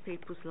disruption to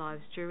people's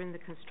lives during the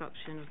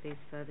construction of these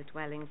further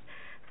dwellings.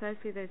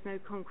 Firstly, there's no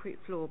concrete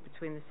floor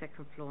between the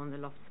second floor and the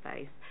loft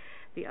space.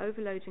 The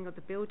overloading of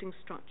the building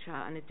structure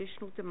and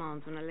additional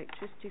demands on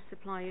electricity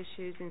supply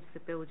issues into the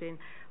building,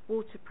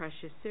 water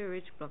pressure,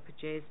 sewerage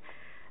blockages.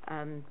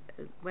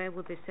 Where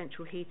will the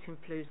central heating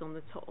flues on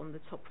the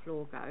top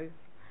floor go?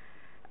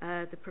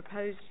 The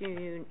proposed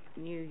new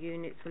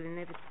units will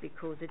inevitably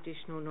cause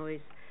additional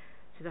noise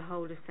to the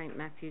whole of St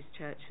Matthew's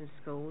Church and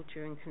School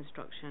during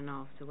construction and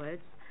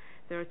afterwards.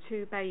 There are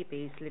 2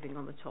 babies living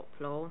on the top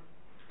floor.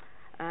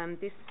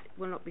 This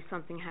will not be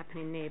something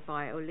happening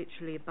nearby or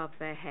literally above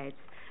their heads.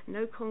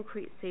 No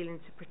concrete ceiling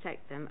to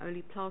protect them,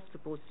 only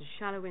plasterboards and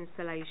shallow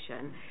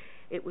insulation.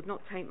 It would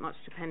not take much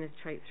to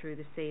penetrate through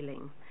the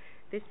ceiling.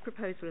 This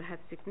proposal will have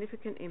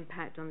significant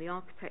impact on the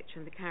architecture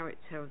and the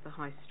character of the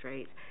High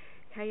Street.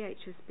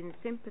 KH has been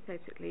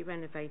sympathetically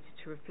renovated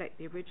to reflect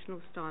the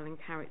original style and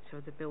character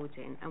of the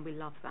building, and we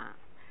love that.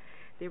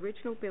 The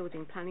original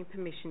building planning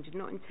permission did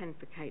not intend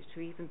for KH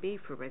to even be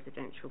for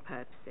residential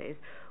purposes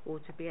or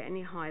to be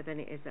any higher than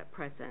it is at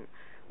present,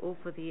 or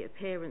for the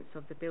appearance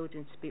of the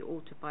building to be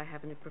altered by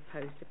having a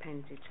proposed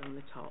appendage on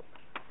the top.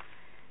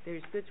 There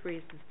is good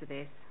reasons for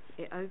this.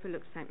 It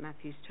overlooks St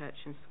Matthew's Church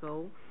and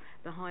School.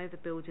 The higher the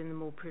building, the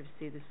more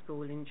privacy the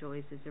school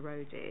enjoys is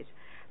eroded.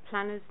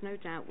 Planners no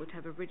doubt would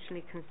have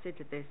originally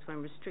considered this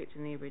when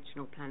restricting the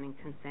original planning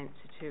consent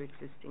to 2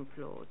 existing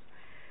floors.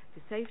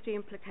 The safety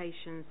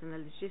implications and the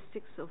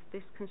logistics of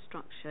this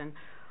construction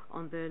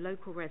on the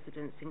local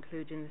residents,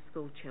 including the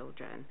school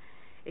children.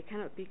 It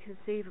cannot be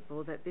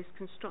conceivable that this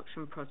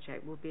construction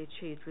project will be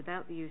achieved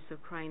without the use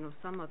of crane or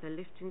some other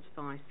lifting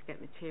device to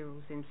get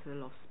materials into the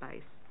loft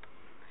space.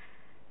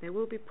 There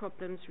will be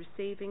problems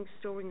receiving,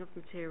 storing of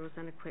materials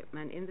and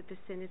equipment in the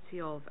vicinity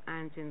of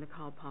and in the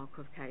car park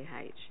of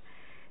KH.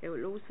 It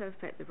will also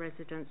affect the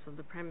residents on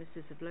the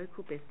premises of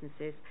local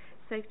businesses,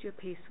 safety of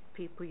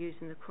people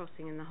using the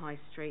crossing in the high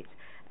street.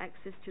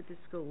 Access to the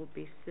school will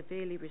be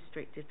severely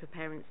restricted for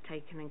parents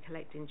taking and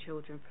collecting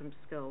children from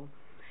school.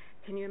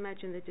 Can you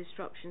imagine the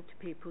disruption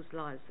to people's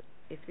lives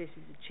if this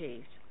is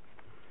achieved?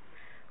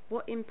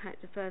 What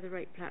impact the further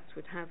rate plats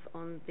would have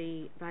on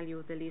the value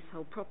of the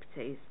leasehold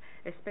properties,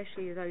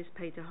 especially those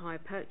paid a higher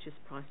purchase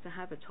price to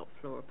have a top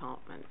floor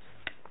apartment?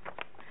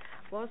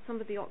 While some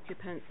of the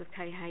occupants of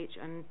KH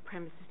and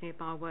premises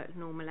nearby work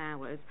normal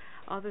hours,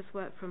 others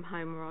work from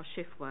home or are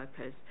shift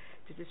workers.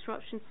 The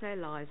disruption to their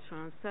lives for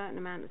an uncertain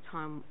amount of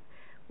time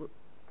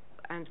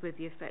and with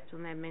the effect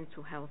on their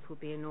mental health will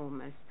be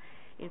enormous.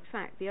 In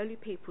fact, the only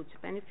people to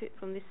benefit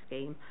from this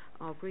scheme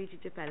are greedy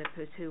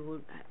developers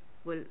who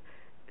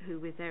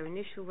with their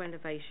initial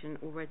renovation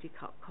already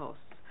cut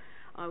costs.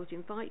 I would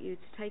invite you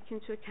to take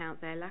into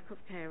account their lack of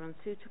care,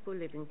 unsuitable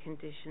living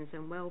conditions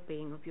and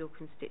well-being of your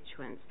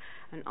constituents,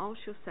 and ask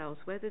yourselves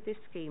whether this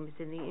scheme is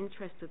in the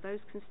interest of those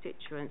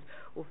constituents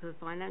or for the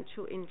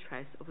financial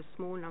interest of a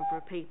small number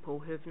of people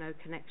who have no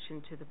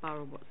connection to the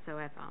borough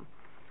whatsoever.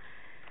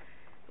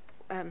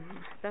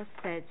 Thus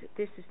said,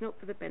 this is not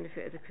for the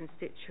benefit of the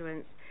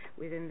constituents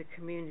within the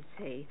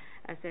community,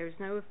 as there is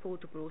no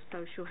affordable or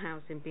social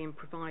housing being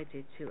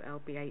provided to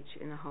LBH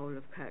in the whole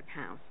of Kirk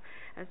House.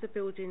 As the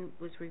building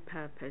was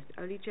repurposed,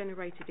 only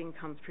generated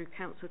income through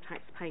council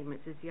tax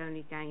payments is the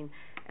only gain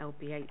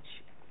LBH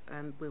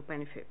will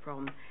benefit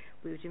from.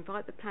 We would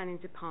invite the planning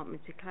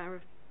department to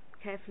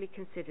carefully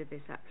consider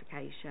this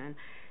application.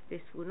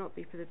 This will not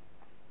be for the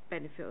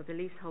benefit of the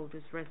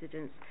leaseholders,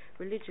 residents,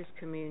 religious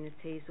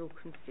communities or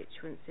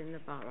constituents in the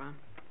borough.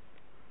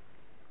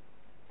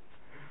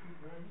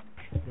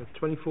 You have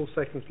 24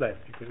 seconds left.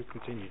 You could have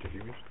continued if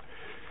you wish.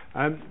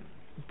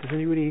 Does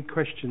anybody have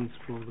questions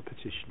for the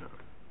petitioner?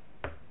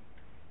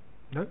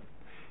 No?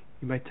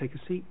 You may take a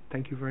seat.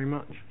 Thank you very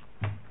much.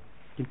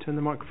 You can turn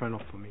the microphone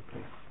off for me,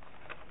 please.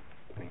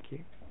 Thank you.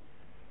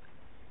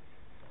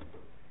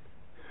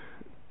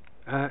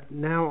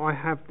 Now I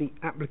have the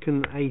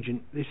applicant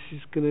agent. This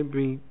is going to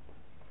be,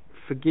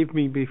 forgive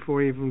me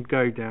before I even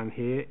go down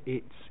here,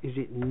 is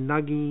it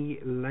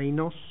Nuggy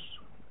Lanos?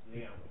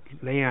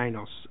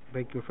 Leanos.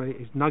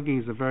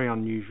 Nuggy is a very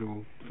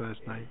unusual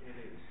first name.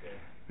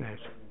 Yes.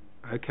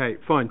 Okay,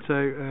 fine.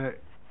 So,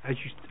 as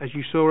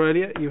you saw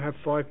earlier, you have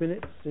 5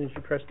 minutes as soon as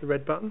you press the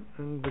red button,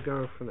 and we'll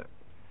go for that.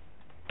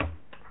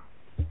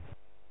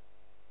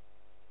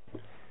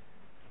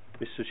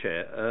 Mr.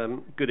 Chair,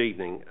 good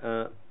evening.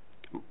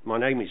 My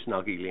name is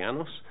Nuggy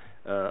Lianos.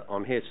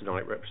 I'm here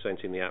tonight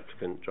representing the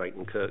applicant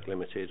Drayton Kirk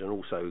Limited and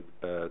also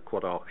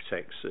Quad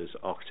Architects as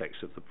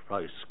architects of the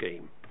proposed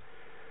scheme.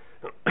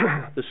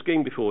 The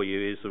scheme before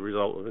you is the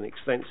result of an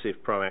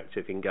extensive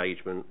proactive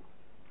engagement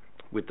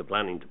with the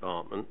planning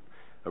department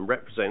and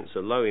represents a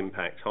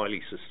low-impact,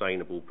 highly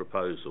sustainable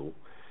proposal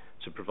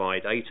to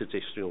provide 8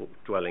 additional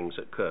dwellings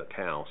at Kirk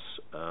House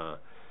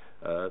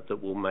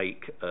that will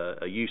make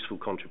a useful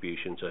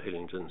contribution to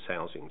Hillingdon's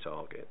housing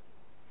target.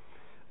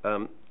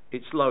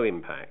 It's low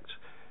impact.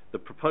 The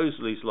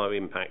proposal is low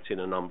impact in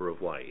a number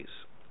of ways.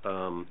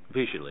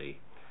 Visually,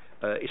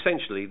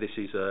 essentially this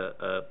is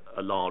a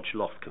large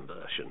loft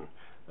conversion.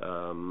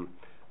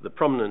 The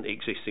prominent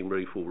existing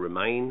roof will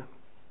remain,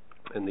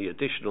 and the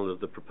additional of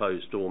the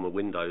proposed dormer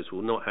windows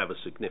will not have a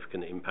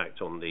significant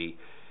impact on the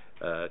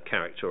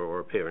character or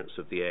appearance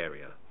of the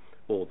area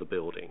or the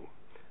building.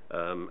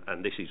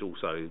 And this is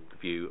also the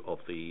view of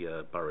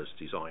the borough's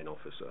design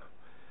officer.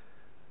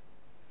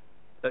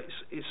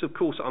 It's of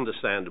course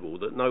understandable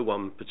that no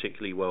one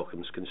particularly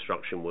welcomes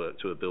construction work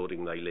to a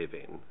building they live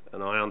in,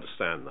 and I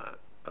understand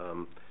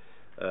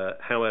that.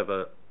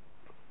 However,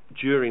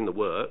 during the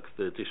work,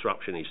 the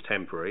disruption is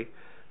temporary,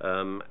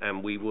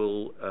 and we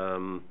will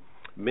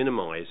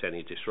minimise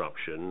any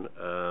disruption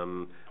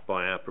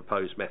by our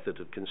proposed method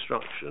of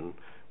construction,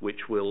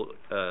 which will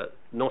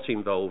not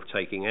involve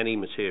taking any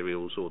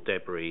materials or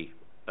debris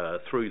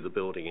through the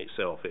building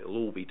itself. It will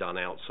all be done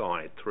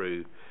outside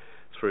through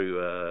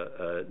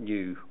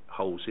new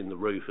holes in the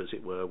roof, as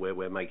it were, where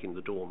we're making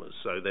the dormers.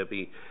 So there'll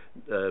be,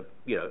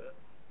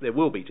 there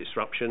will be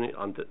disruption,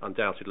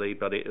 undoubtedly,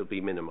 but it will be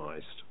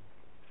minimised.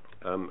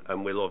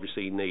 And we'll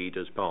obviously need,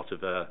 as part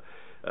of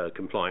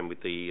complying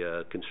with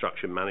the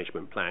construction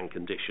management plan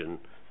condition,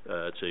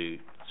 to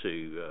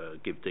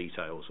give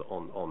details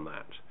on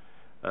that.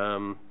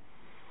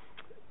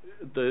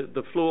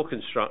 The floor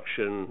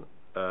construction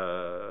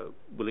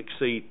will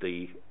exceed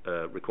the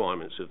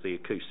requirements of the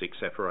acoustic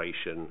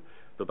separation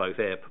for both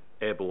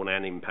airborne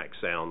and impact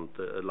sound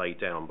that are laid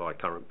down by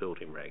current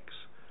building regs.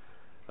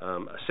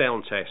 A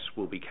sound test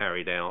will be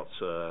carried out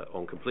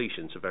on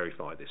completion to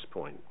verify this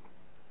point.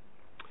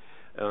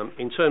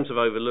 In terms of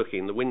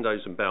overlooking, the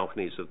windows and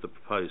balconies of the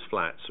proposed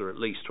flats are at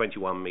least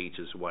 21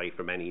 metres away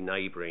from any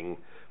neighbouring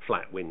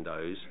flat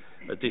windows,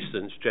 a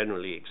distance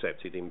generally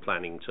accepted in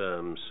planning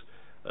terms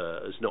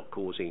as not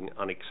causing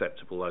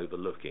unacceptable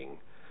overlooking.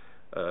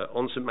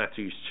 On St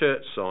Matthew's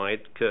Church side,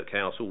 Kirk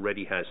House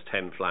already has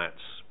 10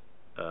 flats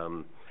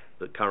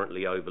that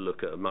currently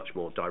overlook at a much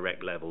more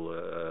direct level,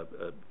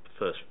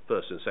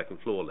 first and second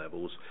floor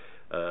levels,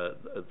 the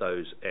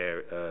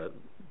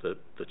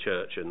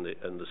church and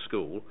the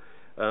school.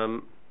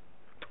 And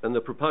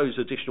the proposed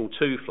additional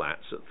 2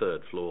 flats at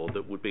third floor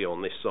that would be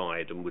on this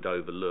side and would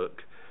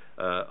overlook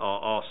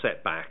are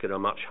set back and are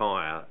much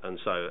higher, and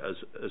so as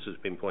has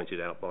been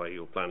pointed out by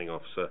your planning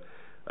officer,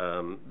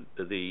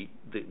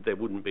 there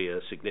wouldn't be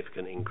a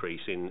significant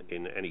increase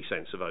in any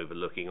sense of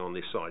overlooking on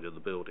this side of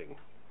the building.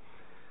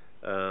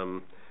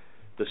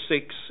 The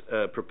 6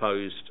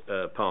 proposed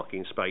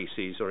parking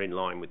spaces are in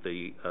line with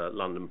the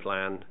London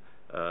plan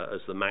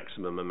as the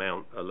maximum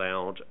amount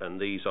allowed, and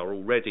these are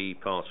already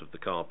part of the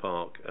car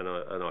park, and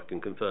I can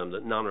confirm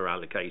that none are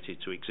allocated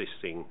to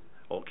existing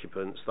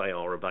occupants. They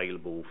are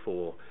available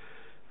for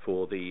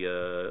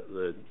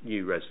the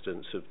new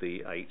residents of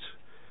the 8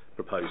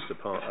 proposed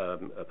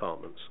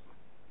apartments.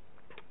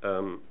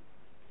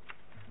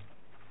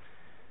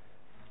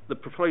 The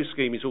proposed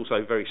scheme is also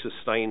a very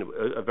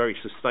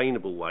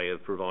sustainable way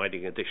of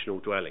providing additional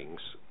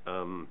dwellings.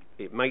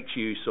 It makes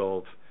use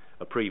of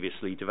a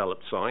previously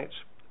developed site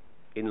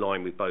in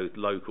line with both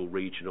local,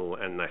 regional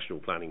and national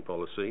planning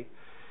policy.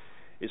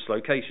 It's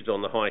located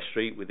on the High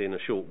Street within a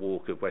short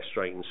walk of West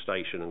Drayton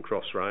Station and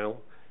Crossrail,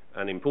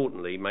 and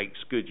importantly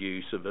makes good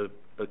use of a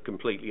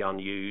completely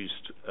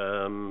unused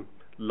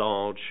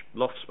large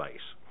loft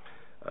space.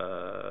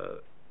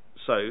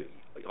 So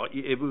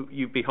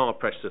you'd be hard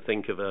pressed to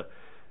think of a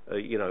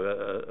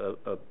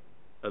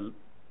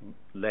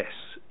less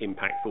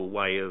impactful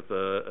way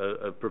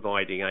of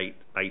providing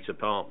eight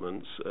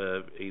apartments,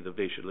 either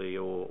visually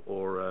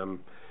or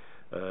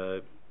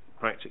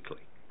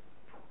practically.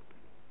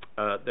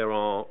 There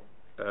are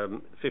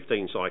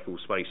 15 cycle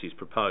spaces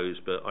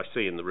proposed, but I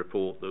see in the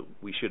report that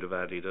we should have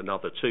added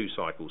another 2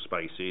 cycle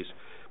spaces,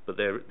 but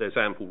there's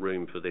ample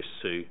room for this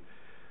to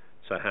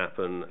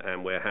happen,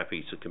 and we're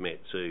happy to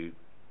commit to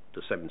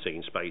the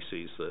 17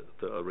 spaces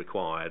that are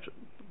required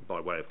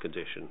by way of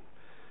condition.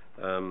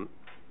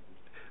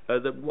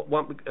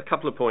 A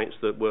couple of points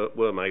that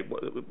were made.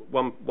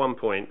 One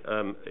point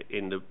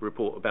in the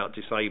report about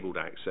disabled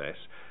access.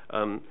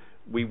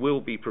 We will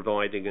be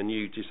providing a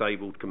new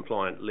disabled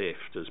compliant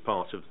lift as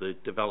part of the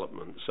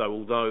development. So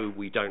although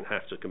we don't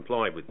have to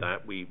comply with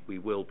that, we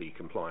will be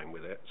complying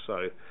with it.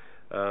 So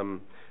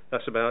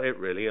that's about it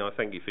really. I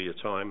thank you for your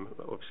time.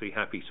 Obviously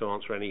happy to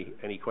answer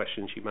any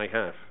questions you may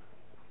have.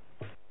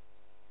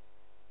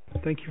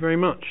 Thank you very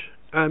much.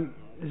 Has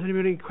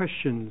anybody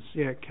questions?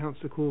 Yeah,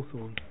 Councillor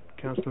Cawthorne,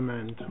 Councillor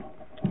Mand.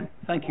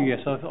 Thank you. Yes,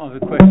 I've a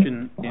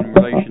question in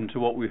relation to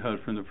what we heard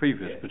from the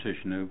previous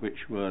petitioner,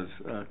 which was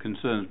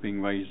concerns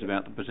being raised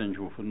about the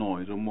potential for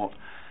noise, and what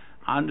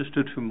I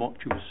understood from what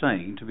you were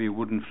saying to be a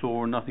wooden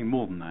floor and nothing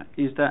more than that.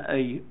 Is that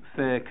a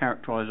fair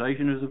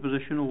characterisation of the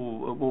position,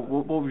 or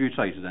what would you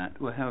say to that?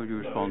 Well, how would you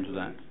respond to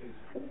that?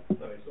 It's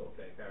not a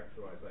fair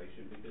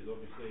characterisation because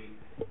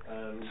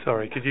obviously...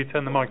 Sorry, could you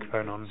turn the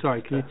microphone on?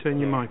 Sorry, can you turn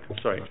your microphone?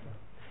 Sorry.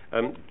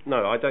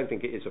 No, I don't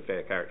think it is a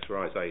fair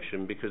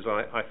characterisation because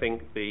I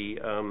think the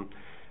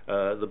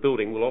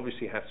building will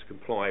obviously have to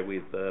comply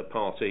with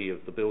Part E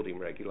of the building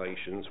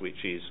regulations,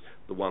 which is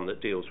the one that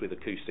deals with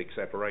acoustic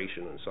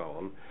separation and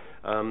so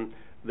on.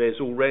 There's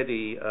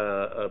already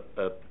a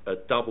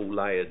double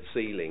layered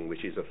ceiling,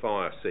 which is a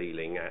fire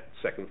ceiling at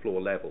second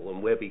floor level,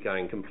 and we'll be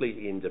going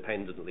completely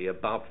independently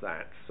above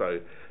that,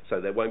 so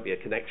there won't be a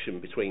connection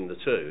between the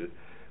two,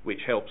 which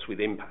helps with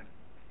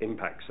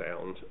impact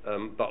sound,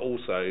 but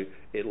also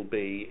it'll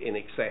be in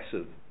excess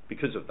of,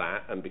 because of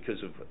that and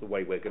because of the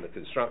way we're going to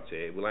construct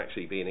it, it will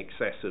actually be in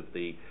excess of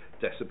the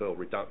decibel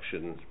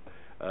reduction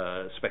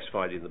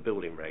specified in the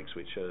building regs,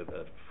 which are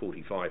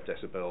 45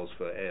 decibels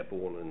for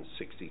airborne and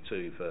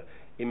 62 for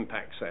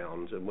impact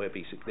sound, and we'll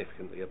be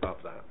significantly above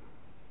that.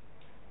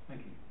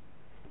 Thank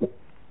you.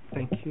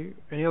 Thank you.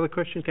 Any other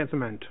questions, Councillor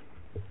Mand?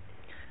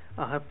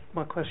 I have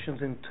my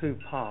questions in 2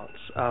 parts.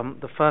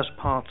 The first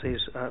part is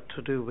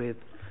to do with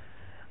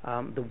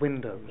the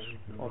windows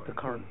of the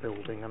current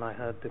building, and I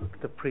heard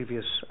the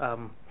previous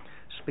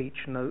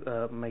speech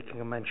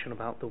making a mention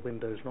about the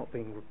windows not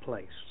being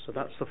replaced. So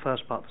that's the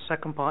first part. The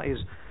second part is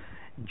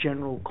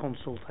general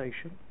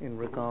consultation in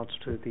regards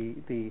to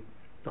the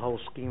whole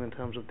scheme in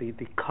terms of the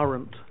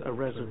current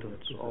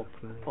residents of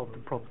the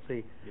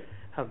property.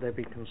 Have they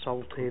been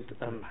consulted,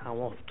 and how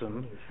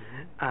often?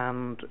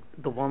 And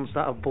the ones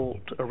that are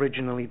bought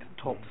originally the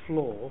top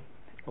floor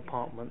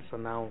apartments are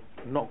now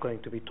not going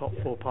to be top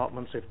floor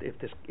apartments if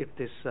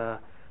this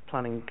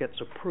planning gets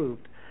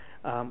approved,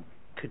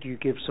 could you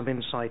give some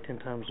insight in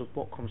terms of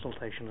what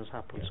consultation has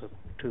happened? So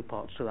 2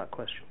 parts to that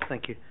question.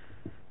 Thank you.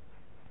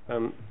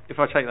 If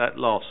I take that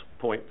last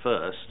point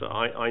first,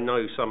 I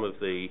know some of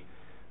the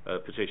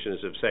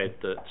petitioners have said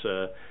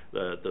that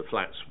the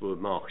flats were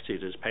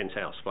marketed as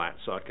penthouse flats.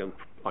 I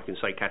can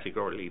say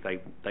categorically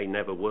they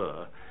never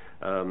were.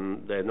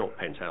 They're not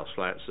penthouse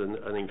flats,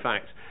 and in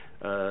fact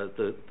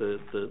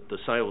the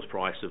sales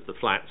price of the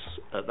flats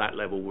at that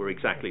level were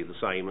exactly the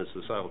same as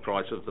the sale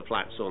price of the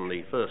flats on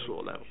the first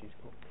floor level.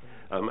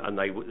 And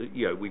they,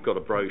 we've got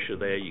a brochure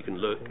there. You can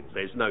look.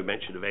 There's no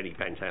mention of any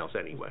penthouse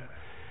anywhere.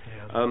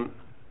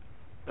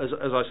 As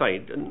I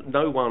say,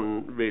 no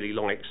one really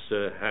likes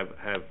to have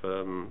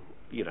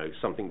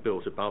something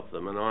built above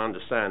them, and I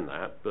understand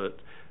that,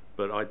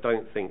 but I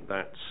don't think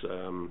that's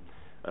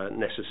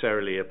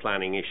necessarily a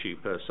planning issue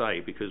per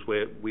se, because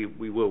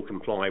we will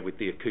comply with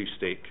the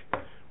acoustic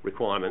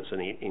requirements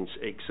and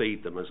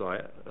exceed them, as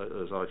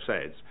I've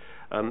said.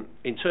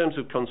 In terms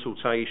of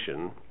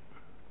consultation,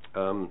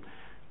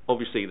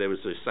 obviously there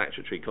was a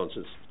statutory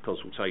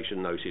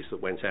consultation notice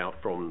that went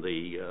out from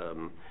the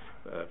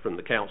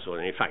council,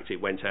 and in fact it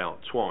went out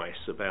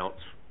twice, about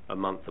a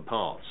month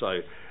apart.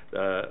 So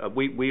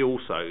we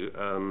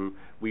also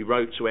we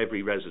wrote to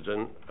every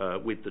resident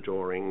with the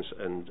drawings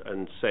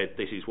and said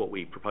this is what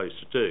we propose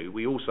to do.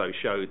 We also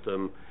showed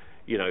them,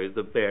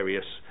 the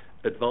various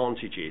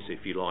advantages,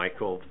 if you like,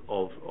 of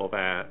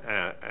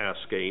our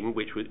scheme,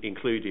 which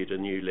included a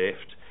new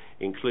lift,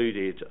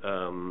 included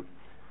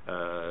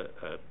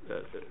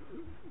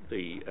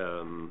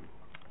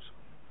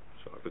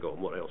I've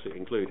forgotten what else it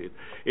included.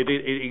 It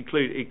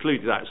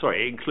included that.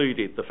 Sorry, it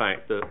included the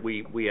fact that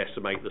we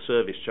estimate the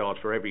service charge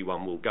for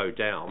everyone will go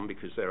down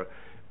because there are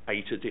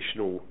 8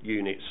 additional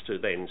units to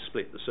then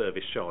split the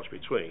service charge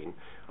between.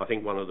 I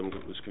think one of them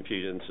was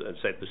confused and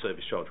said the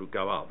service charge would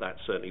go up. That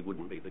certainly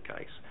wouldn't be the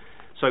case.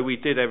 So we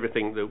did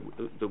everything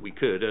that we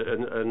could,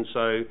 and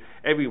so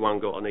everyone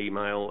got an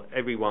email.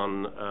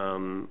 Everyone,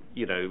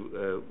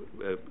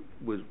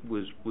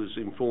 was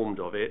informed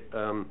of it,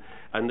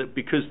 and that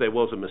because there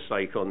was a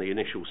mistake on the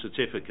initial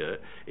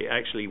certificate, it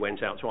actually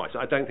went out twice.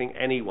 I don't think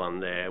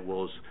anyone there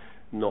was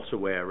not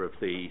aware of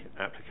the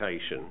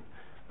application.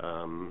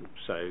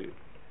 So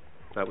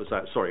that was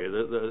that. Sorry,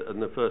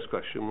 and the first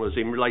question was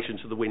in relation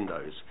to the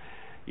windows.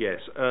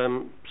 Yes.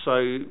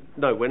 So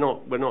no, we're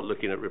not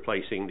looking at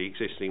replacing the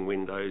existing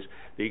windows.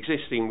 The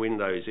existing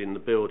windows in the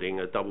building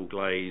are double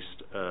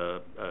glazed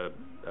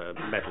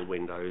metal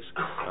windows.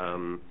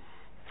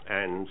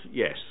 And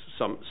yes,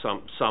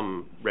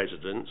 some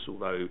residents,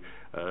 although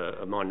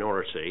a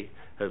minority,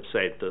 have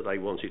said that they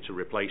wanted to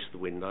replace the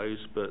windows,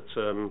 but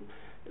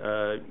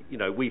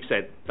we've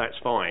said that's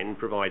fine,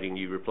 providing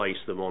you replace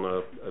them on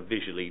a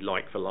visually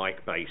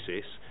like-for-like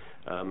basis.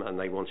 And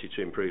they wanted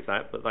to improve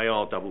that, but they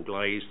are double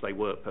glazed. They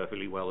work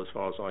perfectly well as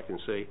far as I can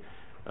see,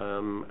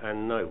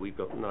 and no, we've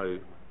got no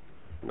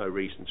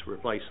reason to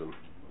replace them.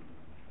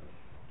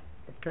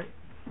 Okay,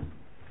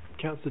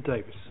 Councillor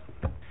Davis.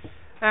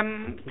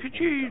 Could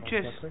you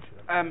just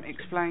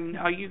explain?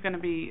 Are you going to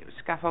be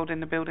scaffolding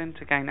the building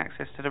to gain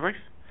access to the roof?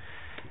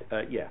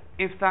 Yeah.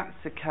 If that's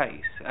the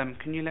case,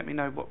 can you let me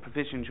know what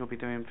provisions you'll be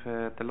doing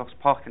for the lost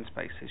parking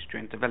spaces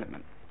during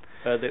development?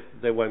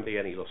 There won't be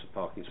any loss of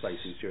parking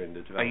spaces during the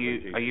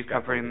development. Are you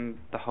covering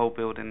the whole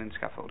building in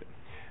scaffolding?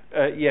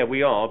 Yeah,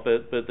 we are,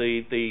 but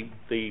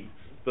the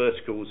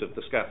verticals of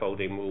the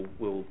scaffolding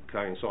will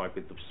coincide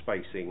with the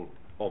spacing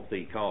of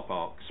the car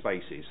park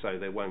spaces, so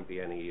there won't be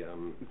any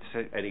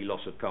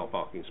loss of car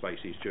parking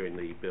spaces during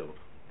the build.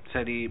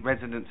 So the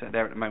residents that are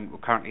there at the moment will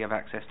currently have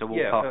access to all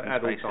parking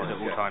spaces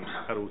at all times?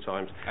 At all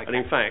times. Okay. And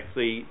in fact,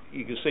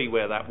 you can see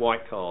where that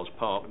white car's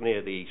parked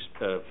near the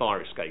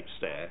fire escape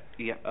stair.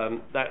 Yeah.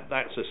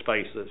 That's a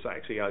space that's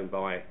actually owned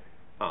by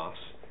us,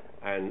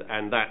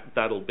 and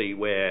that'll be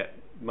where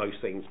most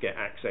things get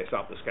access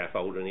up the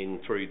scaffold and in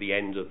through the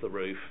end of the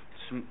roof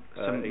in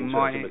terms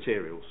of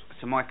materials.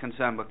 So my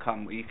concern would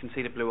come where you can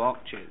see the blue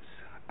arches.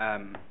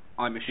 I'm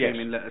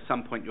assuming that at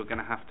some point you're going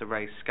to have to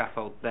raise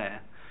scaffold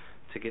there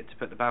to get to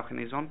put the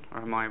balconies on,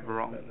 or am I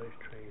wrong?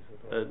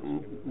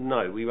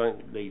 No, we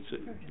won't need to.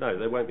 No,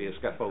 there won't be a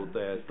scaffold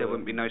there. There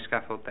wouldn't be no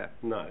scaffold there?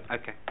 No.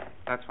 Okay,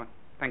 that's fine.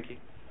 Thank you.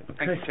 Okay.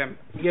 Thank you, Chairman.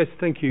 Yes,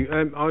 thank you.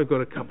 I've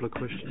got a couple of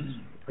questions.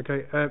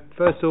 Okay,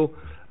 first of all,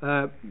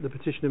 the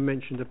petitioner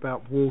mentioned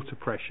about water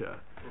pressure.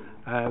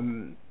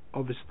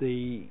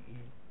 Obviously,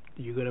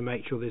 you're going to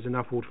make sure there's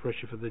enough water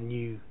pressure for the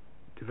new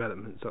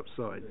developments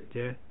upside,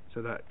 yeah?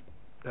 So that's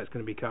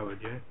going to be covered,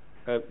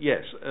 yeah?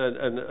 Yes,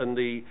 and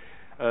the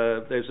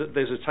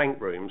there's a tank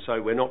room, so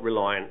we're not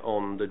reliant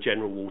on the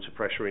general water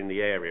pressure in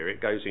the area.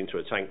 It goes into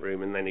a tank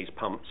room and then is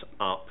pumped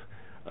up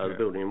the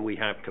building, and we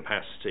have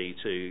capacity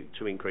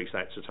to increase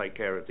that to take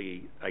care of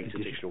the 8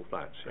 additional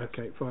flats. Yes.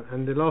 Okay, fine.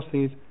 And the last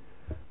thing is,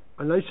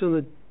 I noticed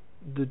on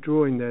the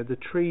drawing there, the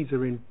trees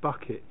are in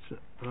buckets,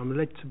 and I'm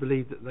led to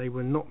believe that they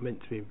were not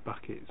meant to be in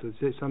buckets. Is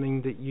it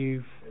something that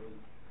you've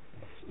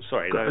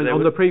sorry. No, And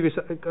on the previous,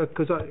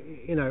 because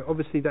you know,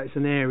 obviously that's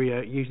an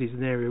area. Usually, it's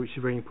an area which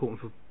is very important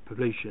for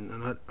pollution,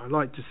 and I'd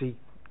like to see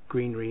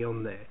greenery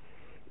on there.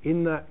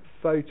 In that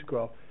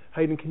photograph,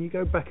 Hayden, can you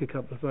go back a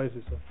couple of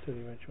photos? I'll tell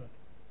you which one.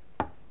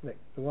 Nick,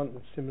 the one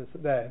that's similar to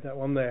there, that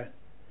one there.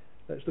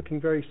 That's looking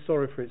very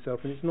sorry for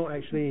itself, and it's not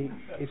actually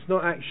it's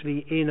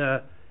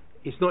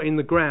not in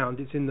the ground.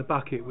 It's in the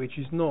bucket, which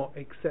is not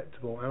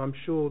acceptable. And I'm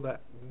sure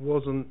that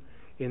wasn't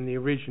in the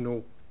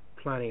original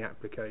planning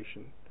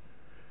application.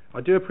 I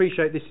do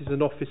appreciate this is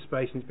an office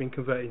space and it's been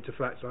converted into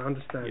flats. I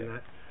understand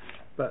that,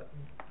 but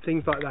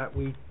things like that,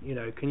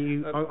 can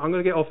you? I'm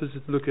going to get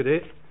officers to look at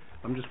it.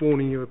 I'm just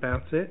warning you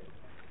about it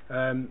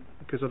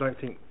because I don't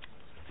think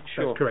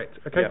that's correct.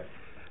 Okay,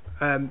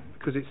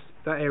 because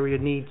that area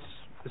needs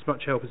as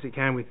much help as it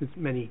can with as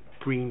many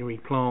greenery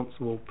plants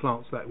or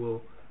plants that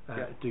will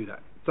do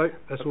that. So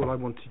that's all I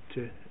wanted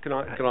to. Can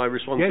I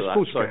respond to that? Yes, of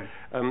course. Sorry.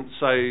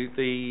 So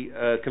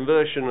the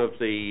conversion of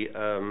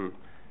the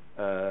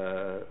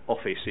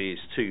offices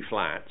to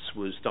flats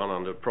was done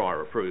under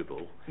prior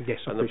approval. Yes,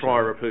 and the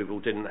prior approval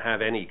didn't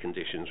have any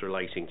conditions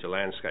relating to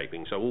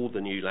landscaping. So all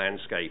the new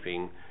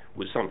landscaping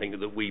was something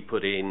that we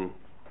put in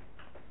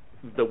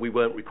that we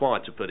weren't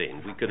required to put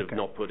in. We could have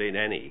not put in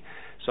any.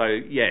 So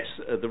yes,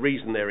 the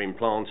reason they're in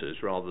planters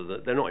rather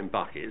than they're not in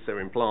buckets, they're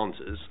in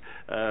planters.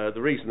 The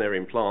reason they're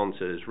in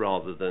planters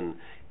rather than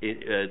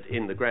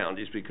in the ground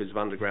is because of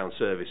underground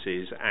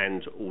services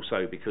and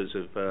also because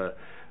of the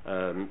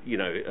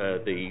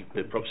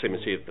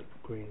proximity of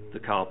the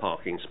car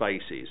parking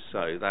spaces.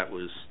 So that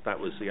was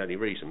the only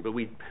reason. But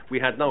we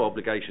had no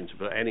obligation to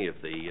put any of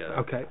the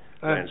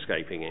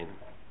landscaping in.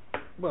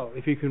 Well,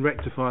 if you can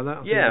rectify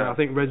that, I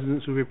think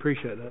residents will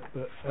appreciate that.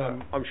 But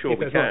I'm sure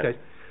we can.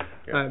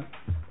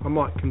 I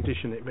might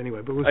condition it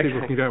anyway, but we'll see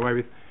what we can go away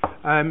with.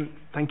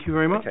 Thank you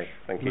very much. Okay,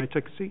 thank you. You may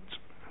take a seat.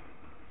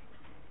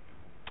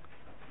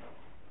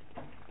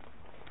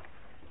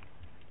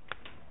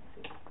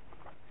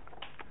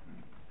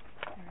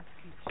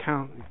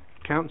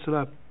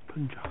 Councillor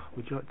Punjab,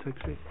 would you like to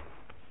take a seat?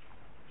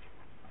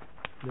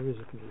 There is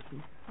a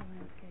condition.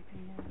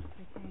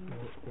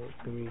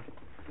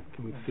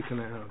 Can we thicken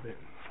that out a bit?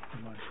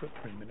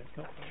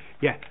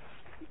 Yeah,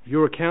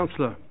 you're a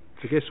councillor,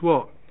 so guess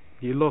what?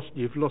 You've lost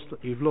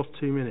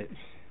 2 minutes.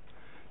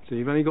 So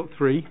you've only got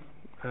 3,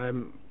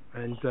 and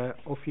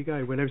off you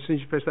go. Whenever as soon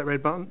as you press that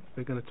red button,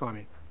 we're going to time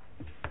you.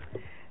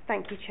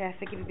 Thank you, Chair,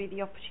 for giving me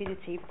the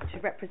opportunity to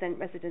represent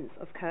residents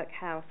of Kirk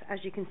House. As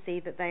you can see,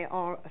 that they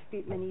are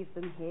many of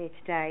them here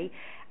today,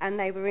 and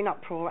they were in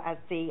uproar as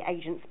the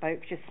agent spoke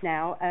just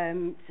now,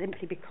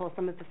 simply because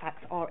some of the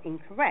facts are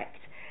incorrect.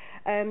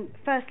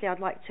 Firstly, I'd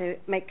like to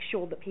make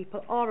sure that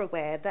people are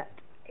aware that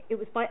it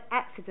was by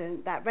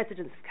accident that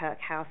residents of Kirk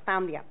House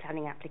found the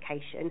planning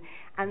application,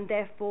 and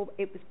therefore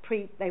it was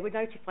they were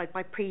notified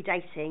by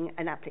predating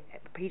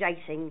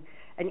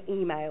an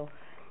email.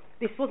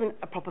 This wasn't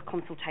a proper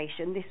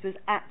consultation. This was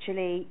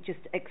actually just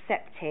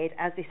accepted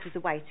as this was the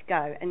way to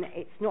go, and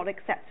it's not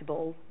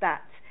acceptable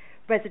that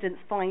residents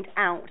find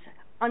out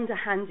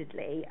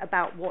underhandedly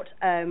about what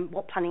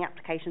planning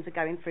applications are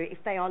going through if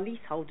they are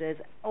leaseholders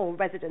or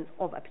residents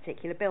of a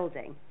particular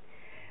building.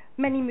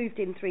 Many moved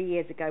in 3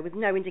 years ago with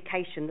no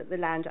indication that the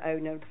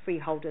landowner, the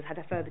freeholders, had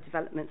a further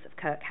developments of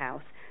Kirk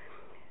House.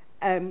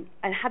 And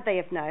had they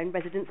have known,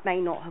 residents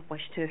may not have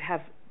wished to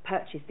have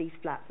purchased these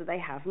flats that they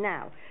have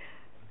now.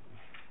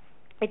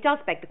 It does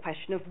beg the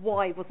question of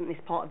why wasn't this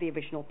part of the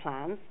original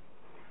plans?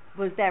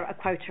 Was there a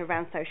quota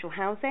around social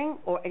housing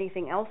or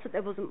anything else that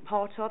there wasn't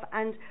part of?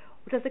 And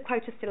does the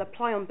quota still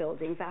apply on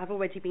buildings that have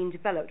already been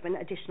developed when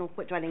additional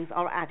dwellings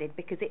are added?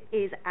 Because it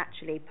is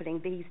actually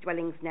putting these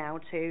dwellings now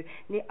to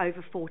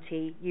over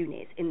 40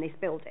 units in this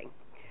building.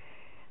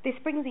 This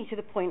brings me to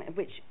the point at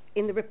which,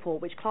 in the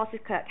report, which classes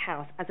Kirk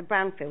House as a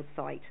brownfield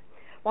site.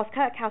 Whilst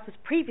Kirk House was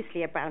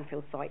previously a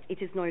brownfield site,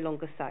 it is no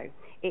longer so.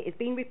 It is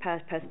being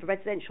repurposed for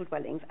residential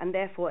dwellings, and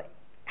therefore,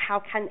 how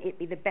can it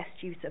be the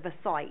best use of a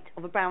site,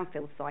 of a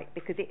brownfield site,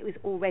 because it was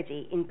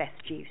already in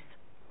best use?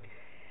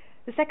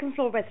 The second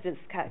floor residents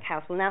of Kirk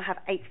House will now have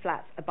 8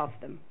 flats above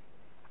them.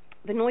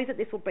 The noise that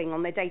this will bring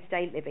on their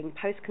day-to-day living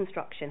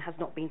post-construction has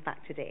not been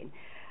factored in.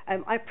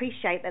 I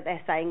appreciate that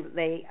they're saying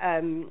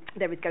that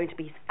there is going to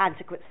be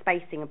adequate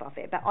spacing above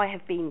it, but I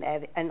have been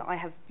there and I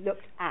have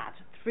looked at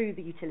through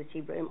the utility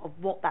room of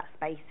what that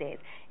space is.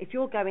 If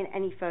you're going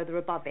any further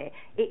above it,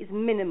 it is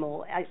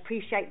minimal. I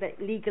appreciate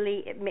that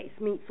legally it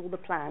meets all the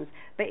plans,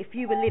 but if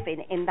you were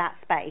living in that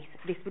space,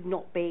 this would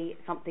not be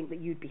something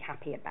that you'd be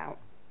happy about.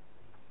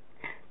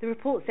 The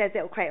report says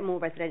it will create a more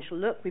residential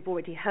look. We've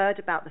already heard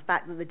about the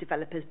fact that the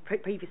developers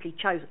previously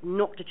chose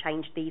not to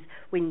change these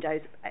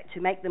windows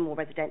to make them more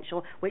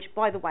residential, which,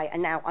 by the way, are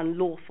now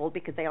unlawful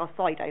because they are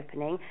side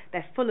opening.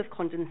 They're full of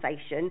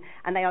condensation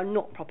and they are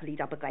not properly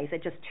double glazed. They're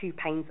just 2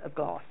 panes of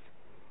glass.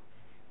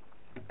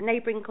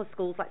 Neighbouring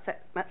schools like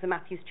St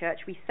Matthew's Church,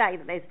 we say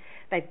that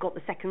they've got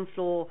the second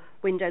floor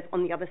windows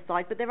on the other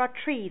side, but there are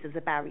trees as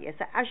a barrier.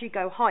 So as you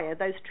go higher,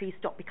 those trees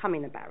stop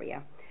becoming a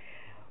barrier.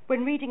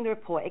 When reading the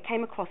report, it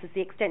came across as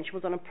the extension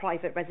was on a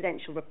private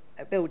residential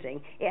building.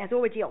 It has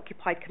already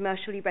occupied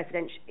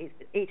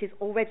it is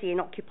already an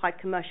occupied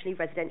commercially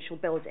residential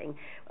building,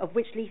 of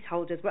which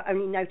leaseholders were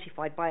only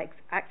notified by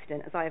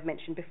accident, as I have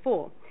mentioned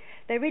before.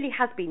 There really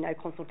has been no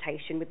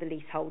consultation with the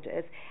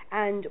leaseholders,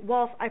 and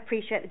whilst I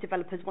appreciate the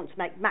developers want to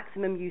make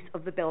maximum use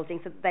of the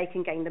building so that they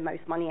can gain the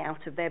most money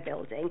out of their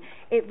building,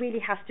 it really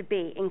has to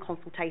be in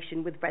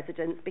consultation with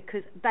residents,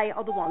 because they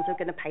are the ones who are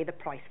going to pay the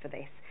price for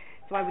this.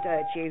 So I would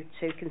urge you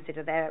to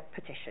consider their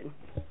petition.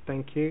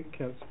 Thank you,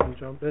 Councillor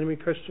John. Any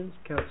questions?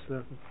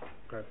 Councillor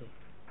Gravel.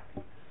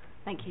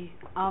 Thank you.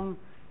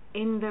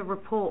 In the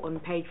report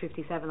on page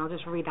 57, I'll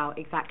just read out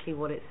exactly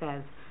what it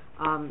says.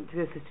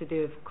 This is to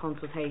do with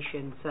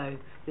consultation, so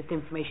this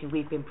information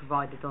we've been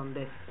provided on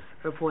this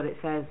report. It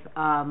says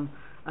a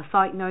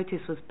site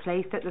notice was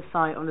placed at the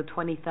site on the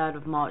 23rd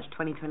of March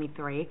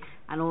 2023,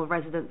 and all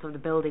residents of the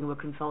building were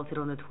consulted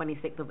on the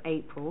 26th of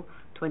April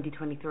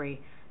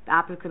 2023. The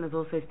applicant has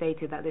also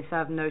stated that they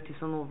served notice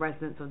on all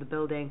residents of the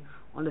building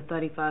on the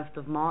 31st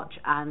of March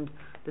and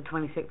the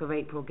 26th of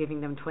April,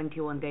 giving them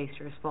 21 days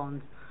to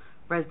respond.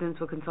 Residents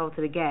were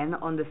consulted again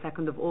on the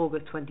 2nd of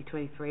August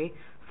 2023,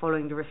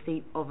 following the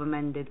receipt of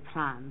amended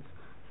plans.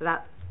 So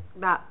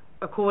that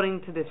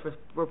according to this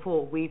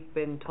report, we've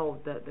been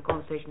told that the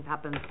consultations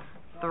happened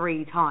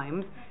 3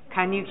 times.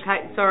 Can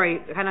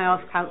I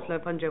ask Councillor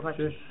Punjo a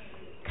question?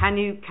 Can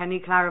you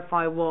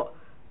clarify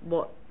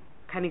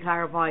can you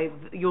clarify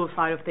your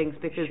side of things,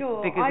 because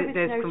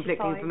there's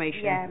conflicting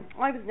information? Yeah,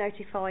 I was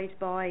notified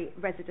by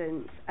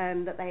residents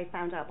that they had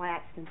found out by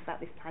accident about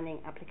this planning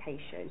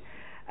application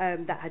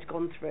that had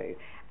gone through.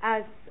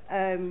 And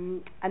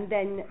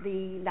then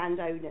the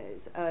landowners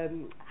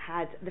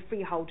the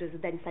freeholders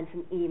had then sent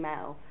an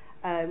email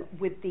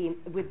with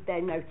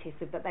their notice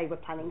that they were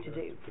planning to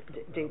do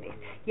this.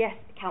 Yes,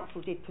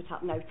 council did put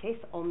up notice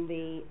on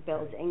the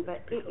building,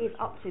 but it is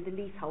up to the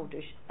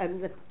leaseholders,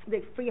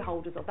 the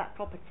freeholders of that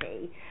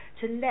property,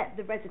 to let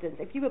the residents.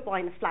 If you were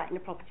buying a flat in a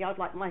property, I'd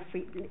like my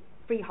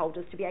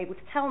freeholders to be able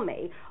to tell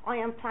me, I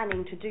am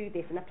planning to do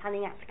this, and a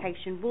planning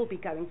application will be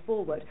going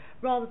forward,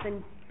 rather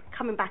than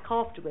coming back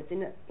afterwards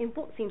in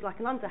what seems like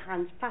an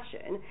underhand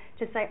fashion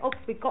to say, oh,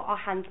 we've got our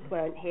hands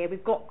burnt here,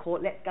 we've got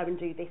caught, let's go and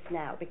do this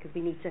now because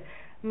we need to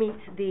meet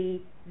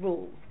the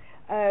rules.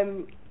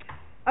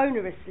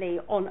 Onerously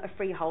on a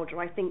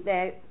freeholder, I think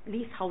they're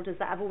leaseholders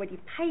that have already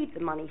paid the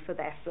money for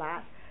their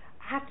flat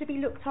have to be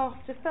looked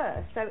after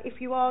first. So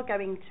if you are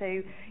going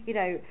to,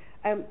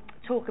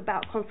 talk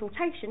about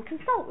consultation,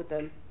 consult with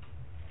them.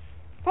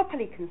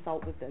 Properly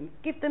consult with them.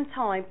 Give them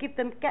time,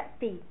 get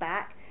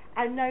feedback,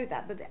 and know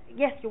that. But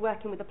yes, you're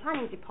working with the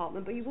planning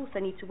department, but you also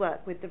need to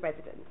work with the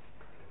residents.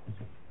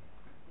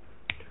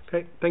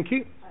 Okay, thank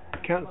you.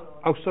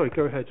 Sorry,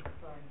 go ahead.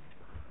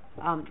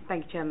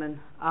 Thank you, Chairman,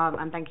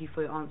 and thank you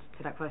for your answer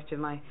to that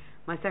question. My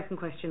second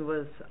question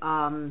was,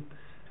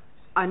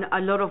 a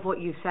lot of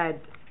what you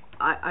said,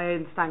 I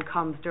understand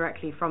comes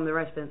directly from the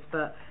residents,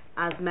 but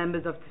as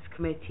members of this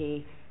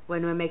committee,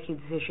 when we're making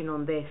a decision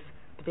on this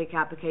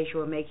particular application,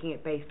 we're making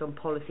it based on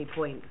policy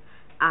points.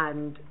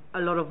 And a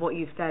lot of what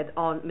you've said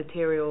aren't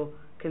material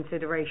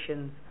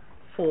considerations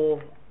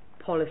for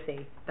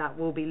policy that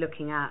we'll be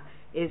looking at.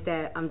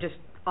 I'm just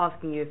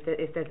asking you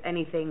if there's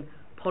anything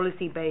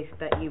policy-based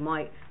that you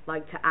might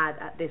like to add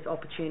at this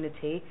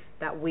opportunity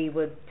that we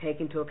would take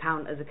into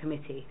account as a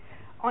committee.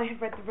 I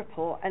have read the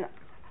report, and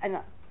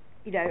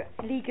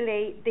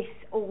legally this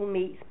all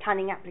meets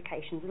planning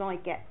applications, and I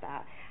get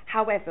that.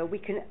 However,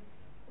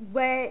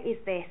 where is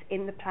this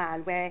in the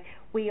plan where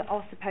we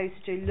are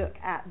supposed to look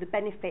at the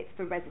benefits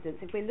for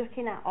residents? If we're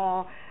looking at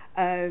our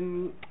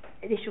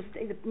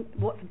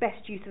what's the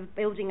best use of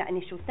building at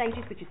initial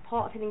stages, which is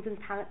part of Hillingdon's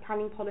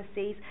planning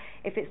policies.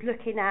 If it's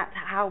looking at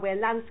how we're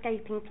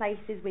landscaping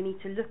places, we need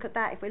to look at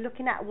that. If we're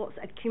looking at what's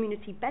a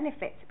community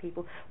benefit to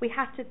people, we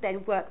have to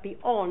then work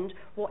beyond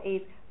what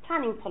is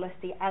planning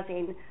policy, as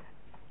in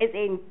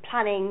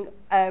planning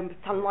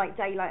sunlight,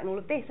 daylight and all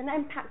of this, and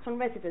impact on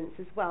residents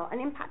as well.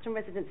 And impact on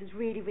residents is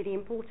really, really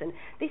important.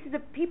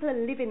 People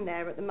are living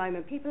there at the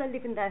moment. People are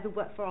living there who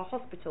work for our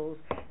hospitals,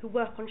 who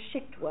work on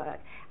shift work,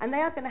 and they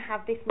are going to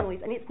have this noise,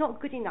 and it's not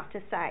good enough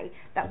to say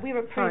that we're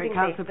approving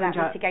this without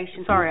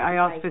mitigation. Sorry, I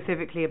asked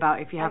specifically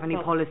about if you have any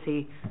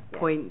policy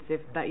points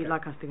that you'd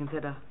like us to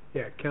consider.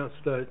 Yeah,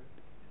 Councillor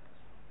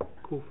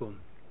Cawthorne.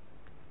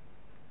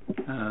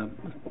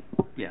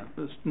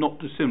 That's not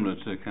dissimilar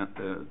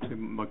to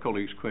my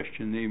colleague's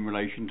question in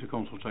relation to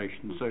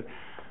consultation. So,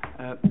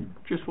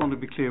 just want to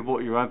be clear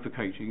what you're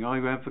advocating. Are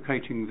you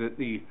advocating that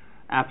the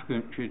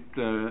applicant should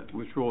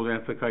withdraw the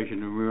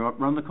application and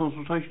run the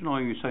consultation, or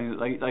are you saying that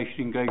they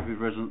should engage with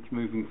residents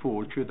moving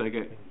forward should they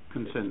get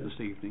consent this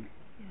evening?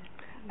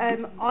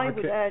 I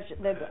would urge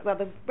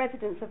the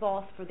residents have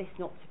asked for this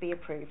not to be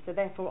approved, so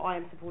therefore I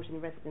am supporting the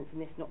residents in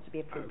this not to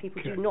be approved.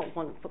 People do not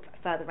want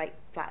further rate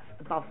flats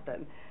above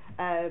them,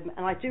 and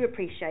I do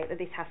appreciate that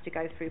this has to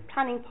go through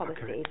planning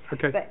policies,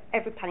 but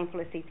every planning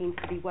policy seems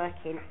to be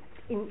working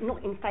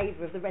not in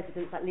favour of the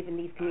residents that live in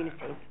these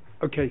communities.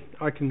 Okay,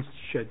 I can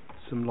shed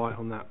some light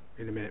on that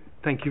in a minute.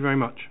 Thank you very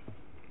much.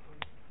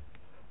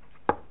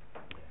 Do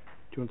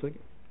you want to take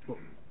it? Well,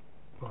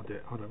 I'll do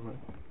it. I don't know.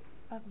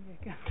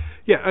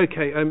 Yeah,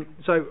 okay.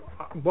 So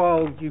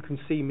while you can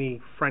see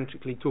me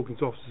frantically talking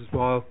to officers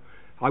while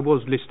I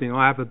was listening,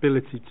 I have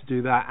ability to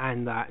do that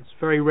and that. It's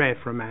very rare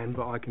for a man,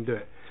 but I can do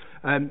it.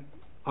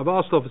 I've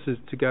asked officers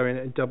to go in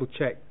and double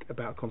check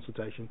about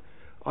consultation.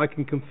 I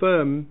can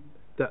confirm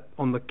that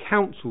on the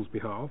council's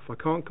behalf, I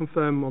can't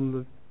confirm on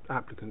the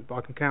applicant, but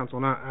I can count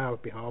on our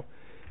behalf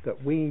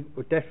that we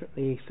were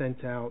definitely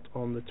sent out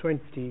on the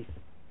 26th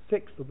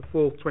of the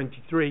 4th,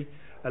 23,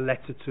 a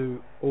letter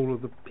to all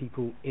of the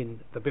people in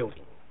the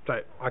building. So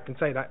I can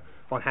say that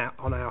on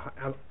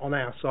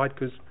our side,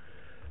 because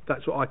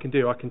that's what I can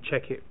do. I can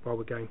check it while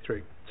we're going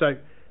through. So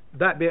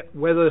that bit,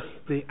 whether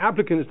the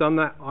applicant has done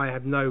that, I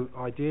have no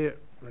idea.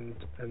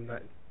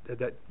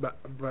 But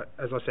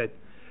as I said,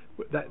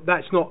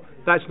 that's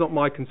not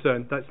my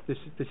concern. This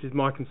is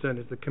my concern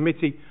as the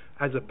committee,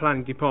 as a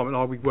planning department.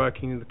 Are we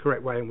working in the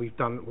correct way, and we've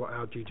done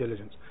our due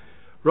diligence?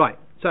 Right.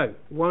 So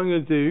what I'm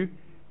going to do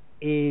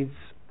is,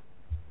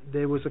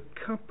 there was a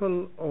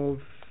couple of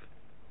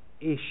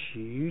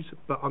issues,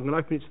 but I'm going to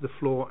open it to the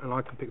floor, and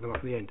I can pick them up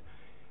at the end.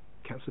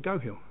 Councillor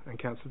Gohill and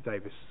Councillor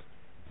Davis.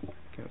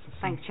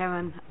 Thanks,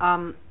 Chairman.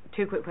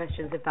 2 quick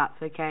questions, if that's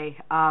okay.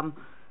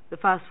 The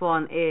first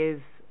one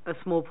is a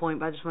small point,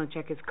 but I just want to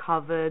check it's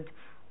covered.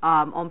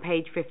 On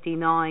page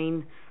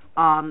 59,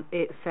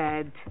 it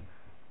said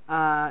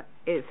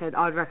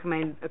I'd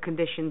recommend a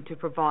condition to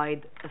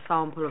provide a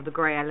sample of the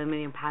grey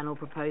aluminium panel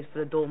proposed for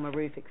the dormer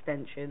roof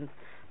extensions.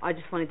 I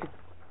just wanted to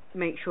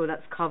make sure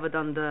that's covered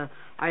under.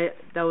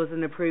 There was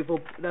an approval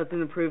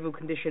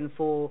condition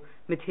for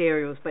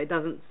materials, but it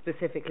doesn't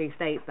specifically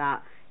state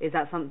that. Is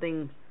that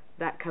something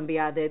that can be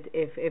added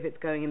if it's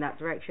going in that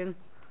direction,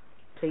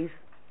 please?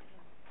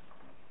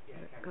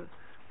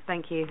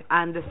 Thank you.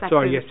 And the second.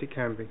 Sorry, yes, it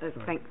can be.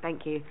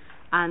 Thank you.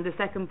 And the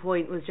second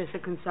point was just a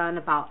concern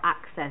about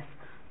access,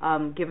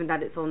 given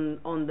that it's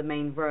on the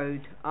main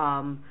road.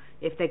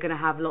 If they're going to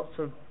have lots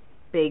of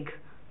big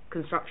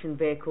construction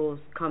vehicles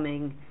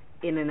coming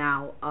in and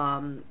out,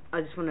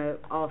 I just want to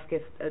ask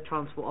if a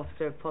transport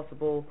officer, if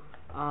possible,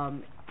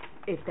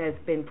 if there's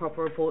been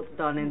proper reports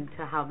done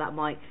into how that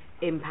might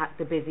impact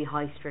the busy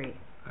high street.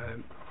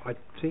 I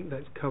think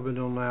that's covered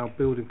on our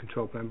building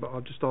control plan, but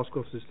I'll just ask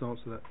officers to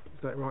answer that.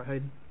 Is that right,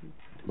 Hayden?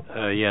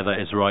 Yeah, that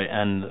is right,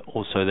 and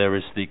also there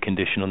is the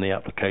condition on the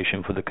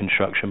application for the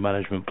construction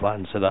management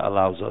plan, so that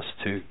allows us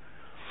to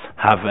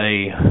have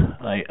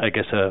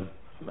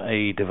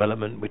a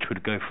development which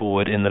would go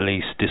forward in the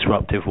least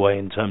disruptive way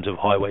in terms of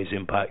highways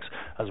impacts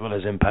as well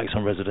as impacts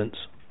on residents.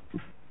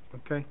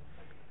 Okay,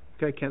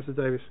 Councillor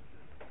Davis.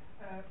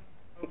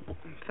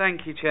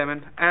 Thank you,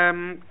 Chairman.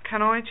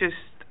 Can I just,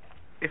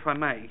 if I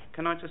may,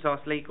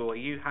 ask legal, are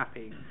you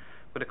happy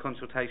with the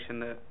consultation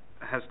that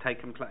has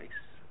taken place?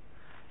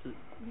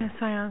 Yes,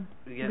 I am.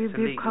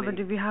 We've covered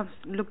it. We have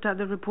looked at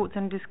the reports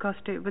and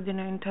discussed it within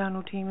our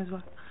internal team as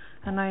well,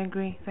 and I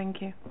agree.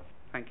 Thank you.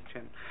 Thank you,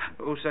 Chairman.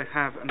 I also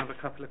have another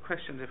couple of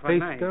questions, if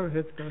Please, I may. go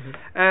ahead.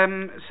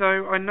 So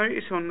I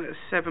notice on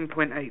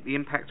 7.8 the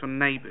impact on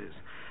neighbours.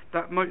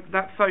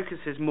 That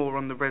focuses more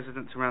on the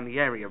residents around the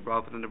area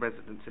rather than the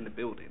residents in the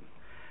building.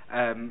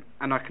 And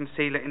I can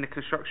see that in the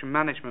construction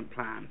management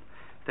plan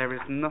there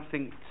is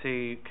nothing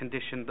to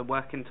condition the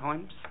working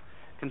times.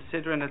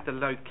 Considering the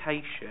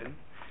location,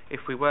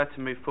 if we were to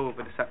move forward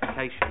with this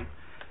application,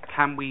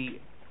 can we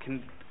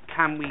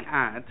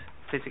add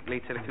physically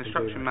to the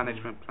construction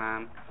management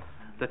plan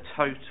the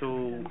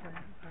total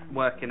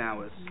working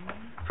hours?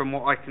 From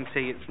what I can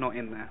see, it's not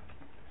in there.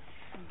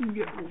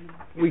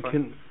 We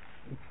can,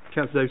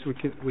 Councillor Davis,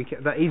 we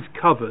can. That is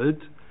covered,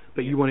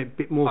 but you want it a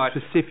bit more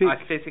specific. I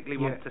physically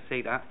want to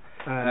see that.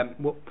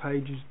 What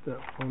page is that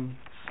on?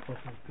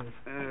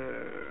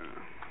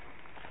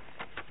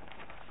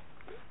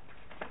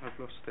 I've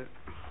lost it.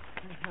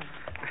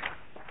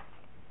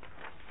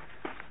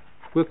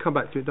 We'll come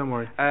back to it, don't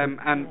worry.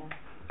 And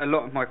a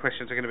lot of my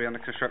questions are going to be on the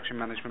construction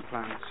management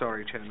plan.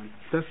 Sorry, Chairman.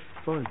 That's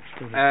fine.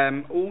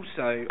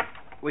 Also,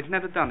 we've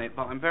never done it,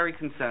 but I'm very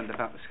concerned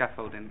about the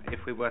scaffolding if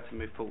we were to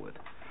move forward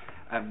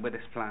with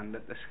this plan.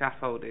 That the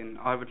scaffolding,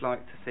 I would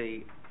like to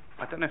see,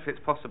 I don't know if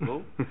it's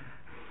possible,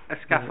 a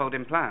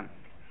scaffolding plan.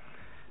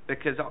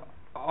 Because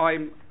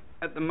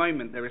at the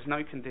moment, there is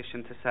no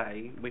condition to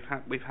say, we've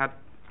had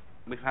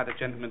a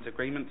gentleman's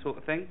agreement sort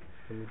of thing.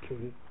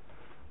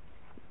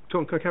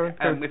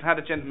 We've had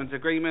a gentleman's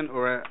agreement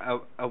or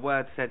a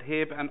word said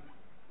here, but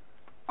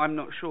I'm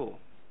not sure.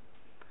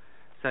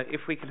 So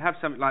if we could have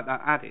something like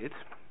that added,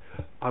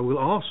 I will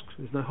ask.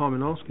 There's no harm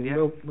in asking. Yeah.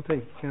 Well, what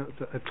thing?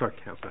 Councillor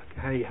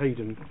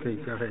Hayden, please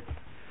go ahead.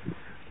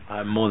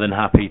 I'm more than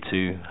happy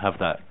to have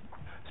that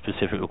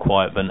specific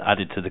requirement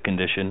added to the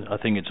condition. I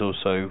think it's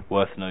also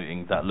worth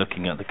noting that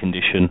looking at the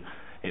condition,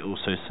 it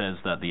also says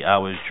that the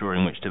hours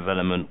during which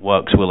development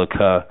works will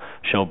occur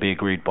shall be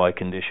agreed by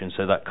condition.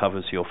 So that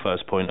covers your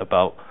first point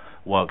about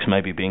works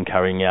may be being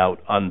carried out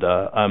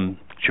under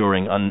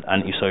during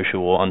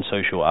antisocial or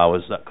unsocial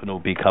hours, that can all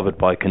be covered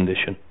by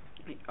condition.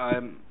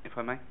 If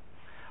I may,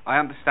 I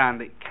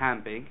understand it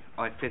can be.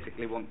 I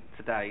physically want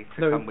today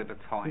to come with a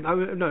time.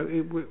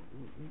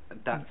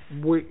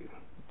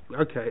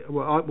 Okay.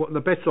 Well, what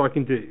the best I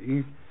can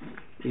do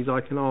is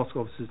I can ask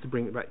officers to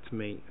bring it back to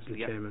me as the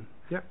chairman.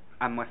 Yep.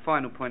 And my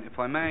final point, if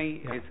I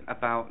may, is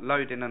about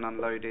loading and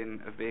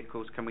unloading of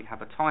vehicles. Can we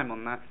have a time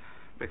on that?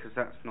 Because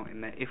that's not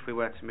in there. If we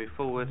were to move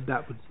forward,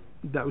 that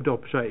would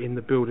operate in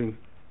the building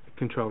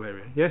control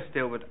area. Yes.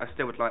 I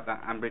still would like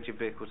that, and rigid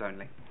vehicles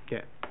only.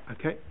 Yeah.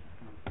 Okay.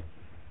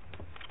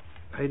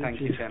 Hayden,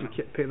 Thank you, Chairman.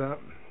 Pick that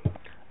up.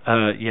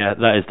 Yeah,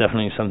 that is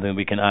definitely something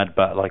we can add,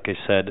 but like I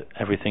said,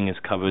 everything is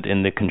covered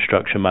in the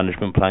construction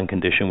management plan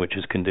condition, which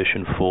is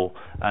condition 4,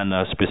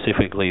 and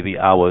specifically the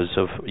hours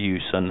of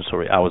use and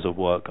hours of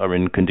work are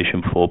in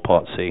condition 4,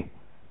 part C.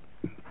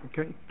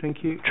 Okay,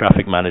 thank you.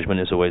 Traffic management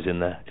is always in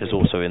there, is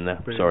also in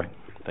there. Brilliant. Sorry,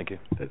 thank you.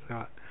 That's all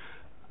right.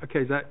 Okay,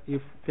 is that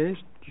you've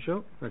finished? You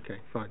sure? Okay,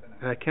 fine.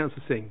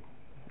 Councillor Singh.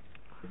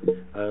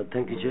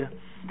 Thank you, Chair.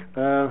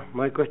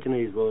 My question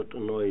is about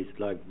noise,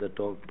 like the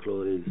top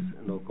floor is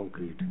no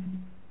concrete.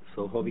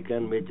 So how we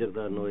can measure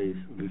the noise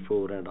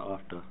before and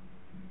after?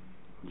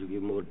 Could you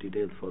give more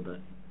details for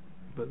that?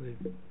 But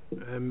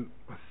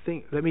I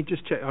think, let me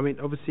just check. I mean,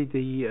 obviously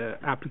the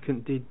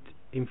applicant did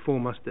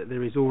inform us that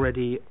there is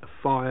already a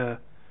fire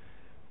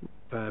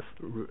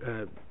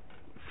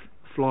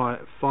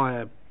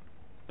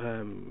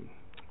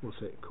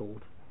what's it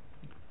called?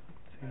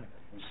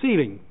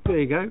 Ceiling. There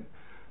you go.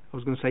 I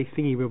was going to say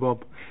thingy with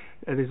Bob.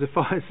 There's a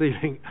fire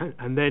ceiling,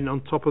 and then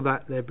on top of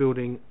that, they're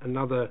building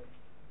another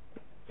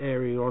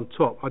area on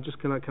top.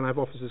 Can I have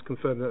officers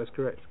confirm that that's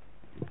correct?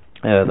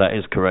 That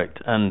is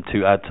correct. And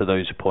to add to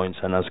those points,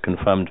 and as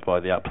confirmed by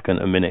the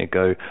applicant a minute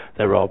ago,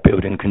 there are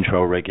building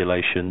control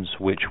regulations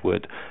which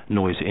would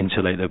noise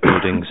insulate their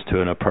buildings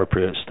to an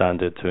appropriate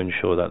standard to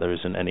ensure that there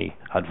isn't any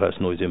adverse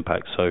noise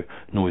impact. So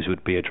noise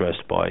would be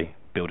addressed by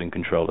building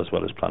control as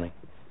well as planning.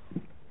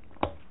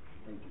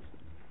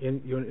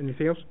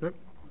 Anything else? No?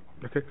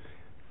 Okay.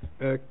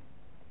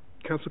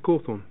 Councillor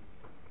Cawthorne.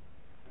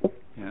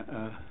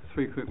 Yeah,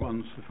 3 quick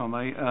ones, if I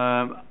may.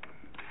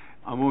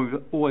 I'm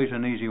always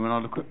uneasy when I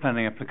look at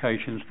planning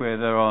applications where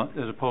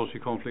there's a policy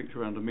conflict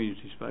around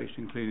amenity space,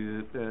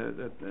 including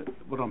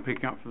what I'm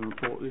picking up from the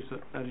report is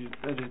that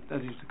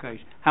is the case.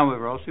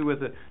 However, I'll see where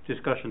the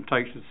discussion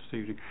takes us this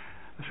evening.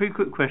 3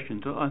 quick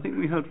questions. I think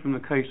we heard from the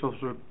case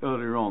officer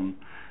earlier on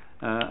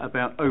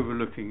about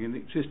overlooking, an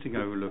existing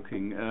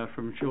overlooking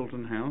from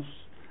Chiltern House.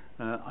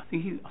 I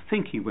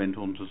think he went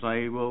on to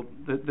say, well,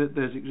 that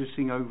there's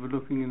existing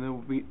overlooking and there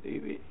will be,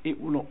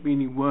 it will not be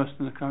any worse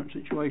than the current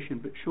situation.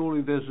 But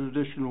surely there's an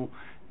additional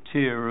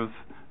tier of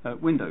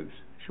windows,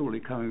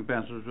 surely coming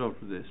about as a result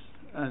of this.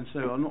 And so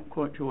I'm not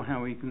quite sure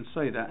how he can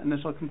say that,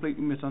 unless I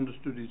completely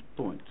misunderstood his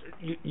point.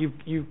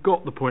 You've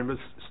got the point, but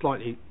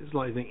slightly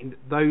thinking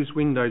those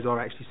windows are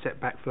actually set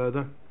back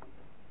further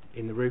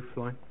in the roof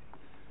line.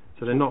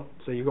 So they're not.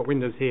 So you've got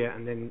windows here,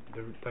 and then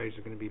those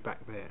are going to be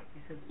back there.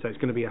 So it's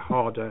going to be a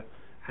harder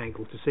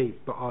angle to see.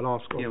 But I'll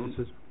ask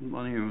officers.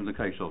 My name is the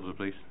case officer,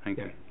 please. Thank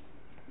you.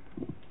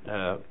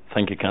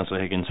 Thank you,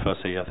 Councillor Higgins.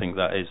 Firstly, I think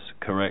that is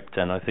correct,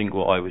 and I think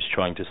what I was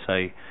trying to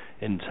say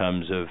in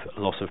terms of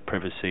loss of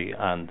privacy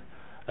and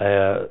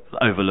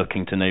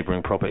overlooking to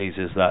neighbouring properties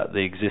is that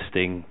the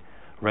existing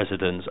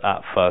residents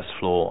at first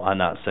floor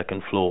and at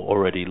second floor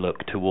already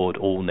look toward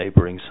all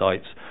neighbouring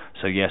sites.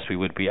 So yes, we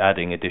would be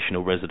adding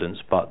additional residents,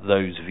 but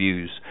those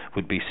views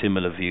would be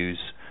similar views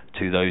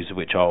to those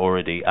which are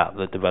already at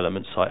the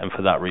development site, and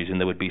for that reason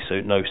there would be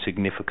no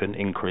significant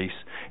increase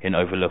in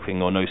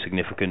overlooking or no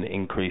significant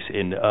increase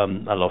in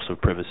a loss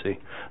of privacy.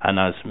 And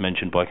as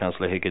mentioned by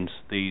Councillor Higgins,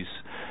 these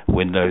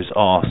windows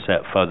are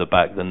set further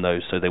back than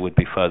those, so they would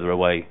be further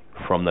away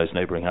from those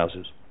neighbouring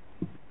houses.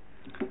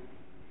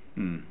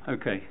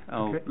 Okay.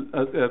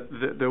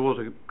 There was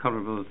a couple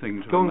of other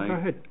things. Go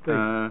ahead.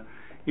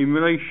 In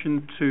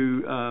relation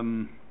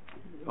to,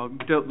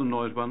 I've dealt with the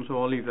noise one, so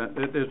I'll leave that.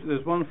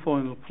 There's one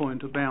final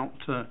point about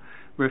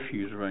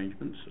refuse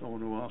arrangements I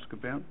want to ask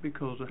about,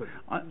 because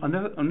I'm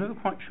never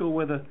quite sure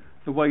whether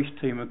the waste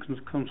team are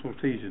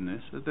consultees in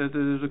this.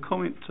 There's a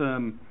comment,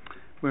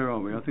 where are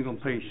we? I think on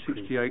page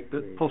 68,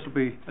 that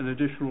possibly an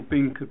additional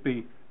bin could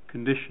be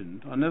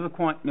conditioned. I never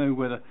quite know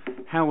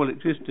how well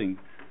existing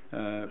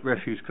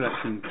refuse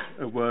collections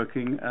are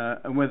working,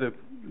 and whether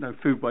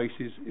food waste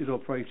is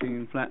operating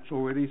in flats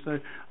already. So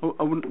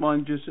I wouldn't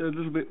mind just a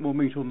little bit more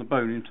meat on the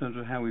bone in terms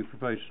of how we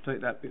propose to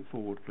take that bit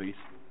forward, please.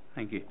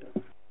 Thank you.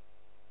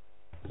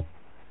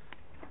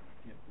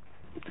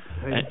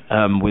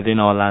 Within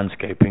our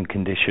landscaping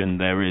condition,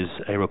 there is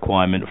a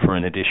requirement for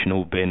an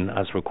additional bin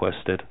as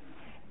requested.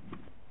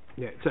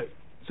 Yeah.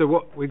 So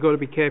what we've got to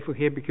be careful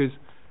here, because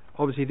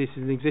obviously this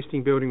is an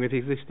existing building with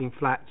existing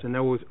flats, and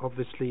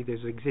obviously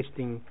there's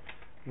existing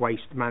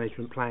waste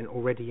management plan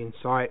already in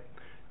sight.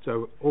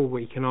 So all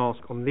we can ask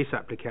on this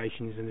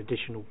application is an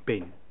additional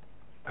bin.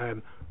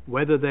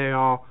 Whether they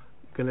are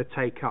going to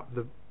take up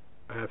the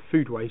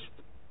food waste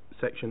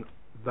section,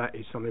 that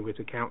is something which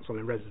the council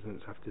and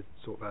residents have to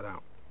sort that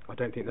out. I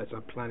don't think that's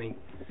a planning.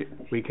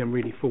 We can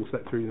really force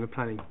that through in the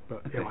planning.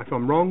 But if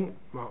I'm wrong,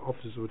 my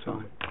officers will tell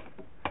me.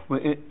 Well,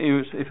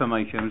 if I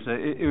may, Chairman,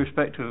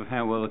 irrespective of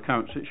how well the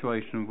current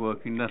situation is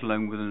working, let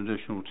alone with an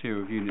additional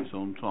tier of units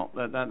on top,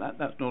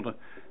 that's not a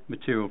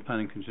material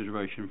planning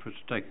consideration for us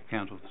to take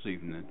account of this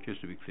evening, then,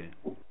 just to be clear.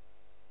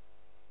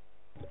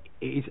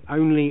 It is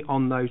only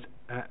on those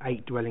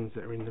 8 dwellings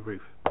that are in the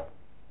roof.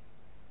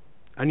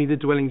 Only the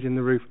dwellings in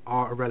the roof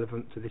are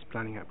irrelevant to this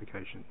planning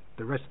application.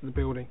 The rest of the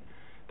building,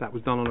 that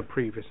was done on a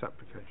previous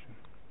application.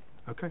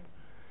 Okay?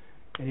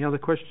 Any other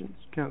questions?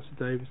 Councillor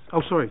Davis.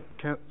 Oh, sorry,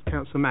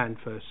 Councillor Mann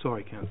first.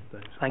 Sorry, Councillor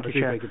Davis. Thank you,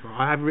 Chair.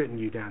 I have written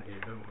you down here,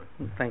 don't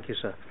worry. Thank you,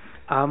 sir.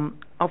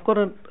 I've got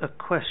a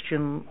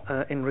question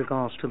in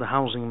regards to the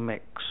housing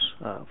mix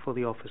for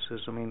the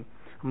officers. I mean,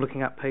 I'm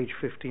looking at page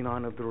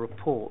 59 of the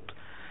report,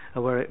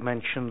 where it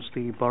mentions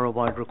the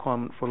borough-wide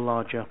requirement for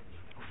larger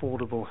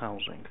affordable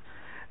housing.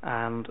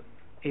 And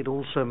it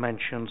also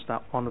mentions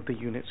that one of the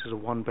units is a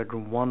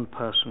 1-bedroom,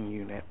 1-person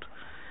unit.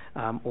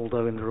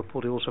 Although in the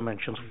report it also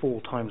mentions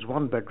 4 times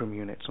 1-bedroom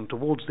units. And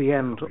towards the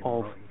end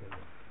of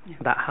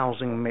that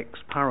housing mix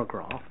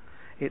paragraph,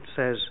 it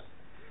says,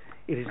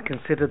 it is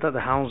considered that the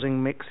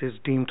housing mix is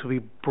deemed to be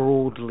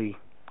broadly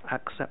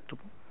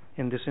acceptable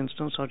in this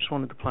instance. I just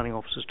wanted the planning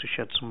officers to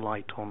shed some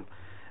light on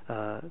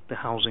the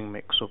housing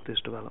mix of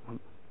this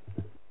development.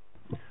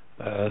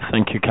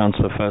 Thank you,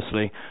 Councillor.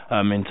 Firstly,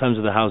 in terms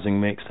of the housing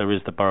mix, there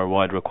is the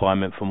borough-wide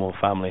requirement for more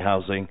family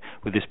housing.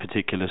 With this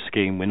particular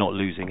scheme, we're not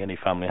losing any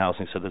family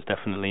housing, so there's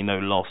definitely no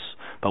loss.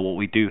 But what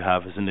we do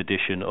have is an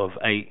addition of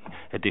 8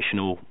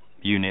 additional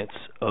units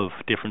of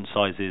different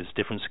sizes,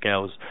 different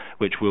scales,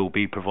 which will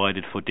be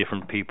provided for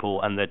different people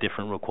and their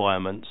different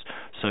requirements.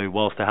 So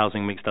whilst the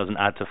housing mix doesn't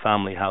add to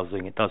family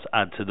housing, it does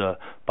add to the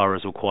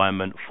borough's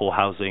requirement for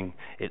housing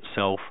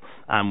itself.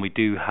 And we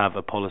do have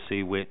a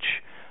policy which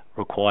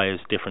requires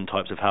different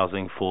types of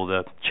housing for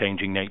the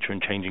changing nature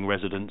and changing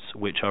residents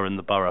which are in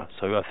the borough.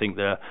 So I think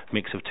the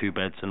mix of 2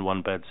 beds and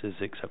 1 beds is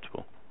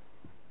acceptable.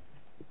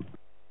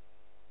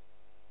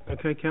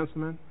 Okay,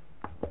 Councillor Mann?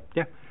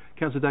 Yeah,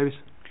 Councillor Davis.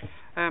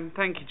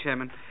 Thank you,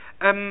 Chairman.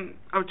 I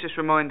was just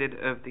reminded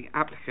of the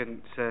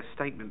applicant's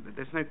statement that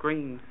there's no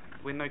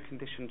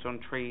conditions on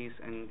trees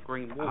and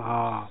green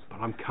walls. But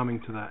I'm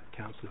coming to that,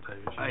 Councillor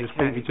Davis. You just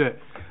beat me to it.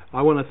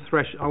 I want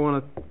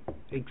to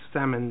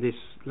examine this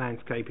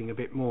landscaping a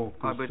bit more.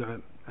 I would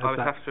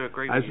have to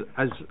agree with you.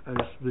 As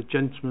the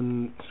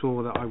gentleman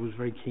saw that I was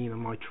very keen on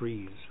my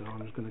trees, so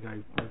I'm going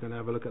to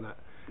have a look at that.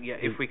 Yeah,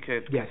 if we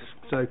could. Yes.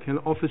 So can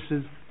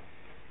officers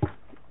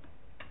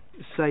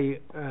say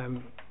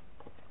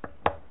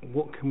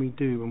what can we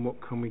do and what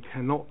we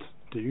cannot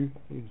do?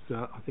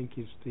 I think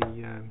is the.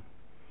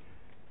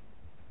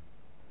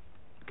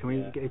 Can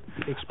we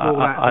explore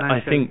that? I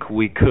think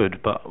we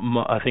could, but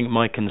I think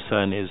my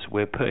concern is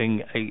we're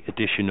putting 8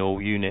 additional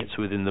units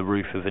within the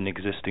roof of an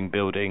existing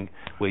building.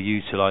 We're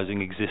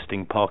utilising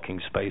existing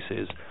parking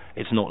spaces.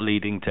 It's not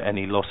leading to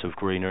any loss of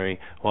greenery.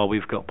 While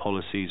we've got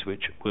policies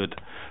which would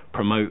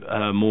promote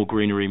more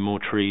greenery, more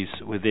trees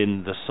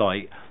within the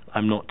site,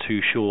 I'm not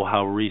too sure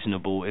how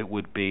reasonable it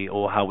would be,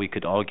 or how we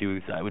could argue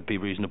that it would be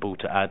reasonable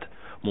to add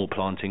more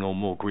planting or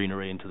more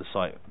greenery into the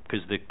site,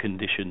 because the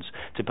conditions,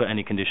 to put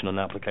any condition on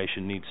the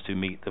application, needs to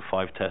meet the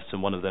 5 tests,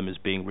 and one of them is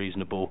being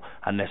reasonable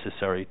and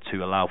necessary to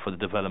allow for the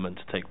development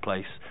to take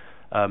place.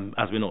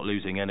 As we're not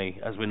losing any,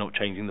 as we're not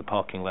changing the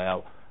parking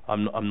layout,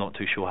 I'm not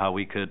too sure how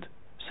we could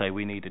say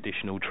we need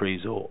additional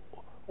trees, or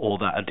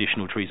that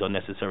additional trees are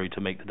necessary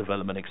to make the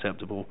development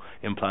acceptable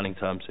in planning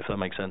terms, if that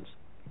makes sense.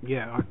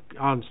 Yeah,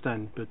 I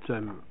understand, but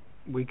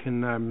we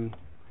can.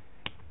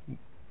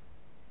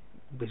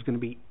 There's going to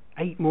be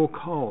 8 more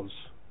cars,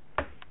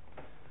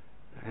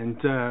 and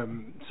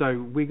so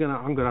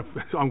I'm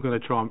gonna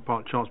try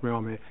and chance my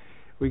arm here.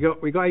 We got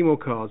 8 more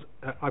cars.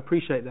 I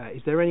appreciate that.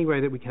 Is there any way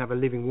that we can have a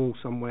living wall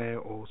somewhere,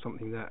 or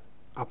something that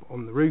up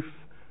on the roof,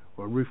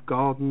 or a roof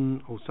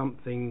garden, or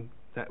something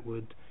that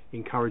would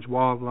encourage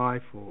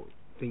wildlife or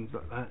things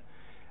like that?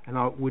 And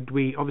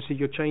obviously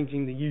you're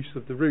changing the use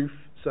of the roof,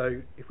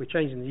 so if we're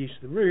changing the use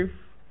of the roof,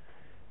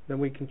 then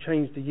we can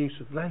change the use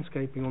of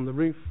landscaping on the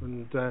roof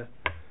and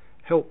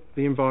help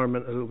the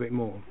environment a little bit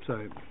more.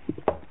 So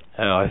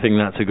I think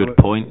that's a good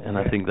point, and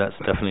I think that's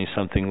definitely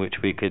something which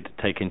we could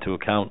take into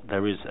account.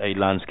 There is a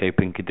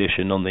landscaping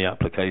condition on the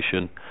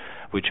application,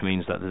 which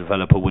means that the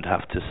developer would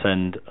have to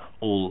send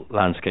all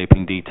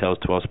landscaping details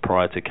to us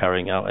prior to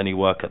carrying out any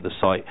work at the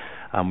site,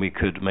 and we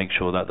could make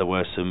sure that there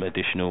were some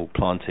additional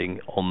planting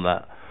on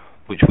that,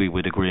 which we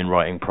would agree in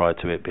writing prior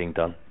to it being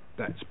done.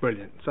 That's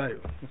brilliant. So,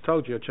 I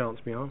told you I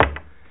chanced me on.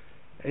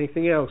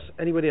 Anything else?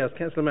 Anybody else?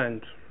 Councillor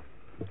Mann.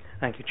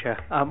 Thank you, Chair.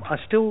 I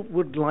still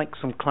would like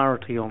some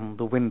clarity on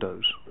the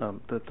windows,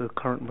 the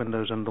current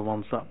windows and the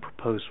ones that are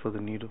proposed for the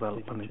new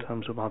development, in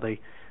terms of are they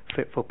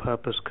fit for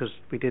purpose, because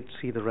we did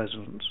see the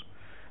residents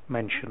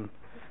mention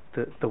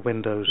the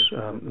windows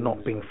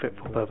not being fit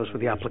for purpose, but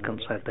the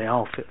applicant said they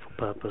are fit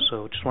for purpose.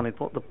 So just wanted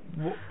what the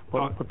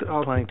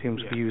planning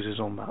team's views is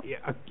on that.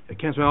 Yeah,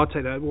 Councillor, I'll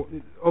take that.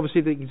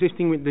 Obviously,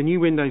 the new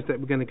windows that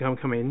we're going to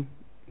come in,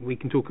 we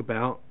can talk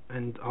about,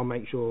 and I'll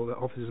make sure that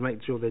officers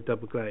make sure they're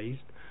double glazed.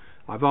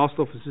 I've asked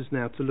officers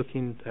now to look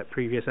in at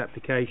previous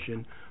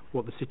application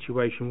what the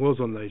situation was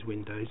on those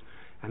windows,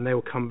 and they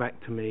will come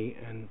back to me,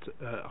 and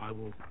I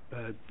will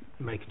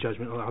make a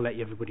judgment. I'll let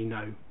everybody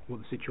know what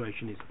the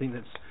situation is. I think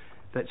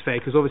that's fair,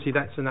 because obviously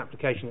that's an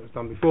application that was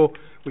done before,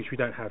 which we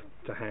don't have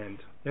to hand.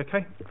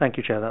 Okay? Thank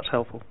you, Chair. That's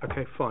helpful.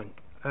 Okay, fine.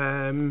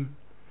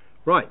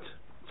 Right.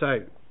 So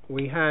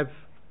we have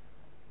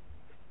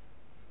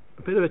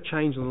a bit of a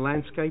change on the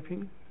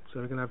landscaping. So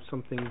we're going to have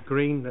something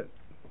green that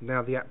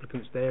now the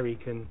applicant's there, he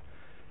can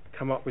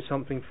come up with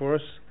something for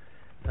us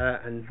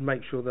and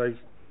make sure those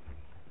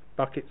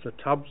buckets or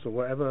tubs or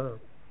whatever are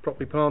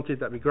properly planted.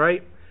 That'd be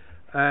great.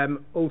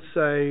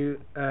 Also,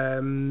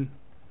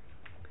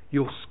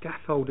 your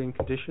scaffolding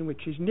condition,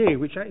 which is new,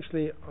 which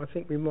actually I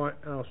think we might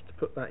ask to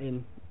put that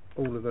in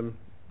all of them,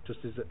 just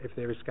as if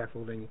there is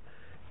scaffolding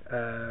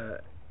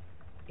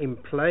in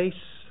place.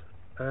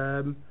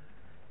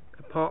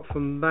 Apart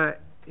from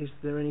that, is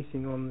there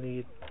anything on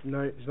the?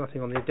 No, there's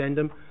nothing on the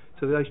addendum.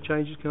 So those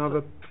changes can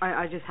either.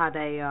 I just had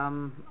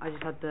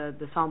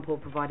the sample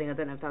providing. I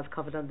don't know if that's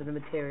covered under the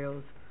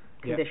materials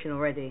condition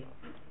already,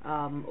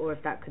 or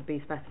if that could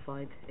be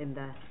specified in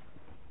there.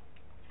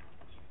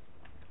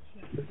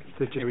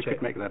 So just we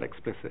could make that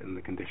explicit in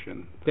the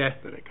condition. That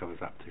it covers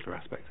that particular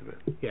aspect of it.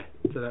 Yeah,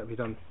 so that'll be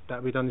done.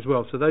 That'll be done as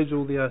well. So those are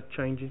all the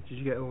changes. Did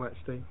you get all that,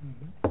 Steve?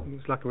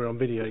 It's like we're on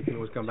video. You can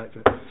always come back to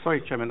it.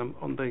 Sorry, Chairman.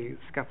 On the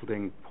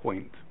scaffolding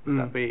point, would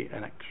that be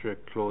an extra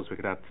clause we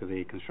could add to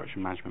the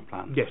construction management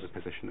plan? Yes. For the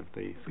position of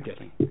the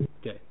scaffolding.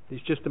 Yeah.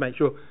 It's just to make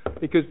sure,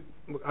 because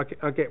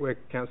I get where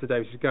Councillor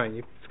Davis is going.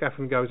 If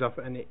scaffolding goes up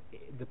and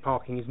the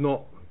parking is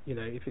not,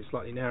 if it's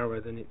slightly narrower,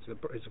 then it's a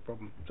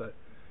problem. So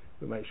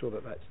we'll make sure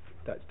that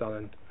that's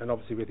done, and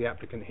obviously with the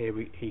applicant here,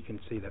 he can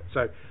see that.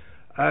 So,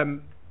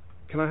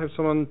 can I have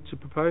someone to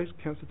propose?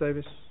 Councillor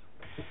Davis.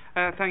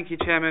 Thank you,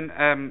 Chairman.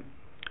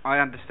 I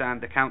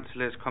understand the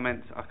councillors'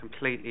 comments. I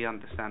completely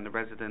understand the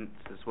residents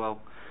as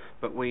well.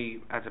 But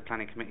we, as a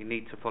planning committee,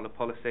 need to follow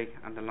policy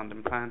and the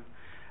London plan.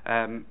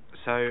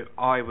 So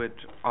I would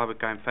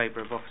go in favour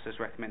of officers'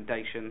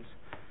 recommendations,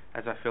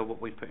 as I feel what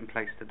we've put in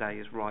place today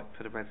is right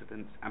for the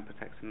residents and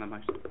protects them the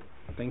most.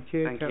 Thank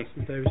you.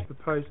 Councillor Davis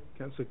proposed.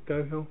 Councillor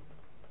Gohill.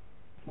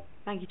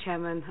 Thank you,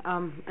 Chairman.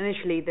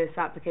 Initially, this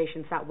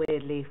application sat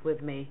weirdly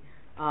with me.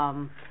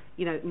 No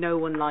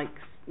one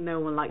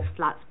likes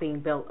flats being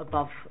built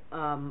above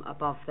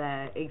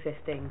their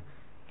existing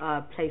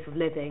place of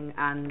living,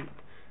 and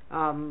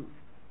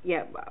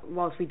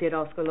whilst we did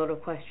ask a lot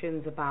of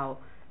questions about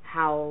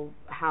how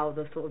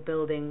the sort of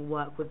building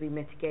work would be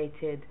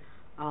mitigated,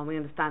 we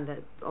understand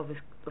that of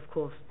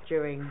course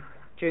during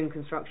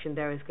construction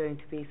there is going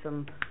to be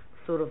some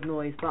sort of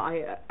noise. But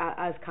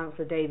as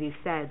Councillor Davies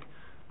said,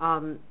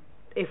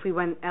 if we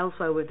went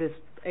elsewhere with this,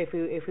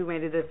 if we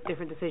made a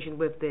different decision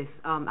with this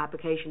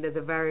application, there's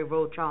a very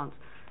real chance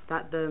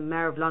that the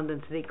Mayor of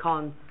London, Sadiq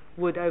Khan,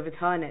 would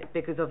overturn it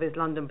because of his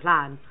London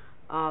plan.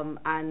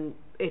 And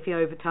if he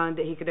overturned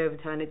it, he could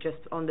overturn it just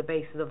on the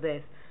basis of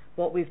this.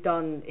 What we've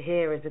done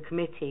here as a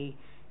committee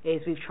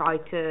is we've tried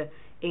to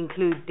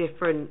include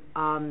different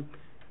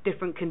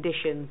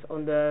conditions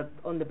on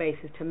the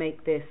basis to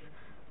make this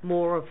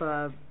more of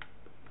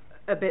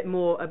a bit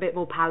more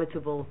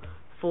palatable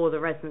for the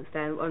residents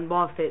then. And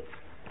whilst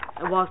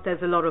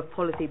there's a lot of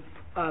policy,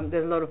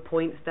 there's a lot of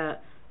points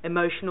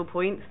emotional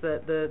points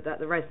that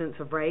the residents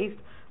have raised.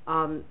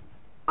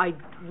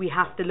 We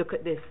have to look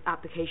at this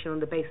application on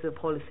the basis of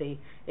policy.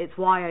 It's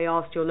why I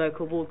asked your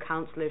local ward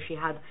councillor if she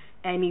had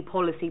any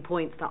policy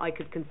points that I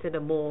could consider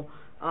more.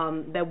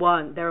 There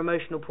weren't. They're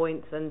emotional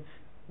points, and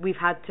we've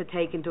had to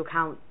take into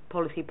account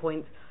policy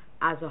points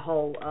as a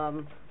whole.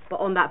 But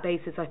on that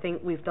basis, I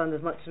think we've done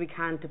as much as we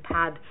can to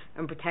pad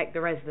and protect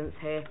the residents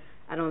here.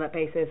 And on that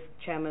basis,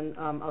 Chairman,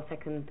 I'll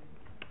second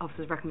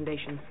officer's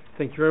recommendation.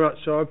 Thank you very much.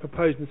 So I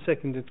proposed and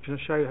seconded. Can I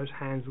show those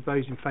hands of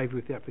those in favour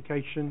with the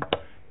application?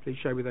 Please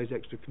show with those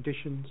extra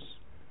conditions.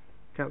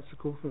 Councillor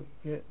Crawford,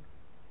 yeah?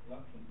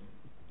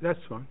 That's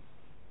fine.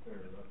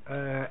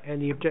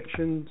 Any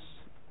objections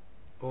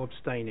or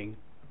abstaining?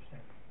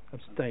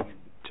 Abstain.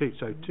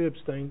 Two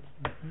abstained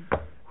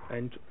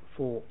and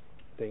 4.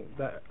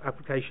 That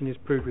application is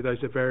approved with those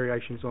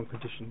variations on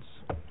conditions.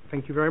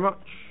 Thank you very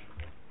much.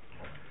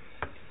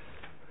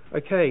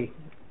 Okay.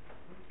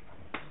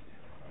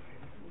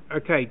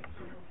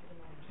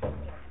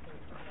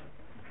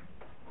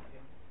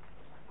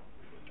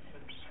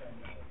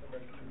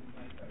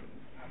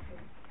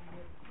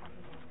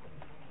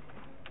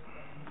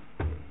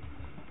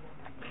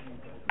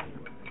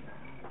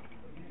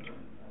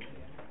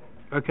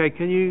 Okay,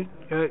 can you,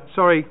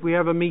 sorry, we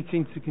have a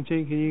meeting to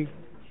continue, can you?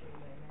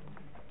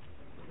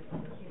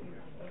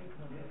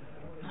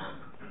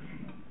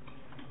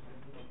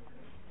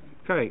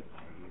 Okay,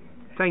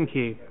 thank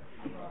you.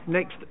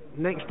 Next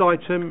Next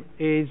item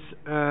is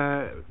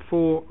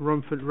 4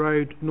 Rumford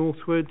Road,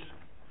 Northwood.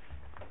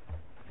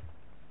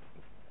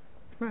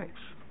 Max,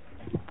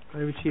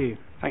 over to you.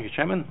 Thank you,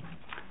 Chairman.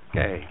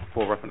 Okay,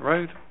 4 Rumford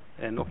Road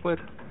in Northwood.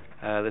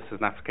 This is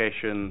an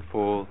application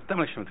for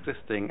demolition of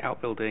existing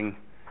outbuilding,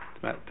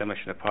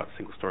 demolition of part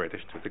single-storey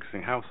addition to the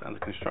existing house, and the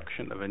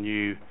construction of a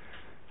new,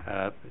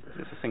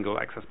 it's a single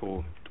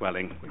accessible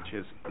dwelling which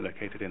is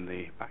located in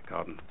the back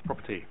garden of the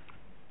property.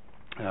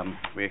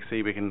 We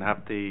see we can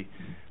have the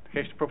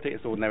location of the property.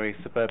 It's an ordinary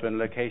suburban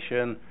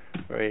location,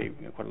 very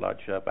quite a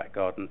large back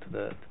garden to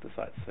the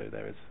site, so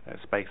there is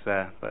space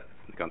there, but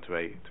it's gone to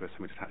a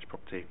semi-detached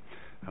property,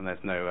 and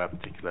there's no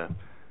particular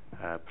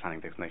planning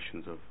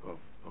designations of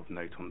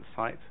note on the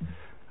site.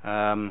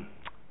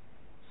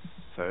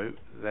 So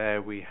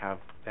there we have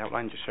the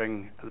outline just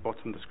showing at the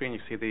bottom of the screen. You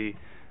see the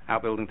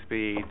outbuilding to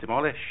be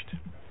demolished,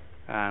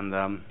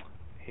 and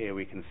here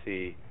we can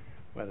see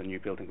where the new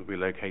building will be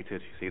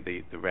located. You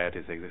see the red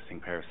is the existing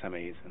pair of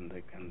semis, and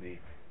the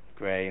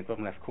grey in the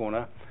bottom left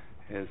corner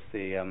is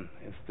the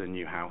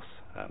new house.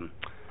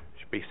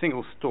 Should be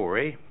single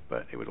story,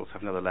 but it would also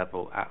have another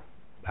level at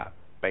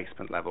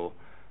basement level.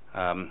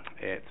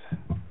 It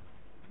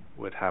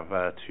would have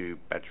 2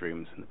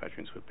 bedrooms, and the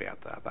bedrooms would be at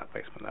that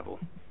basement level.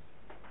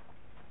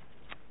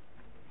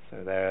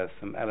 So there are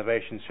some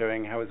elevations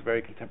showing how it's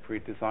very contemporary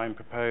design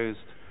proposed.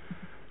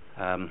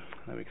 Then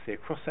we can see a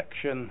cross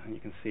section, and you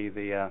can see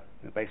the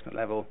basement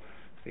level.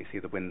 So you see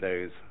the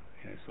windows,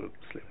 sort of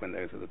slit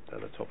windows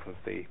at the top of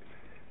the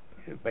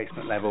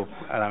basement level,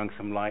 allowing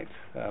some light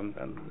and,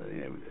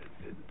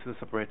 to the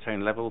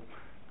subterranean level.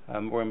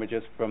 More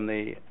images from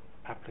the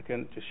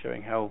applicant, just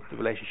showing how the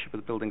relationship of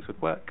the buildings would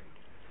work.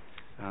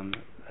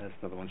 There's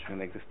another one showing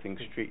the existing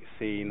street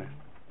scene,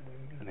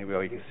 and here we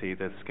are. You can see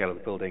the scale of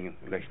the building in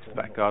relation to the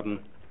back garden.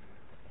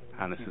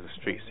 And this is a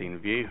street scene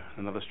view,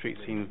 another street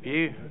scene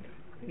view,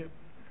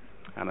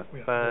 and a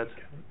third.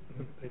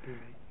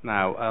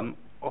 Now,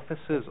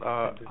 officers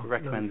are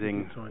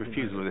recommending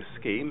refusal of this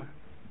scheme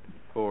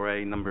for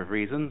a number of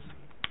reasons.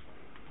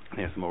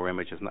 Here's some more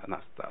images, and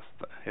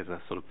here's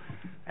a sort of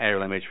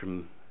aerial image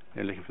from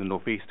looking from the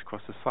northeast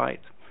across the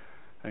site.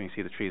 And you can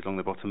see the trees along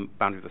the bottom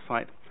boundary of the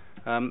site.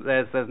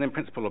 There's an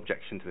in-principle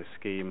objection to this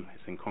scheme.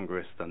 It's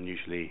incongruous,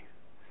 unusually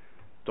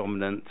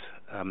dominant.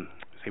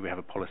 See, we have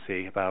a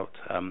policy about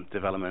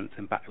development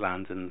in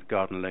backland and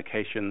garden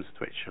locations,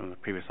 to which on the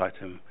previous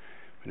item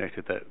we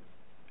noted that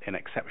in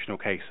exceptional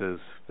cases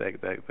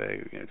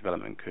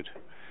development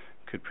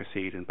could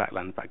proceed in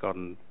backland, back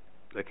garden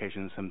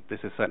locations, and this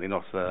is certainly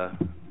not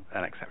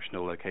an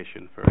exceptional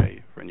location for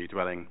a new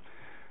dwelling.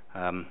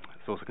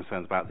 There's also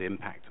concerns about the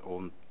impact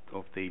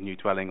of the new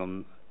dwelling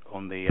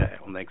on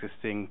the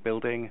existing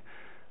building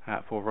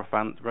at 4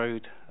 Rumford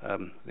Road,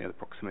 the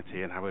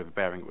proximity and how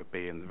overbearing it would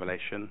be in the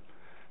relation.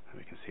 And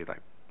we can see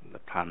like the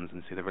plans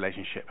and see the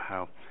relationship,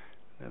 how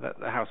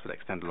the house would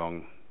extend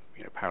along,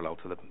 parallel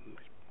to the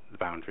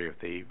boundary of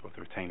the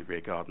retained rear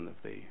garden of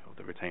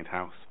the retained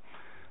house.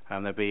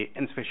 There'll be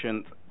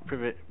insufficient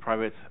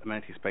private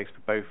amenity space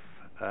for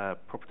both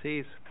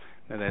properties.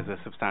 There's a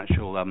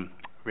substantial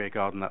rear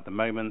garden at the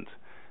moment.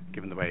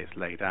 Given the way it's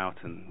laid out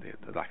and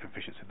the lack of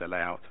efficiency of the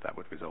layout, that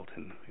would result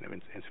in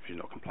insufficient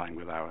not complying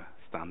with our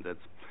standards.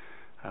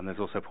 There's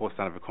also a poor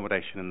standard of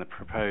accommodation in the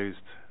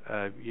proposed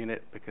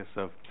unit because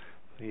of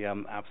the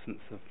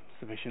absence of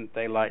sufficient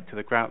daylight to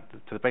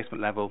the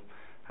basement level,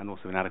 and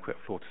also inadequate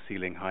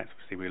floor-to-ceiling heights.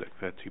 Obviously, we look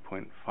for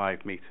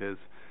 2.5 metres,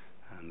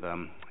 and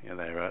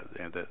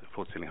the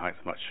floor-to-ceiling heights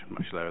are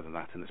much lower than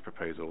that in this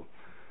proposal.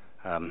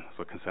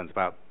 So concerns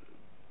about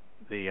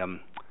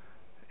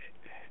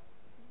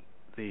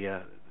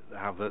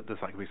how the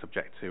site can be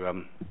subject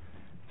to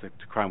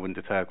crime wouldn't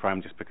deter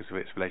crime just because of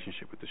its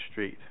relationship with the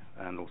street,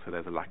 and also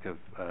there's a lack of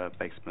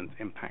basement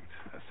impact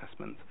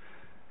assessment,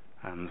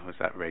 and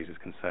that raises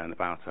concern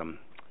about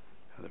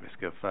the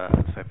risk of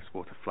surface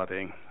water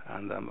flooding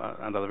and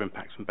other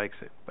impacts from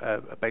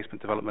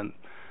basement development.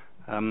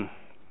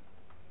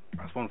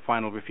 That's one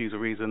final refusal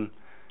reason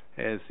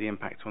is the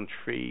impact on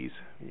trees.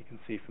 You can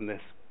see from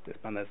this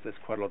plan there's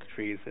quite a lot of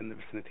trees in the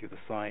vicinity of the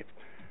site.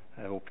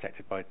 All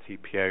protected by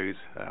TPOs.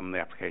 The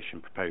application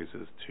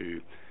proposes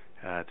to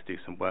do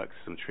some work to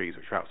some trees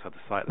which are outside the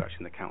site. They're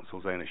actually in the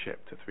council's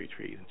ownership, to 3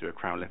 trees, and do a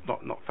crown lift,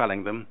 not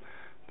felling them,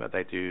 but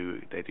they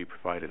do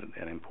provide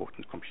an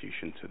important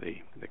contribution to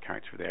the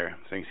character of the area.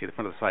 So you can see the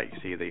front of the site. You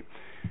see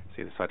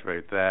the side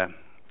road there,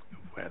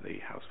 where the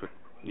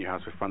new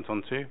house would front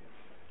onto.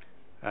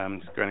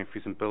 Just going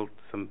through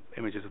some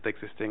images of the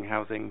existing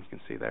housing. You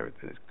can see there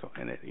it's got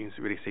in it. You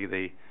can really see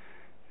the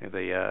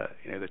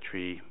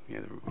tree,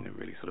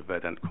 really sort of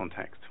verdant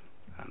context,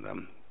 and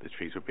the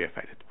trees would be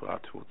affected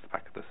towards the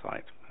back of the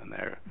site. And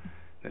there,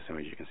 in this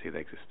image, you can see the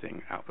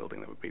existing outbuilding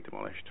that would be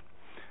demolished.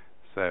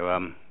 So,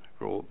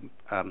 overall,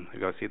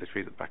 you've got to see the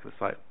trees at the back of the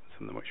site,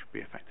 some of them which would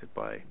be affected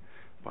by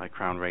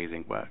crown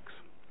raising works.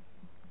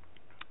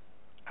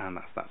 And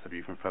that's a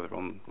view from further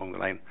on along the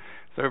lane.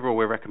 So overall,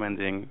 we're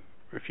recommending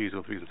refusal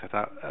of the reasons set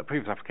out. A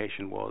previous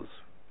application was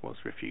was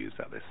refused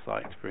at this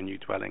site for a new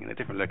dwelling in a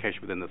different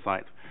location within the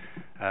site.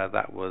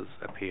 That was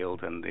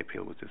appealed, and the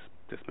appeal was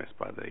dismissed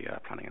by the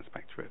planning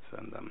inspectorate,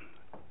 and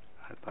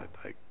I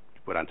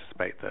would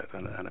anticipate that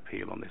an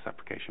appeal on this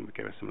application would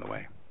go a similar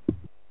way.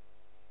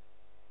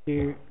 Thank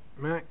you,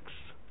 Max.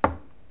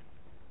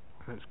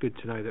 That's good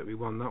to know that we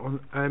won that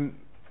one.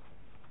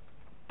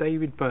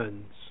 David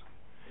Burns,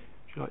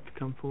 would you like to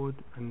come forward?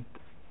 And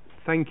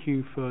thank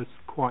you for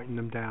quieting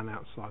them down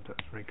outside.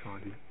 That's very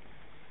kind of you.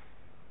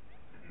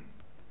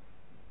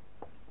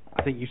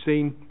 I think you've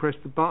seen, press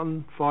the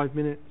button, 5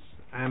 minutes.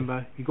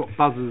 Amber, you've got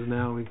buzzers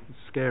now, it's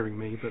scaring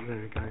me, but there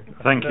we go.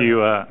 Thank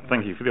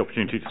you for the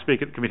opportunity to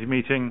speak at the committee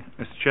meeting,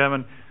 Mr.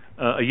 Chairman.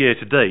 A year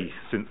today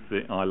since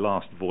I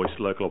last voiced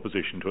local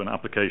opposition to an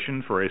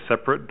application for a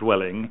separate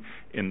dwelling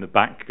in the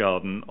back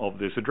garden of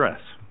this address.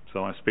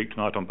 So I speak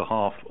tonight on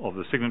behalf of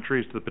the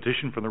signatories to the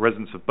petition from the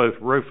residents of both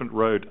Rowfront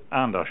Road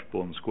and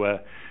Ashbourne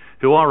Square,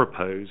 who are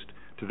opposed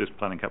to this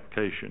planning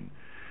application.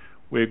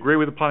 We agree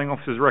with the planning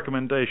officer's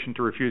recommendation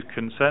to refuse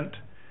consent.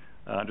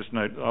 Just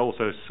note, I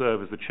also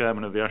serve as the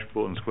chairman of the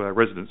Ashbourne Square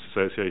Residents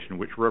Association,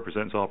 which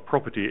represents our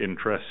property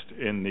interest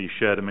in the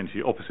shared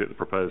amenity opposite the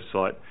proposed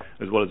site,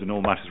 as well as in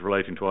all matters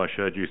relating to our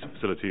shared use of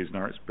facilities and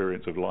our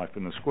experience of life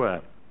in the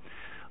square.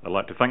 I'd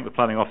like to thank the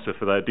planning officer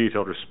for their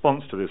detailed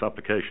response to this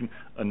application,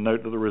 and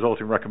note that the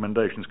resulting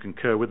recommendations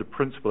concur with the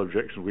principal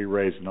objections we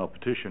raised in our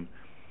petition.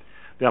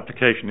 The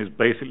application is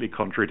basically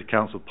contrary to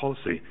council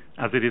policy,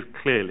 as it is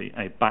clearly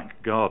a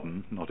back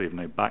garden, not even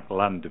a back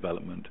land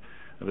development,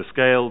 of a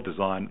scale,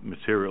 design,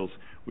 materials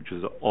which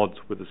is at odds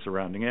with the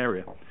surrounding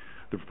area.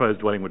 The proposed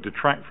dwelling would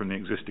detract from the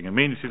existing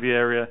amenity of the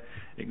area,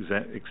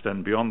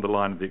 extend beyond the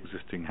line of the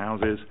existing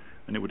houses,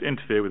 and it would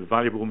interfere with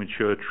valuable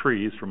mature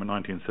trees from a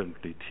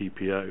 1970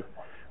 TPO.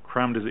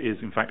 Crammed as it is,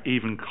 in fact,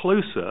 even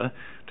closer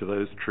to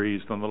those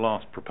trees than the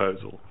last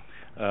proposal.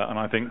 And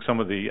I think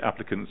some of the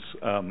applicants'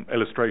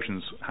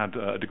 illustrations had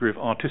a degree of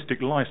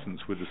artistic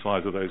license with the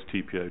size of those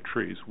TPO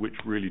trees, which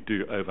really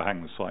do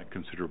overhang the site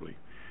considerably.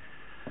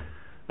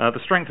 The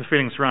strength of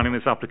feelings surrounding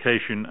this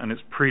application and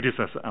its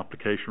predecessor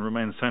application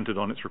remains centred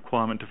on its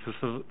requirement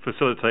to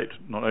facilitate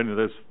not only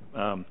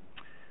those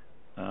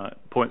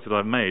points that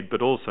I've made,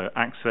 but also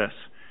access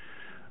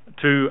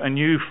to a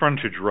new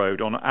frontage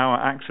road on our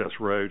access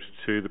road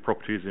to the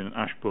properties in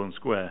Ashbourne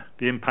Square.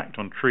 The impact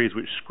on trees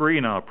which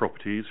screen our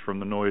properties from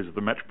the noise of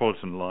the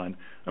Metropolitan line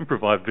and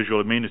provide visual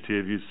amenity,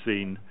 as you've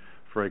seen,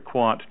 for a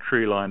quiet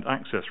tree-lined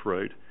access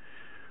road.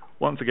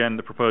 Once again,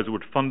 the proposal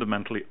would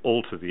fundamentally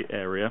alter the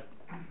area,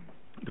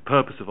 the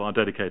purpose of our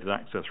dedicated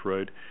access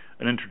road,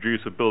 and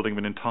introduce a building of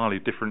an entirely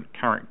different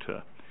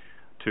character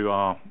to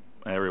our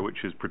area,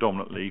 which is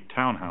predominantly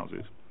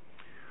townhouses.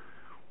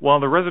 While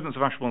the residents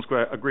of Ashbourne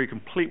Square agree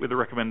complete with the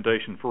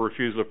recommendation for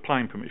refusal of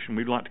planning permission,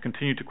 we'd like to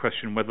continue to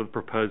question whether the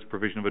proposed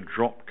provision of a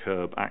drop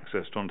curb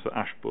access onto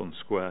Ashbourne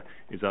Square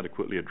is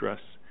adequately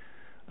addressed.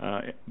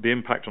 The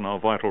impact on our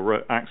vital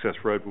access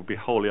road would be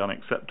wholly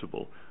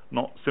unacceptable,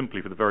 not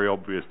simply for the very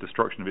obvious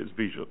destruction of its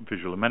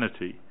visual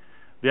amenity.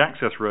 The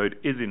access road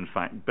is in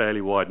fact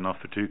barely wide enough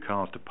for two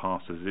cars to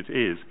pass as it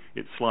is.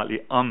 It's slightly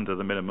under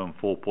the minimum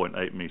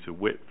 4.8 metre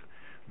width.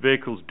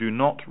 Vehicles do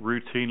not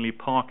routinely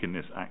park in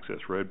this access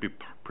road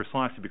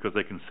precisely because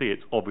they can see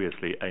it's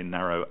obviously a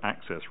narrow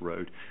access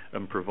road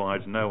and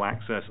provides no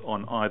access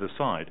on either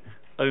side,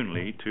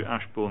 only to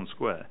Ashbourne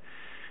Square.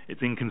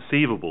 It's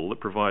inconceivable that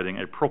providing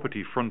a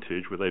property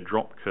frontage with a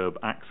drop curb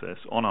access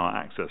on our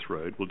access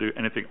road will do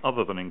anything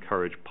other than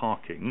encourage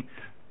parking,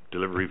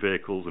 delivery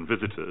vehicles and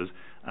visitors,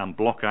 and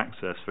block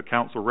access for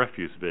council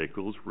refuse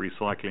vehicles,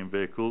 recycling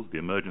vehicles, the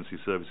emergency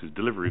services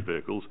delivery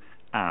vehicles,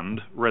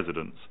 and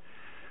residents.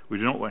 We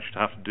do not wish to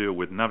have to deal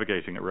with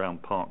navigating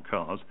around parked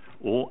cars,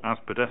 or, as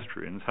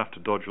pedestrians, have to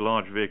dodge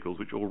large vehicles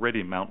which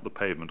already mount the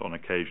pavement on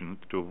occasion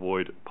to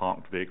avoid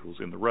parked vehicles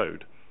in the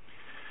road.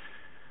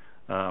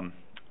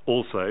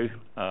 Also,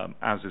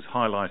 as is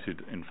highlighted,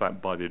 in fact,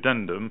 by the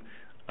addendum,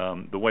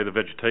 the way the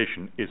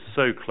vegetation is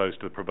so close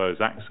to the proposed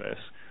access,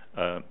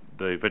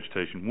 the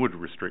vegetation would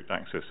restrict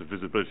access to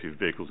visibility of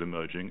vehicles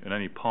emerging, and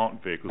any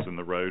parked vehicles in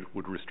the road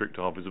would restrict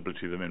our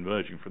visibility of them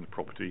emerging from the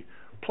property.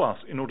 Plus,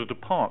 in order to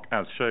park,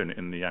 as shown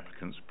in the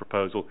applicant's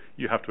proposal,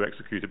 you have to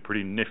execute a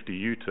pretty nifty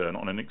U-turn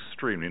on an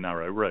extremely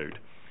narrow road.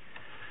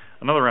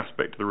 Another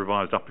aspect of the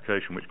revised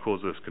application which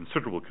causes us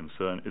considerable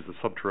concern is the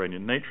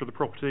subterranean nature of the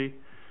property.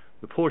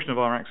 The portion of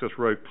our access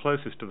road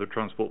closest to the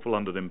Transport for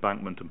London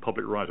embankment and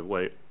public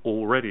right-of-way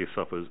already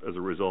suffers as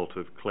a result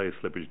of clay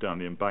slippage down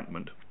the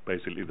embankment.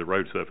 Basically, the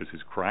road surface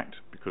is cracked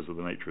because of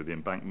the nature of the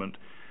embankment,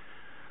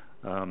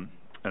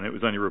 and it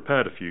was only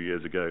repaired a few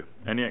years ago.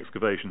 Any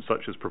excavation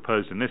such as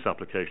proposed in this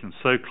application,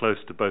 so close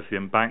to both the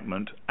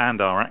embankment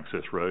and our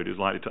access road, is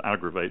likely to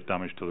aggravate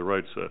damage to the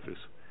road surface.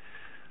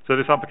 So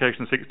this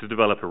application seeks to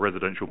develop a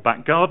residential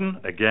back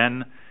garden,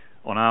 again,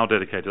 on our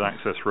dedicated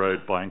access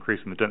road by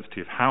increasing the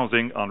density of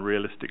housing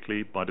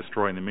unrealistically, by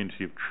destroying the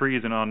amenity of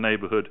trees in our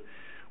neighbourhood.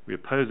 We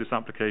oppose this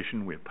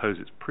application, we oppose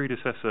its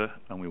predecessor,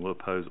 and we will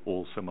oppose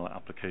all similar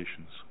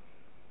applications.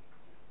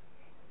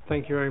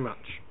 Thank you very much.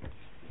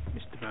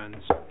 Mr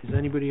Burns. Has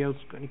anybody else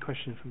got any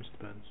questions for Mr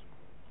Burns?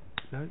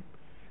 No?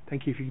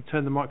 Thank you. If you can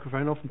turn the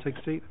microphone off and take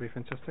a seat, that'd be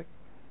fantastic.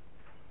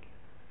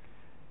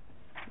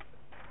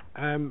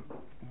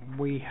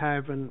 We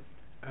have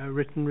a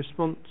written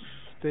response,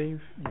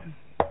 Steve? Yes,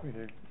 we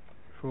do.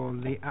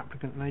 From the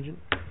applicant and agent?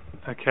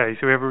 Okay,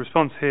 so we have a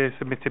response here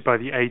submitted by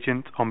the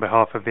agent on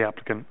behalf of the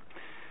applicant.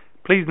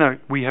 Please note,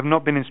 we have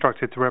not been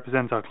instructed to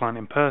represent our client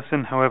in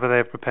person. However, they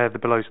have prepared the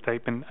below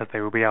statement as they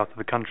will be out of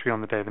the country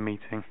on the day of the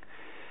meeting.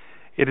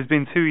 It has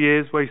been 2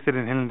 years wasted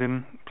in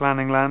Hillingdon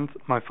planning land.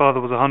 My father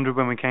was 100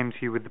 when we came to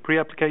you with the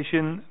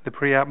pre-application. The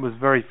pre-app was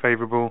very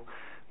favourable.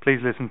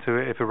 Please listen to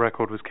it if a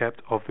record was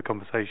kept of the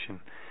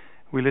conversation.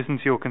 We listened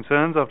to your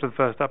concerns after the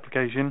first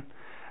application.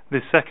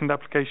 This second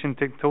application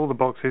ticked all the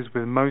boxes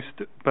with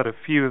most but a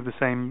few of the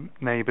same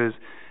neighbours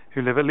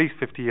who live at least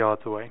 50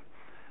 yards away.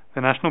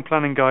 The National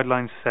Planning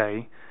Guidelines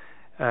say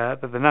that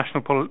the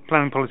National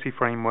Planning Policy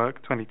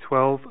Framework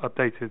 2012,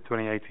 updated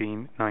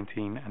 2018,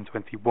 19 and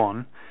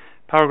 21,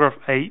 paragraph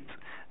 8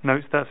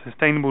 notes that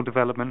sustainable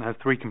development has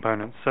three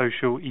components: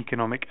 social,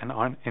 economic and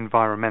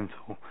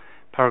environmental.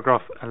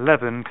 Paragraph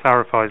 11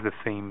 clarifies the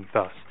theme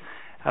thus: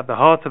 at the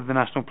heart of the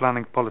National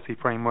Planning Policy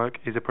Framework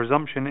is a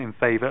presumption in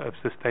favour of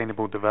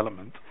sustainable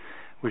development,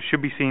 which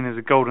should be seen as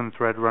a golden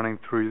thread running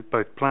through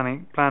both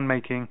plan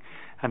making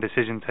and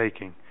decision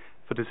taking.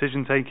 For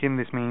decision taking,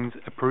 this means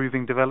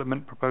approving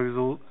development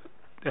proposals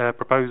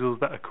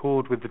that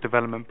accord with the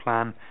development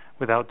plan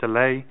without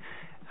delay,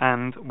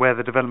 and where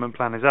the development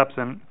plan is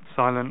absent,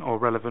 silent or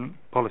relevant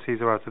policies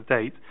are out of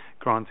date,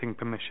 granting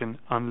permission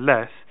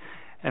unless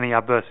any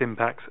adverse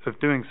impacts of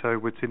doing so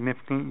would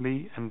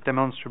significantly and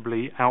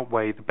demonstrably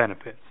outweigh the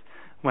benefits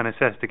when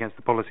assessed against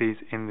the policies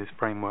in this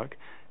framework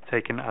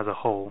taken as a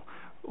whole,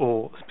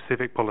 or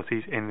specific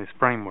policies in this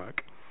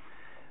framework.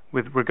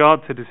 With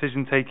regard to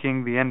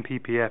decision-taking, the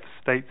NPPF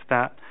states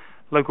that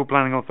local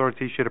planning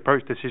authorities should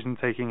approach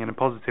decision-taking in a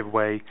positive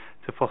way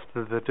to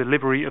foster the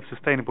delivery of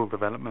sustainable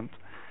development.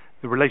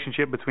 The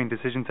relationship between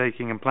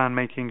decision-taking and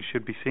plan-making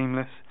should be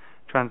seamless,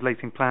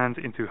 translating plans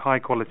into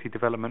high-quality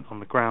development on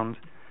the ground.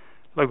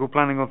 Local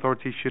planning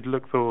authorities should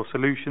look for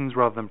solutions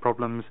rather than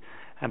problems,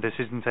 and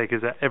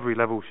decision-takers at every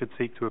level should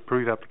seek to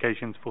approve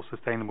applications for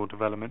sustainable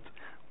development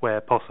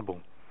where possible.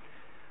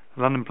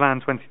 London Plan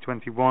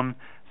 2021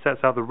 sets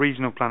out the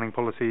regional planning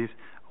policies,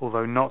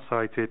 although not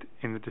cited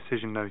in the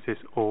decision notice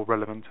or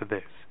relevant to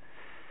this.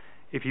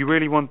 If you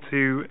really want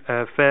to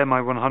fare my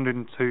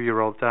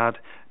 102-year-old dad,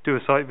 do a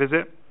site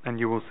visit and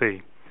you will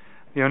see.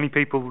 The only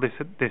people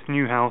this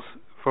new house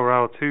for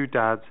our two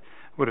dads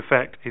would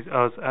affect is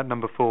us at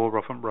number 4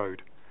 Rotham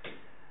Road.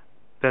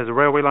 There's a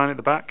railway line at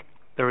the back.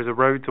 There is a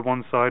road to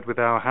one side with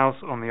our house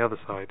on the other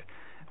side.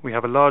 We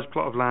have a large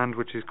plot of land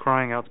which is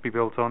crying out to be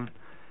built on.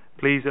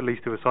 Please at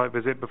least do a site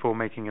visit before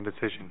making a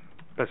decision.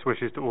 Best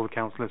wishes to all the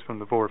councillors from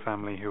the Borough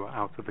family who are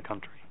out of the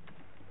country.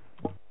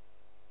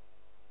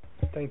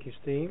 Thank you,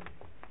 Steve.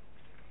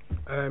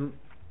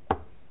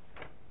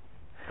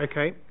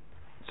 Okay,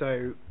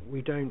 so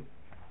we don't...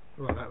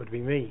 Well, that would be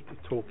me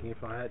talking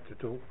if I had to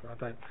talk. I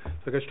don't.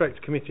 So go straight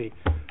to committee.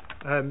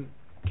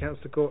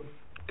 Councillor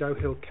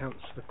Gohill,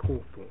 Councillor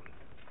Cawthorne.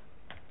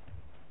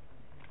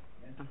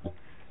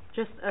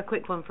 Just a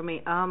quick one from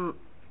me.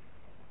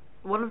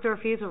 One of the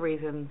refusal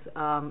reasons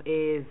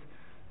is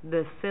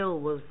the sill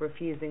was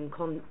refusing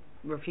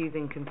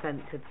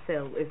consent to the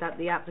sill. Is that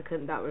the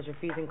applicant that was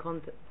refusing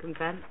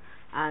consent?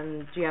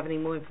 And do you have any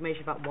more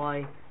information about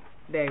why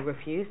they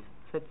refused,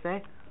 so to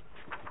say?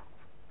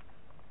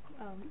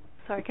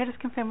 Sorry, can I just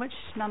confirm which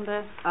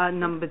number?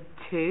 Number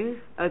 2.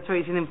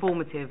 Sorry, it's an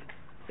informative.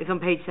 It's on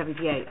page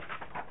 78.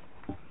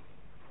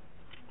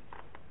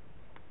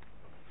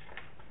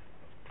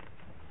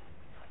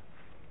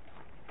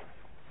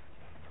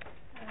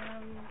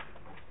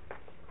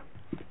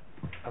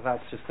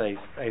 That's just a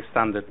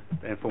standard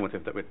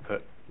informative that we'd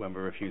put when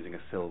we're refusing a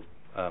sill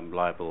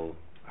liable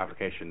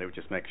application. They would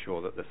just make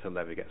sure that the sill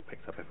levy gets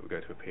picked up if it would go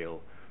to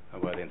appeal,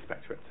 and where the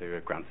inspectorate to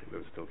grant it, we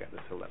would still get the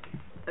sill levy.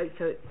 Oh,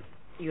 so it's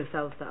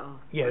yourselves that are?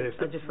 Yeah,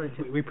 I just wanted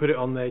to... We put it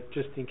on there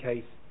just in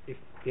case if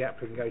the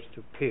applicant goes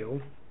to appeal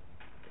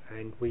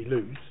and we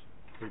lose,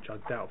 which I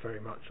doubt very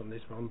much on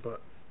this one,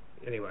 but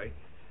anyway,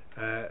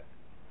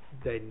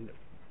 then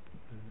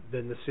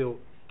the sill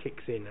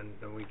kicks in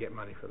and we get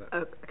money for that.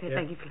 Oh, okay, yeah?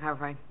 Thank you for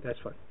clarifying. That's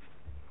fine.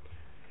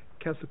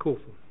 Councillor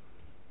Cawthorne.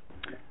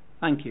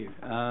 Thank you.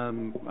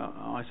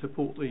 I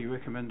support the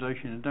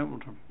recommendation and don't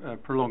want to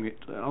prolong it,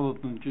 other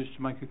than just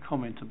to make a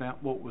comment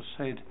about what was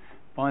said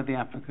by the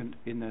applicant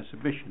in their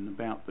submission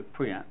about the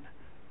pre-app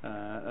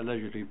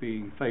allegedly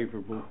being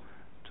favourable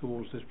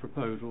towards this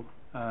proposal.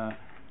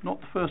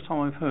 Not the first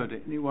time I've heard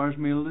it, and it worries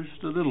me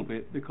just a little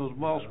bit, because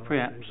whilst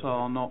pre-apps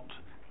are not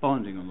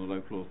binding on the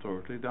local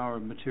authority, they are a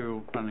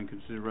material planning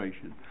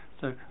consideration.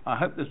 So I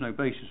hope there's no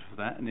basis for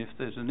that, and if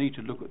there's a need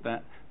to look at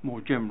that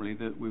more generally,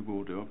 that we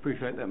will do. I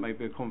appreciate that may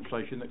be a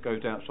conversation that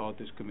goes outside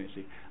this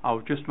committee. I'll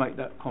just make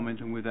that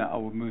comment, and with that I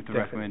will move the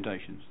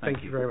recommendations.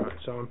 Thank you very much.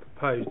 So I'm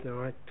proposed. All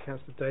right,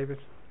 Councillor Davis.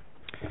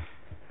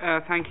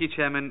 Thank you,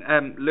 Chairman.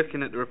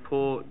 Looking at the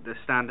report, the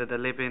standard of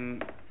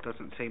living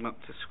doesn't seem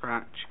up to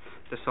scratch.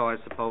 The size,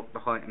 the bulk, the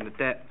height and the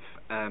depth,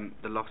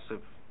 the loss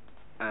of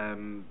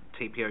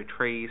TPO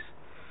trees,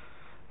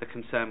 the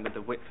concern with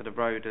the width of the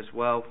road as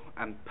well.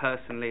 And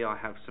personally, I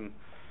have some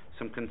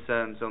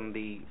concerns on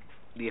the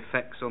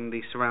effects on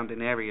the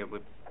surrounding area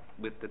with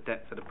the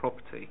depth of the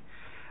property.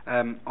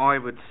 I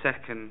would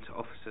second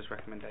Officer's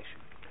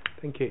recommendation.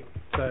 Thank you.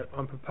 So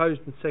I'm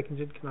proposed and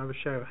seconded. Can I have a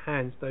show of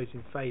hands, those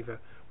in favour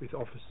with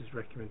Officer's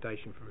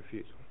recommendation for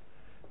refusal?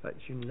 That's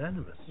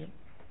unanimous. Yep.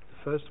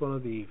 The first one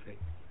of the evening.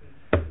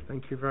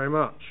 Thank you very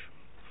much.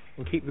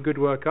 And keep the good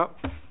work up.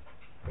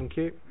 Thank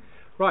you.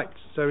 Right,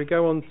 so we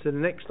go on to the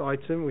next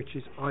item, which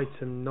is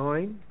item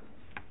 9,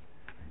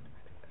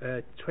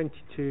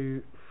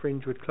 22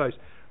 Fringewood Close.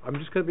 I'm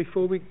just going to,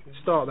 before we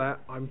start that,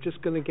 I'm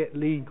just going to get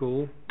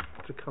legal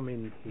to come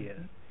in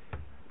here.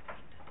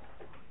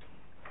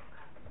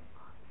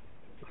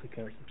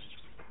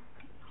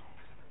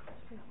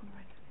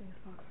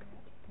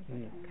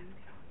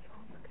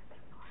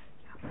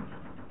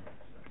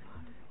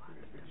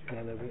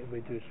 No, we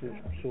do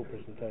a short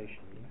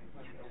presentation.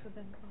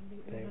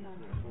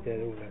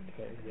 They'll all have to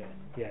go,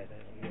 yeah.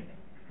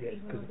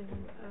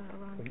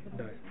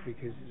 No,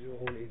 because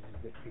all it is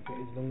that because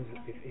as long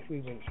as if we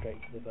went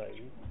straight to the vote,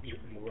 you're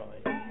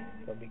right.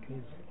 But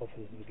because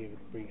officers will give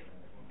a brief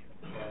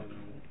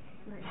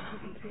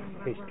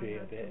history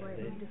of it, and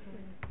then,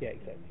 yeah,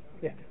 exactly.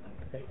 Yeah.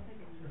 Okay.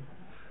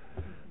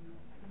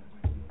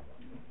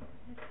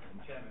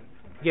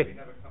 Yes.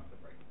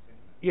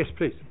 Yes,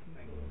 please.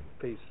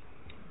 Please.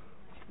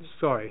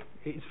 Sorry,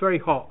 it's very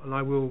hot, and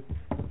I will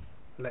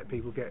let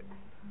people get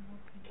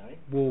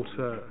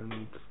water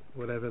and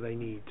whatever they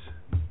need.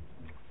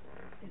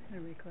 There's no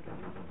record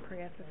of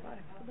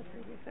pre-advertised for the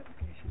previous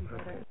application.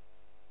 Okay.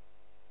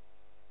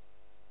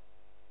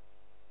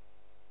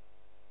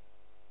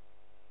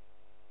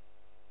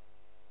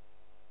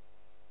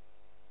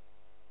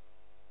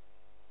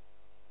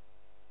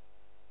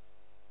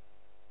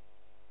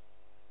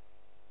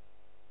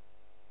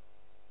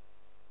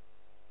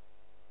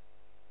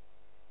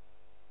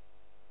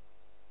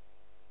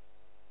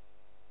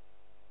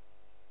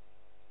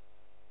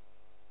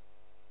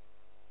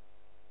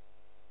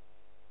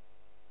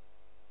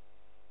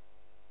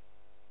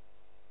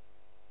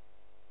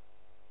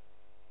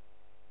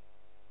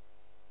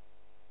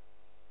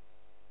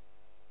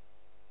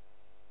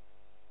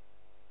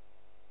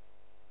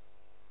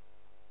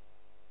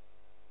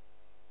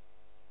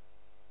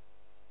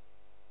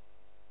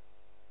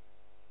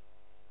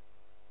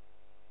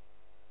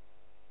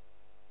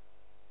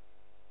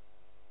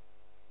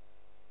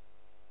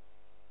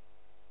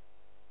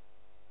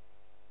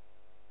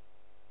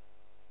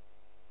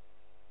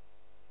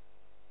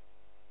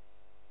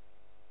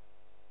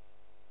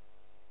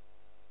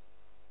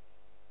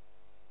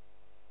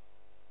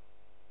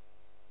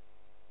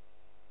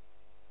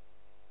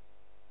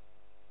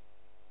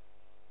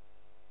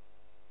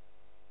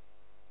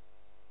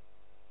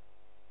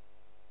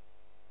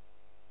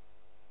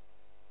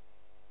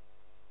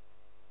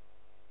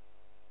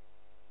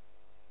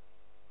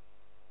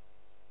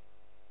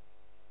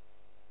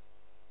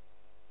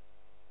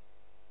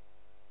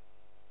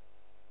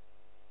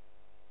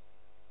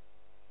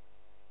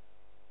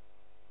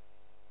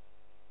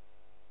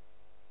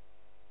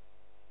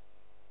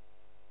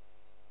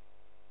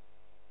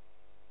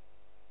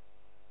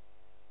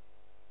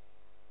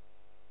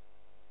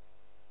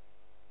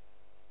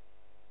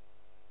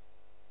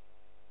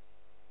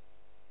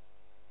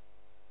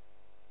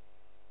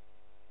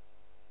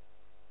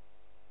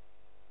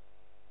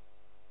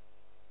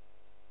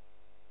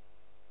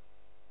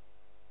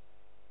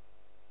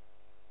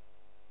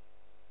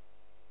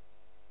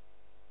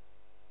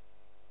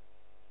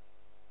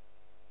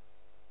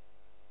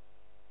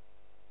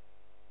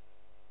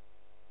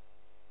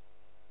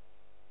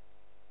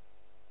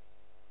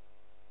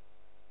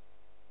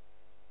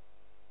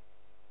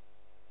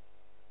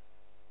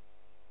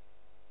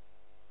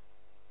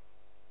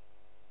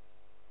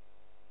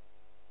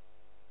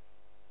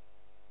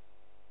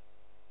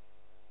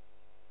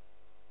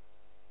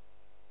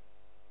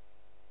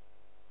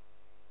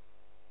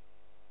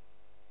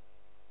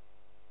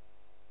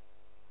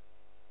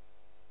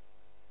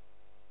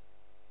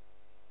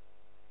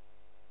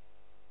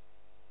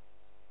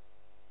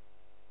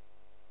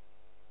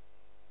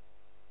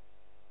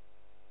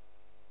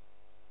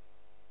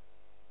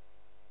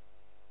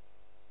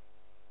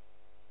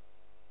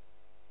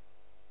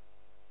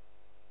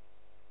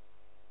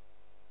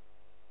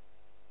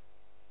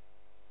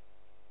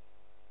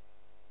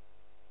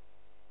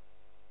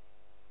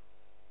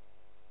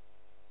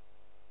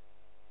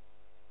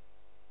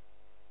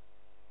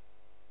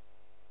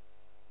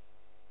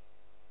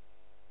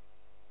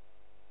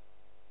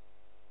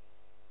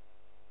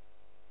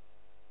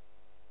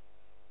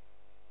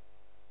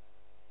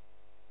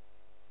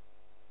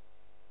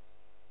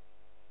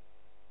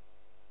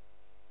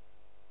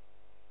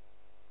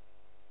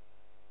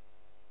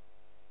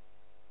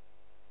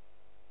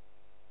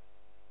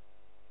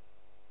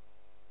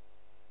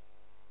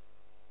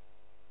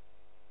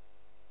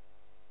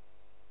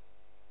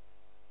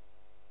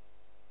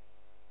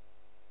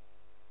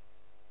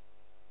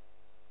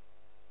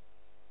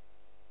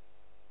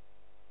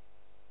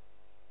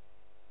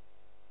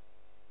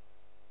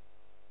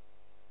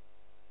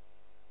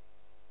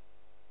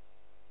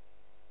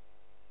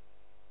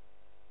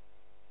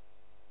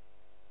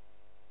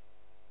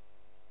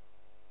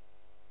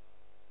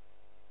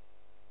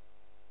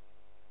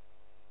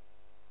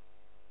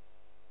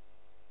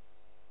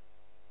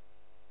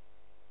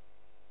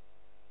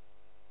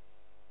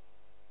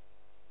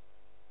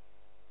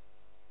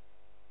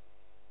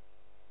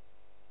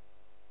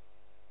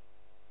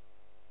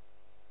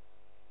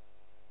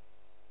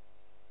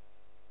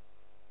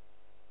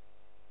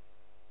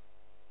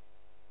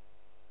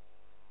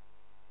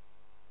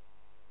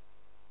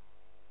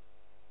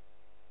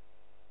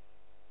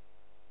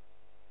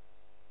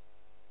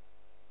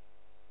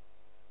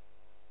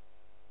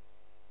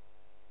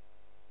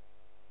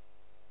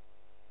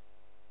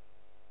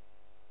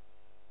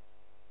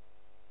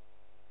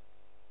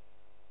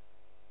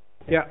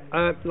 Yeah,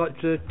 I'd like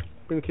to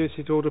bring the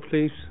committee to order,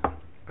 please.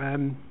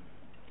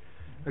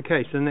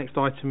 Okay, so the next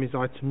item is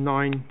item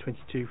 9,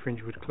 22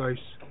 Fringewood Close.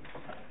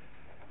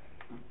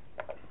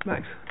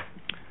 Max.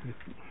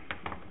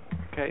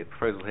 Okay, the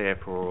proposal here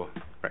for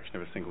erection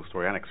of a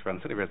single-storey annex for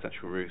ancillary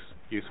residential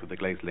use with a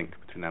glazed link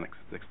between the annex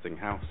and the existing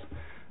house.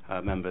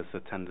 Members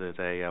attended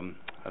a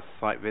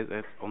site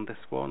visit on this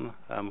one.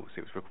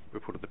 It was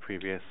reported the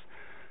previous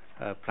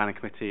planning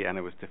committee, and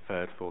it was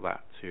deferred for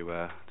that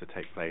to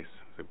take place.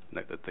 So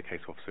note that the case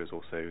officers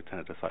also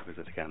attended a site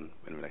visit again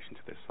in relation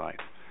to this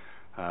site.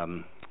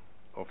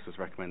 Officer's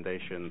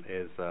recommendation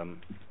is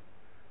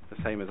the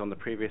same as on the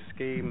previous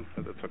scheme,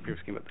 but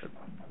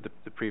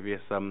the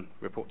previous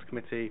report to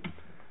committee,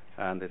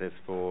 and it is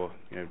for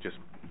just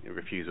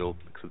refusal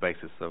because of the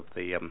basis of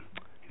the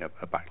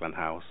a backland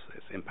house,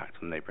 its impact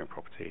on neighbouring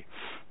property,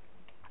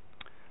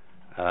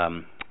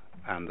 and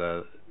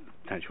the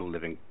potential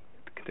living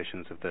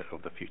conditions of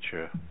the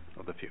future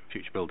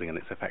building and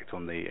its effect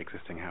on the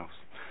existing house.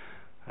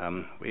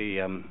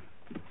 We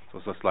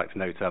also like to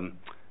note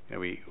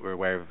we're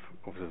aware of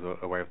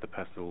the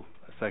personal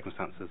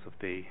circumstances of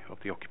the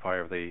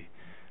occupier of the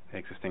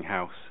existing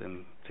house,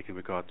 in particular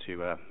regard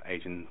to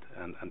age and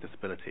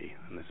disability,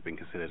 and this has been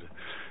considered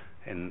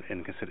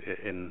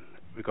in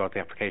regard to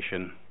the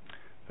application.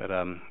 But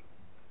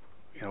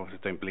officers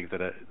don't believe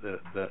that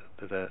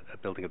a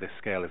building of this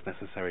scale is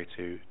necessary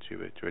to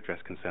address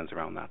concerns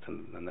around that,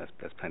 and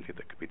there's plenty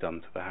that could be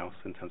done to the house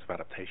in terms of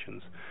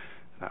adaptations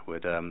that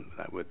would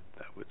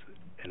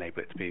enable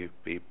it to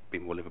be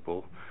more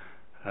livable.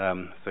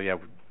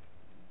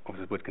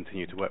 Officers would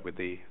continue to work with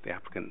the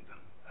applicant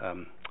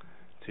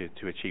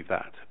to achieve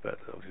that, but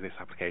obviously this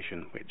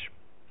application, which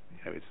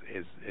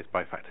is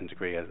by fact and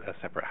degree a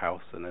separate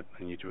house and a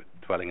new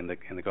dwelling in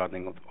the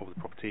gardening of the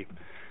property,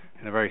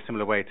 in a very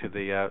similar way to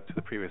the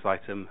previous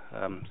item.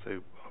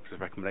 So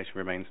officer's recommendation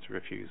remains to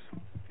refuse.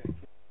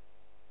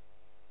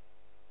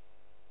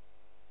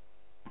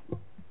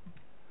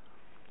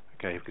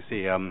 Okay, you can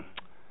see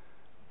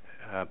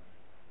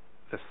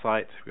the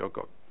site. We've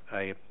got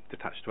a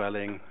detached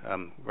dwelling,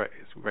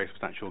 very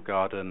substantial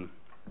garden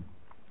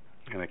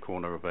in a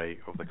corner of the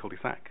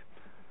cul-de-sac.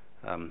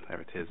 There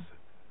it is.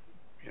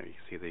 You can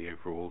see the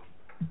overall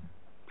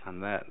plan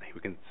there. We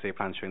can see a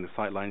plan showing the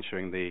sight line,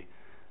 showing the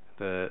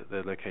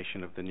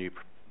location of the new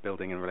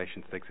building in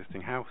relation to the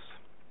existing house.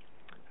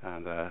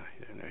 And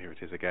here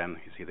it is again.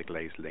 You see the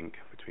glazed link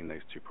between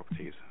those two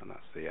properties, and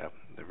that's the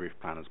roof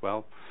plan as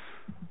well.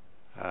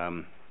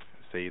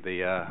 See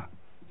the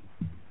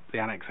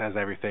annex has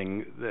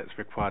everything that's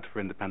required for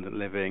independent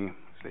living.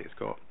 See, it's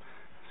got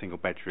a single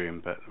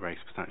bedroom, but very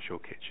substantial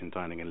kitchen,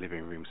 dining, and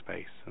living room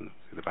space, and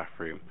the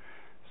bathroom.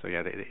 So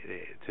yeah, it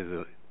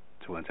is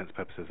to all intents and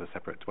purposes a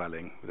separate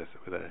dwelling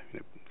with a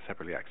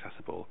separately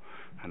accessible,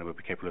 and it would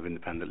be capable of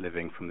independent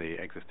living from the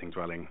existing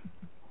dwelling.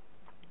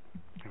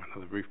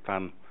 Another roof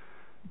plan,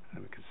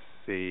 and we can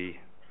see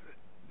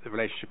the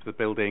relationship of the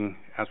building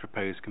as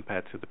proposed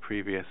compared to the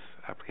previous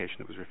application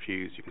that was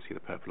refused. You can see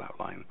the purple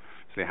outline.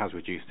 So it has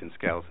reduced in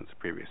scale since the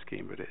previous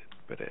scheme,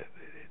 but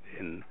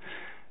in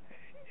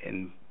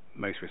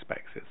most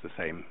respects it's the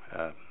same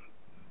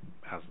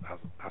as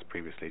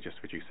previously,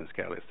 just reduced in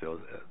scale. It's still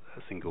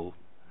a single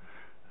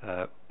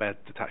bed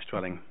detached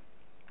dwelling,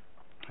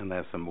 and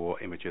there's some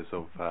more images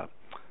of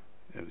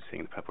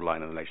seeing the purple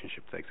line in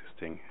relationship to the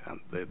existing and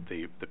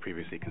the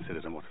previously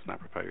considered and what is now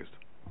proposed.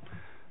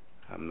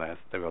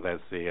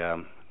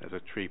 There's a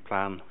tree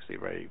plan. We see a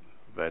very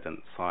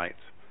verdant site.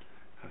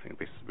 I think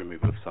this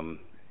removal of some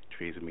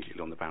trees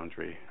immediately on the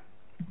boundary.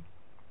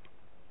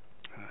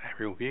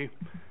 Aerial view,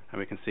 and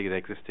we can see the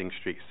existing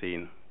street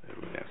scene,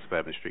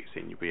 suburban street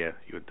scene. You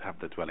would have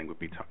the dwelling would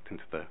be tucked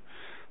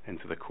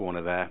into the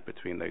corner there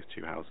between those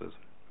two houses.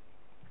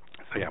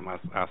 So yeah,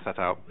 as set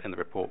out in the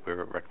report,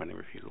 we're recommending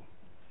refusal.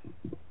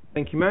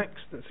 Thank you, Max.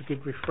 That's a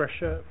good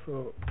refresher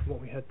for what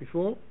we had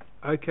before.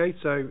 Okay,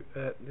 so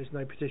there's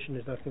no petition,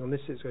 there's nothing on this.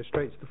 Let's go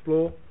straight to the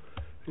floor.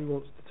 Who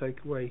wants to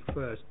take away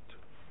first?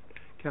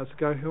 Councillor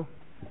Gohill.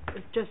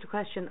 Just a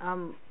question.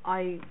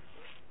 I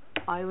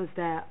was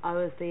there. I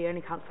was the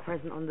only councillor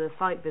present on the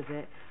site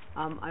visit.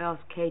 I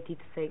asked Katie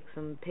to take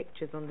some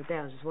pictures on the day.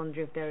 I was just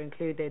wondering if they're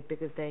included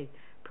because they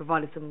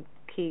provided some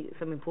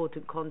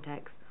important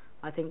context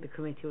I think the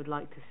committee would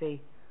like to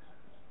see.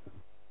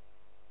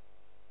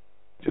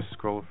 Just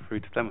scroll through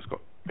to them. It's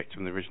got a picture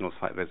from the original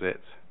site visit.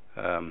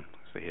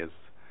 So here's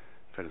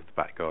the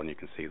back garden. You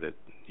can see the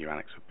new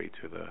annex would be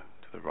to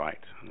the right,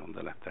 and on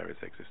the left there is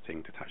the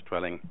existing detached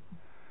dwelling.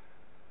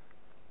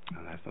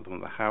 And there's another one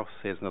of the house.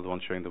 Here's another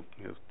one showing the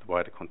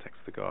wider context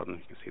of the garden.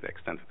 You can see the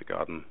extent of the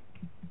garden.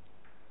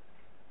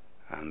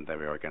 And there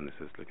we are again. This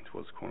is looking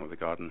towards the corner of the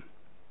garden.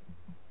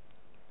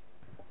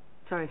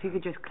 Sorry, if you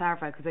could just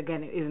clarify, because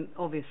again, it isn't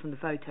obvious from the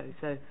photo.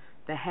 So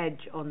the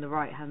hedge on the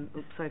right hand.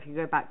 So if you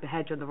go back, the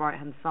hedge on the right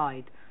hand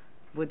side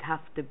would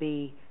have to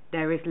be.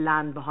 There is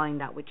land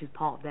behind that, which is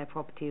part of their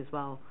property as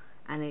well.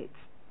 And it's,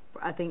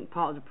 I think,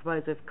 part of the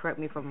proposal. Correct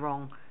me if I'm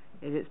wrong.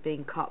 Is it's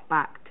being cut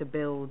back to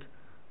build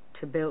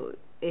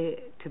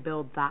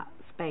that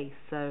space.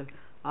 So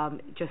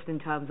just in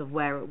terms of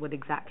where it would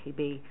exactly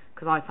be,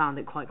 because I found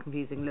it quite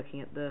confusing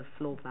looking at the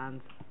floor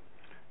plans.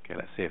 Okay,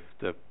 let's see if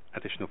the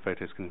additional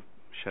photos can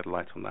shed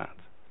light on that.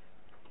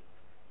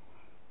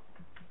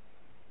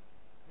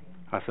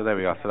 So there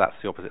we are. So that's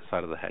the opposite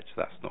side of the hedge.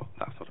 That's not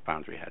a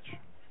boundary hedge.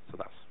 So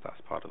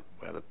that's part of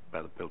where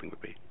the building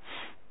would be.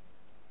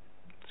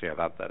 So yeah,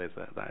 that is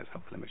a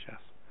helpful image. Yes.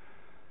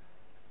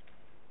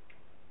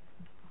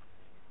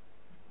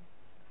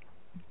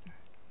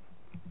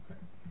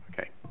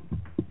 Okay.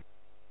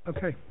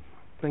 Okay.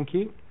 Thank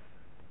you.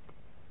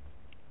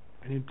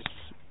 And it's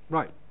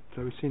right.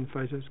 So we've seen the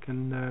photos.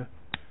 Can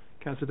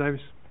Councillor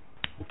Davis?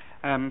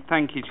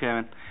 Thank you,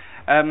 Chairman.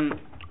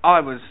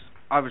 I was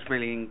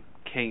really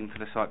keen for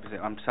the site visit.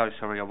 I'm so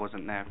sorry I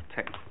wasn't there.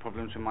 Technical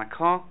problems with my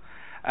car.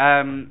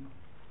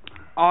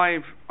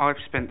 I've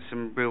spent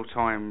some real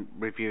time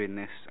reviewing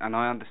this, and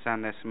I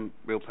understand there's some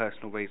real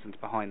personal reasons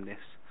behind this,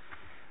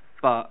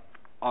 but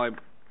I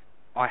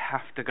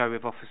have to go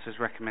with officers'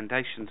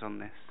 recommendations on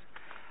this.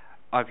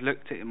 I've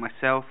looked at it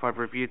myself. I've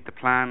reviewed the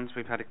plans.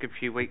 We've had a good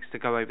few weeks to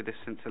go over this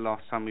since the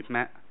last time we've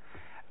met,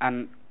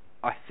 and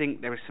I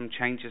think there are some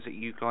changes that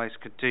you guys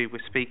could do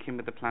with speaking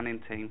with the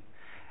planning team,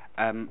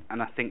 and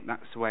I think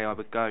that's the way I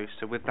would go.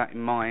 So with that in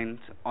mind,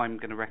 I'm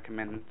going to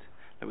recommend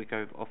that we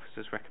go with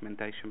officer's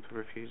recommendation for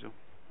refusal.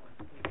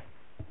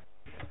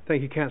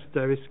 Thank you, Councillor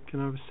Davis. Can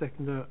I have a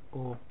seconder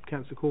or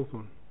Councillor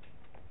Cawthorne?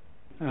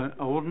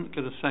 I wouldn't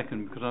get a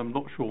second because I'm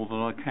not sure that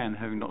I can,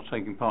 having not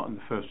taken part in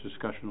the first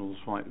discussion on the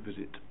site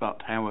visit.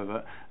 But,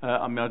 however,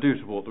 I do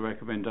support the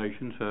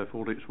recommendations for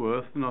what it's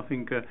worth, and I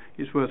think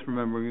it's worth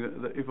remembering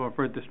that if I've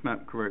read this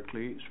map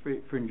correctly,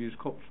 it fringes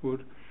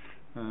Copsewood,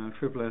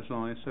 Triple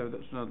SI, so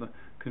that's another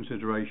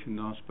consideration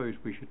that I suppose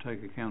we should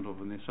take account of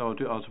in this. So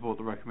I'll support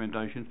the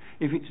recommendation.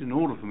 If it's in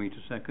order for me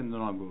to second,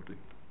 then I will do.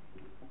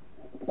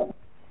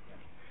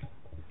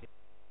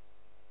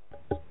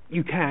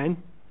 You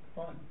can.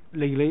 Fine.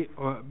 Legally,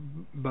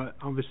 but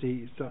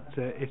obviously it's up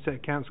to, if a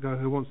councillor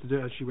who wants to do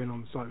it as she went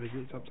on the site visit,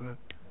 it's up to her.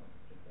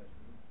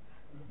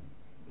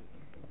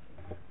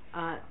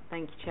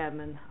 Thank you,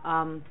 Chairman.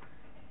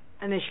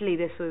 Initially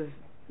this was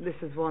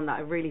one that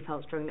I really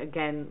felt strongly,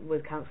 again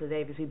with Councillor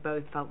Davis, we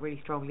both felt really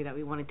strongly that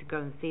we wanted to go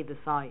and see the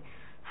site.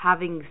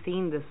 Having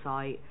seen the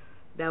site,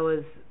 there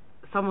was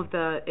some of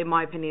the, in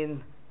my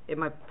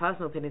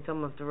personal opinion,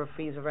 some of the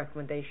refusal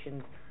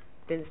recommendations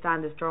didn't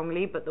stand as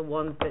strongly, but the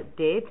ones that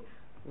did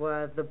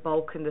were the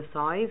bulk and the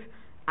size,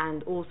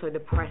 and also the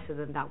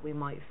precedent that we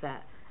might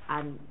set.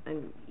 And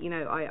you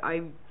know,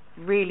 I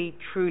really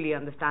truly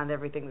understand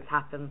everything that's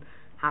happening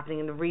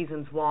and the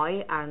reasons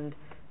why. And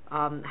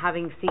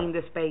having seen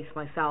the space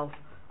myself,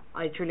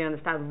 I truly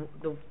understand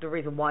the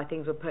reason why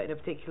things were put in a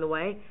particular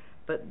way.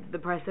 But the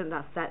precedent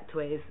that's set to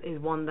it is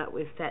one that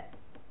was set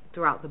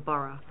throughout the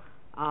borough.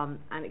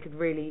 And it could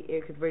really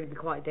be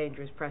quite a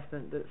dangerous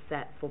precedent that's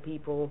set for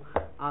people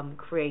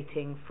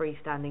creating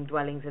freestanding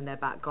dwellings in their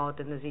back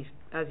garden.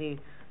 As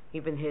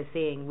you've been here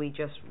seeing, we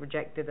just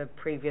rejected a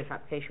previous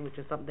application which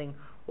was something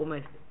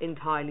almost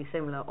entirely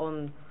similar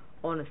on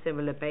a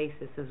similar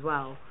basis as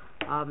well.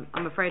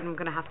 I'm afraid I'm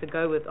going to have to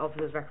go with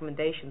officers'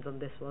 recommendations on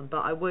this one, but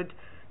I would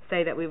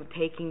say that we were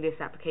taking this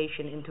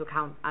application into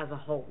account as a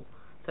whole.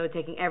 So we're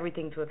taking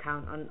everything into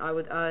account, and I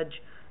would urge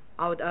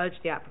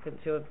the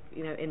applicants who are,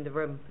 you know, in the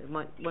room, it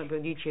won't be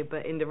on YouTube,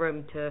 but in the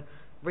room, to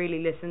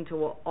really listen to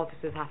what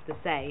officers have to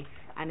say,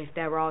 and if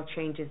there are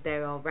changes they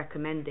are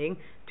recommending,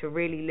 to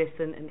really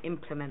listen and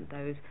implement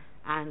those,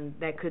 and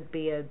there could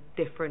be a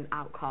different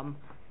outcome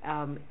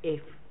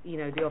if, you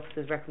know, the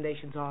officers'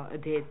 recommendations are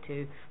adhered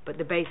to. But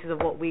the basis of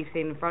what we've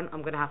seen in front,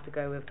 I'm going to have to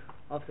go with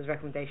officers'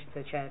 recommendations.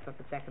 So, Chair, if I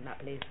could second that,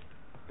 please.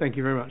 Thank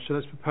you very much. So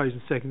let's propose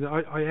and second.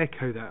 I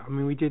echo that. I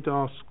mean, we did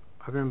ask,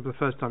 I remember the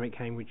first time it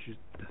came, which is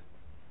the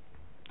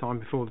time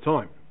before.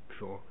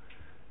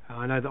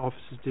 I know that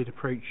officers did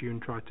approach you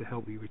and tried to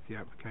help you with the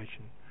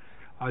application.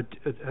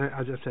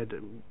 As I said,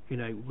 you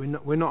know,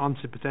 we're not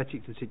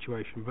unsympathetic to the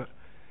situation, but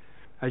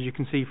as you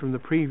can see from the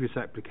previous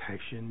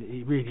application,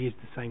 it really is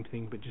the same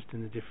thing, but just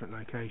in a different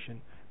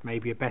location.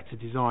 Maybe a better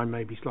design,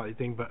 maybe slightly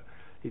thing, but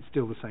it's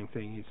still the same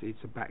thing. It's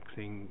a back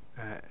thing,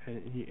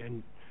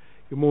 and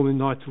you're more than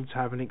entitled to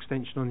have an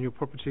extension on your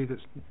property.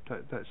 That's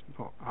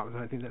not. I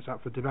don't think that's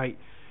up for debate,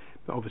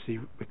 but obviously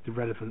with the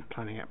relevant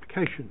planning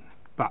application.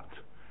 But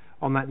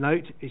on that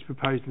note, it's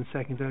proposed and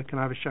seconded. Can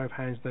I have a show of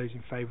hands, those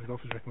in favour of the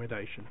officer's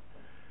recommendation?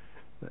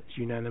 That's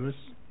unanimous.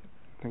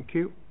 Thank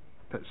you.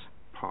 That's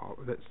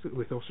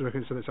with officer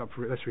recommendation, so that's up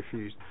for it. That's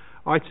refused.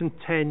 Item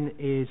 10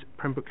 is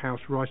Pembroke House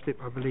Ruislip.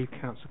 I believe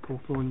Councillor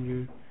Cawthorne,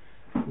 you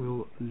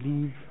will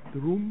leave the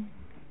room.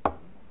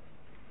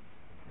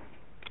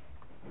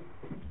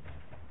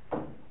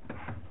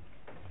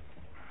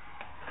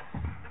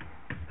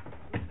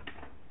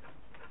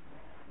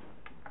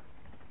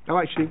 Oh,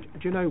 actually, do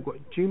you know what?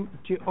 Do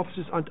you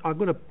officers? I'm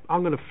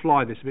going to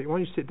fly this a bit. Why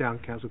don't you sit down,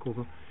 Councillor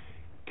Cawthorne?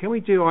 Can we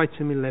do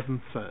item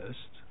 11 first?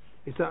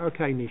 Is that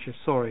okay, Nisha?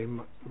 Sorry,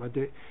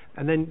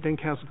 and then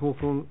Councillor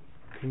Cawthorne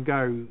can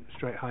go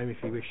straight home if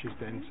he wishes.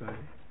 Then, so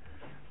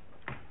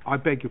I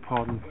beg your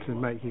pardon to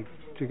make you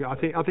too good.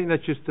 I think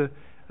that's just a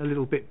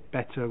little bit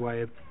better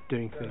way of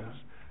doing things.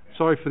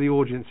 Sorry for the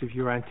audience if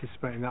you're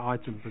anticipating that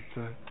item, but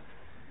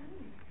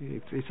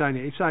it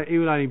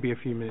will only be a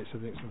few minutes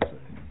of this one.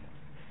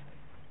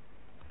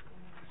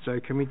 So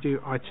can we do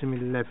item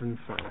 11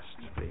 first,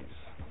 please?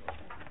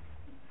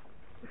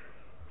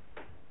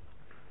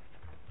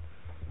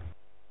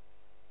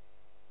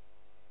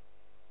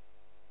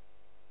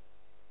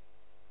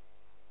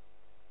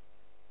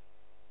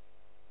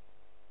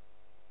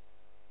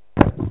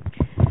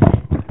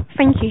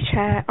 Thank you,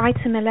 Chair.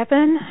 Item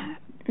 11,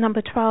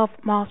 number 12,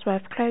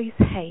 Marsworth Close,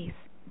 Hayes.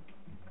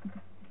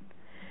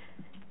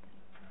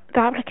 The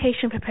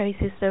application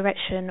proposes the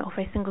erection of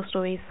a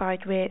single-storey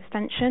side rear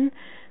extension.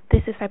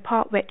 This is a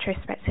part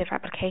retrospective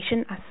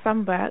application, as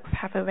some works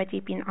have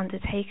already been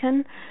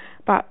undertaken,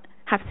 but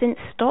have since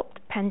stopped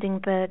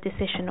pending the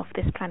decision of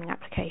this planning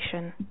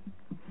application.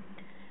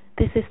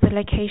 This is the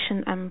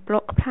location and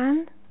block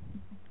plan.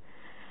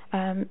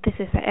 This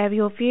is the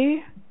aerial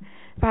view.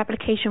 The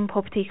application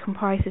property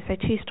comprises a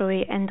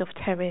two-storey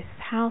end-of-terrace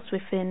house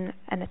with an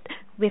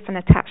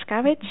attached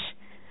garage.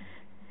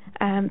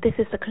 This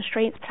is the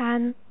constraints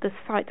plan. The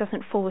site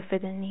doesn't fall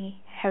within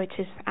any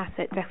heritage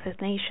asset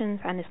designations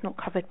and is not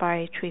covered by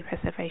a tree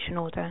preservation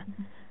order.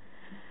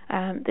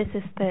 This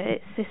is the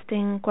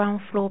existing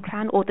ground floor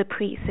plan, or the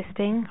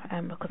pre-existing,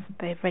 because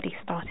they've already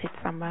started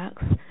some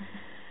works.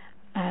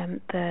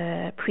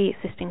 The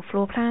pre-existing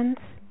floor plans,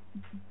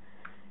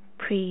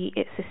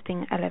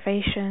 pre-existing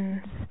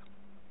elevations.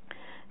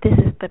 This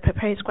is the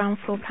proposed ground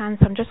floor plan,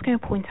 so I'm just going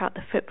to point out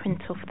the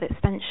footprint of the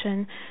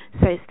extension.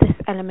 So it's this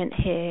element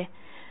here.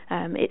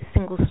 It's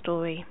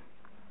single-storey.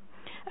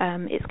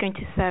 It's going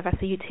to serve as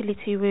a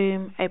utility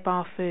room, a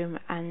bathroom,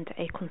 and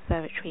a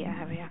conservatory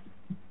area.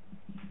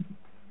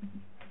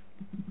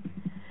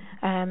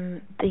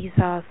 These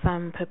are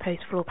some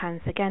proposed floor plans.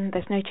 Again,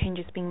 there's no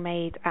changes being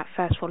made at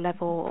first floor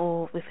level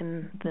or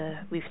within the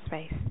roof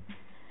space.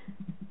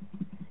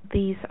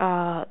 These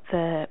are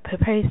the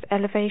proposed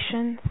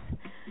elevations.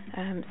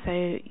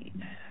 So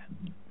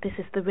this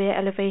is the rear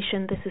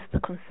elevation, this is the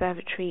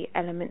conservatory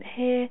element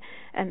here,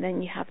 and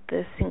then you have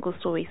the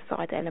single-storey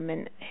side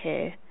element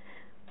here.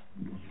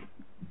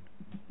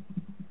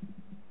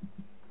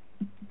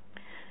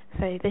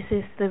 So this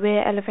is the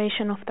rear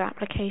elevation of the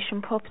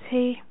application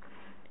property,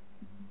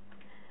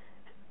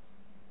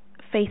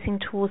 facing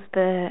towards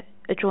the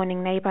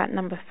adjoining neighbour at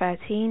number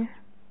 13.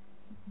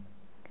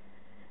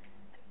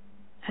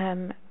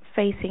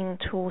 Facing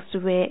towards the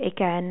rear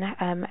again,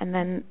 and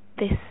then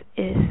this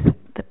is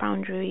the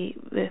boundary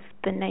with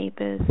the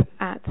neighbours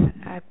at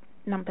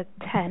number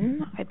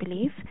 10, I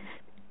believe.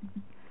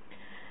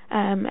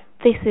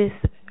 This is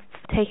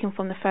taken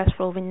from the first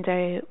floor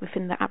window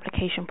within the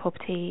application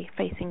property,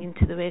 facing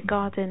into the rear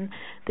garden.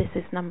 This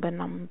is number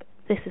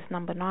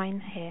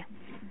 9 here.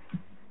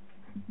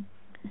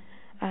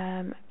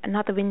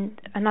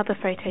 Another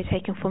photo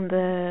taken from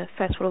the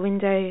first floor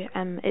window.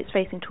 It's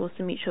facing towards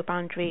the mutual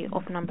boundary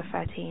of number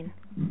 13.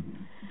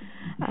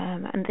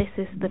 And this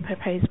is the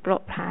proposed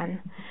block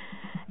plan.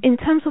 In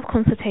terms of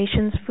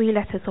consultations, 3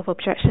 letters of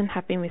objection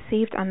have been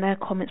received, and their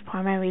comments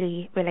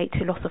primarily relate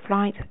to loss of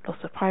light, loss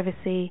of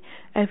privacy,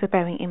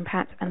 overbearing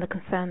impact, and the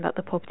concern that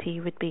the property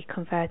would be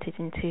converted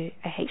into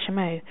a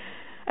HMO.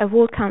 A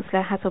ward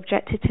councillor has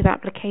objected to the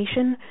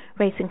application,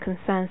 raising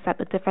concerns that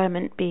the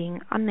development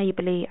being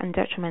unneighbourly and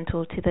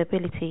detrimental to the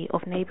ability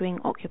of neighbouring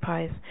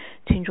occupiers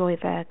to enjoy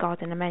their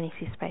garden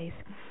amenity space.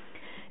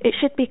 It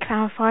should be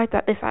clarified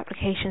that this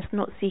application is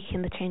not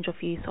seeking the change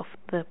of use of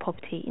the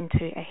property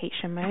into a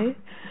HMO.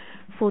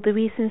 For the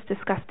reasons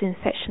discussed in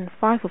section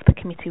 5 of the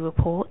committee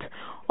report,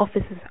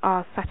 officers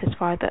are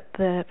satisfied that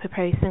the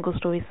proposed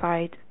single-storey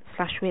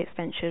side/rear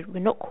extension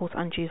will not cause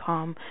undue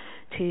harm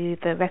to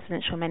the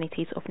residential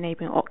amenities of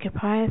neighbouring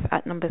occupiers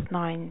at numbers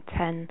 9,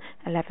 10,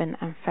 11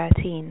 and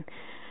 13.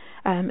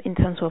 In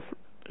terms of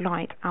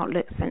light,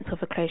 outlet, sense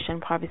of enclosure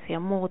and privacy,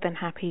 I'm more than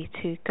happy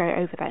to go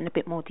over that in a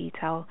bit more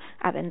detail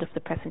at the end of the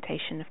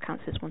presentation if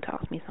councillors want to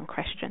ask me some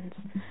questions.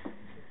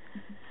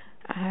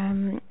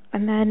 And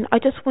then I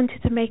just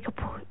wanted to make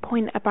a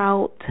point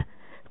about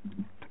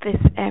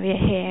this area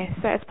here.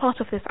 So as part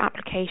of this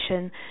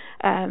application,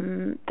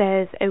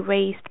 there's a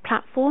raised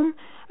platform,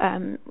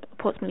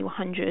 approximately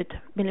 100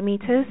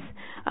 millimetres.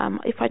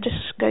 If I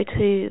just go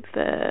to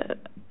the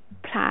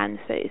plan,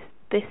 so it's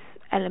this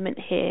element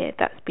here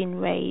that's been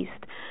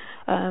raised,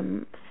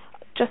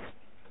 just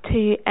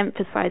to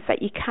emphasise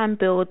that you can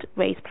build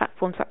raised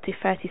platforms up to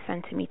 30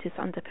 centimetres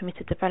under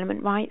permitted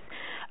development rights.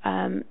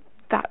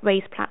 That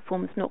raised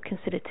platform is not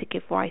considered to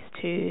give rise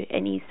to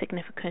any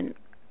significant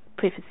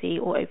privacy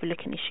or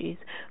overlooking issues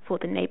for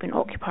the neighbouring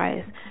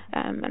occupiers,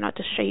 and I'll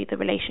just show you the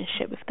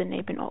relationship with the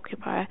neighbouring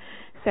occupier.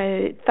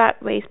 So that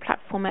raised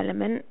platform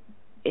element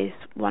is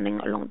running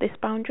along this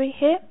boundary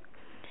here,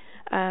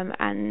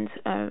 and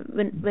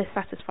we're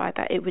satisfied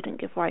that it wouldn't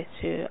give rise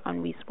to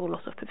unreasonable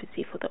loss of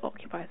privacy for the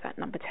occupiers at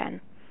number 10.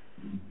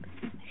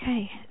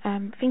 Okay,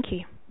 thank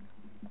you.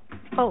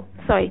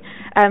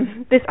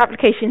 This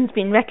application has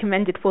been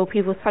recommended for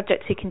approval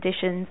subject to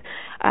conditions.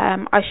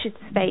 I should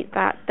state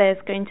that there's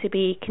going to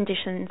be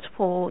conditions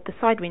for the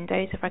side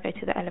windows if I go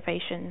to the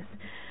elevations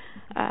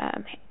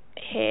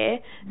here.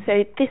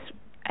 So this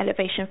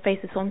elevation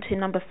faces onto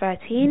number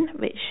 13,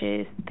 which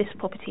is this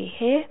property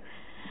here.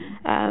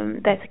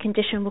 There's a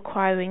condition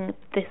requiring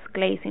this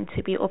glazing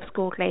to be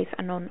obscure glaze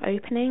and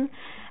non-opening,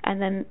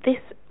 and then this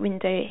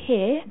window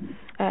here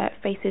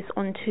faces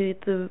onto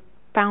the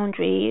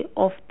boundary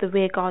of the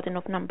rear garden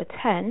of number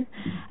 10,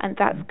 and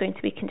that's going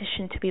to be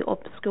conditioned to be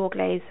obscure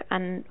glaze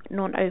and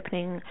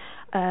non-opening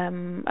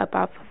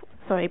below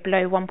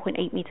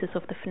 1.8 metres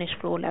of the finished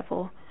floor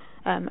level,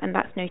 and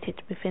that's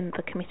noted within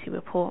the committee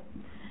report.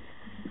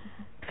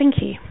 Thank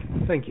you.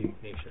 Thank you,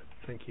 Nisha.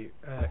 Thank you.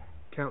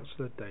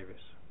 Councillor Davis.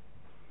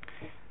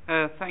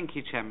 Thank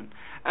you, Chairman.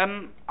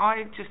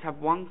 I just have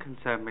one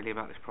concern really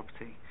about this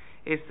property.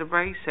 Is the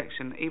raised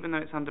section, even though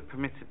it's under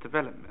permitted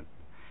development,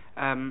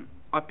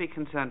 I'd be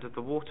concerned of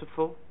the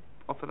waterfall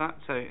off of that,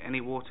 so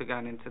any water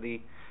going into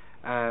the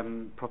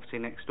property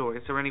next door.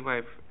 Is there any way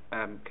of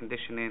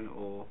conditioning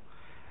or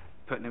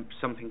putting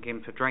something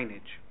in for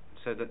drainage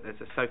so that there's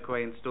a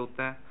soakaway installed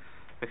there?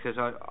 Because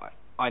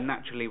I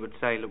naturally would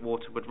say that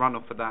water would run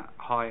off of that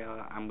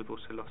higher, and we've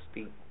also lost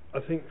the... I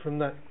think from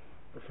that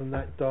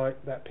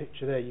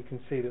picture there, you can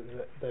see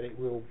that it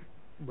will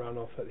run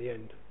off at the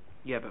end.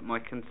 Yeah, but my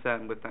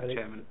concern with that,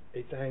 Chairman...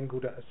 It's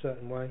angled at a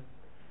certain way.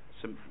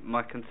 So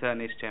my concern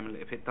is, Chairman,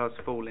 if it does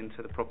fall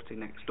into the property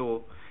next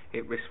door,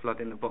 it risks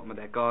flooding the bottom of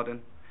their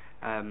garden.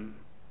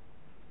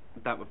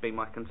 That would be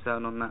my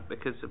concern on that,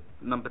 because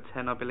number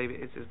 10, I believe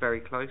it is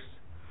very close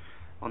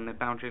on their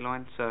boundary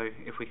line, so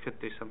if we could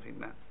do something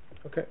there.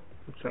 Okay.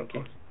 Thank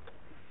you.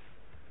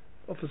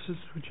 Officers,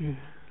 would you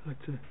like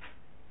to...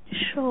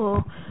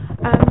 Sure.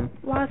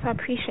 Whilst I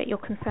appreciate your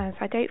concerns,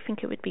 I don't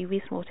think it would be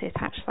reasonable to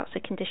attach such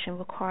a condition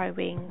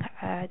requiring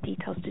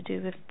details to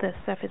do with the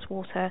surface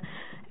water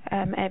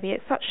area.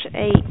 It's such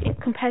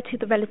compared to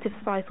the relative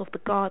size of the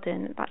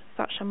garden, that's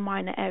such a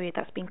minor area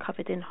that's been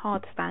covered in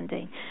hard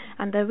standing,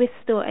 and there is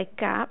still a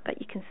gap that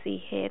you can see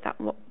here that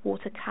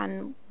water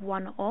can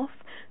run off.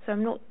 So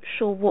I'm not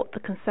sure what the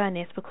concern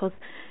is, because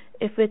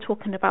if we're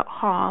talking about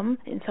harm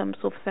in terms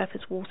of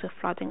surface water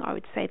flooding, I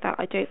would say that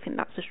I don't think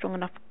that's a strong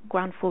enough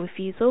ground for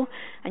refusal,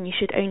 and you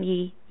should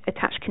only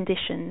attach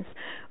conditions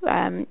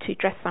to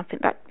address something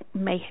that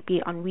may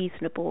be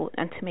unreasonable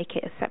and to make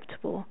it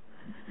acceptable.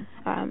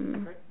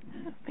 That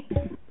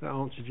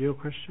answered your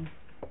question.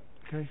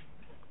 Okay.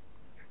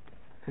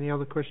 Any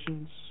other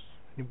questions?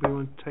 Anybody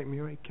want to take me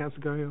away?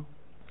 Councillor Gohill?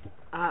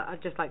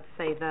 I'd just like to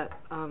say that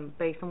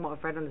based on what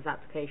I've read on this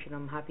application,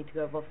 I'm happy to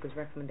go with Oscar's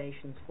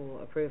recommendations for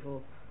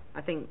approval. I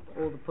think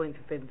all the points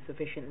have been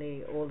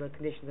all the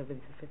conditions have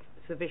been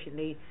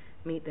sufficiently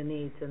meet the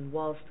needs, and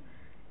whilst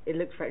it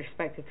looks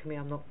retrospective to me,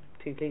 I'm not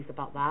too pleased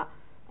about that.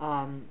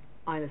 I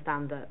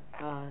understand that,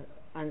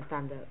 and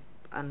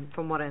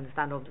from what I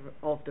understand of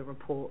the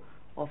report,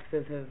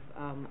 officers have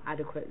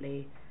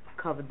adequately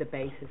covered the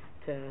basis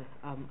to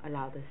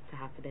allow this to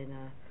happen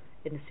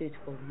in a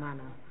suitable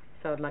manner.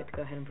 So I'd like to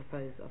go ahead and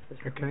propose officers'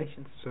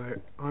 recommendations. Okay,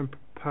 so I'm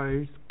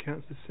proposed.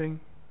 Councillor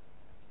Singh?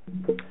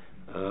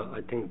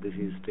 I think this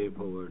is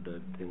straightforward.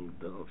 I think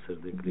the officer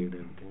agreed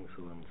everything,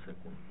 so one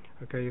second.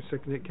 Okay, you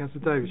second it.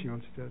 Councillor Davis, you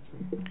wanted to add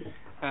something?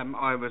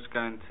 I was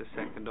going to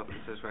second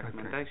officer's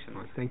recommendation.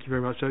 Okay. Thank you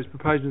very much. So it's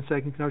proposed and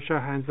seconded. Can I show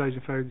of hands those in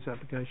favour of this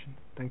application?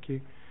 Thank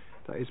you.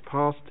 That is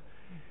passed.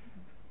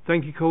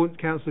 Thank you,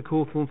 Councillor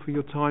Cawthorne, for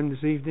your time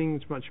this evening.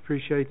 It's much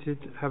appreciated.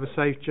 Have a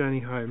safe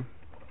journey home.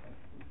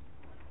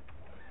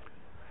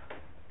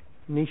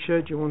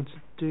 Nisha, do you want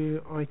to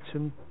do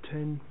item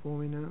 10 for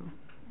me now?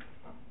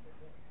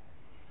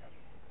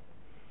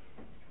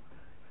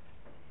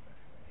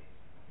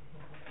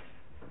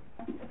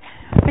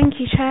 Thank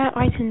you, Chair.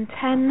 Item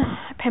 10,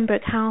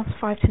 Pembroke House,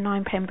 5 to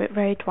 9 Pembroke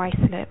Road,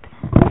 Wyslip.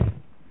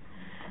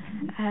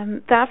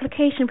 The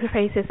application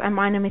proposes a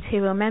minor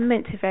material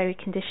amendment to vary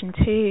condition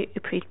 2,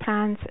 approved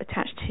plans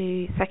attached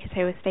to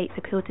Secretary of State's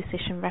appeal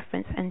decision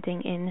reference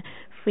ending in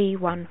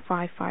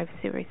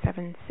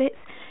 3155076,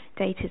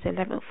 dated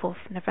 11th of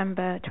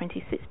November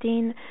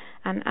 2016,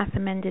 and as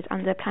amended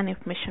under planning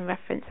permission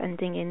reference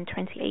ending in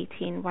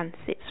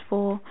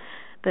 2018-164.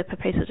 The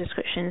proposal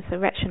description is the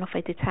erection of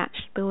a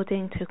detached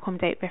building to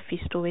accommodate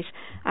refuse storage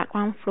at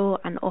ground floor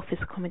and office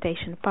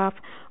accommodation above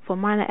for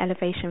minor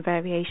elevation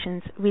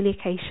variations,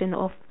 relocation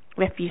of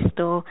refuse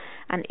store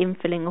and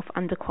infilling of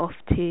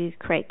undercroft to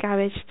create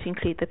garage to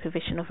include the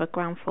provision of a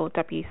ground floor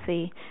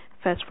WC,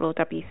 first floor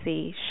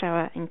WC,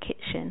 shower and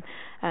kitchen.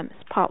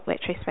 It's part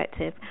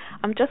retrospective.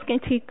 I'm just going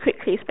to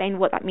quickly explain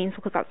what that means,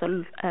 because that's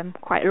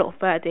quite a lot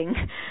of wording.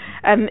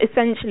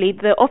 Essentially,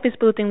 the office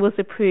building was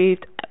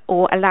approved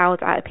or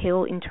allowed at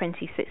appeal in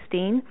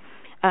 2016.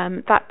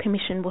 That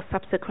permission was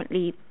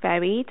subsequently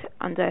varied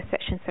under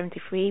Section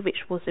 73, which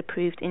was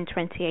approved in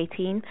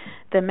 2018.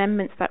 The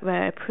amendments that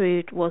were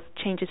approved was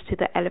changes to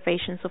the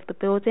elevations of the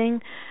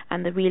building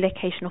and the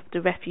relocation of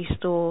the refuse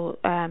store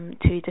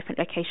to a different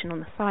location on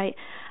the site,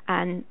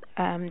 and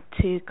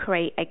to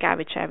create a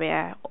garage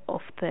area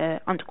of the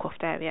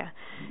Undercroft area.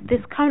 This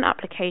current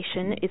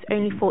application is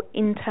only for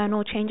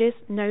internal changes.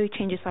 No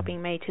changes are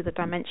being made to the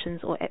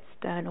dimensions or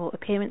external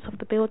appearance of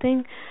the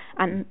building,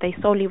 and they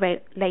solely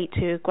relate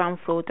to ground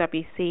floor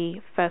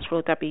WC, first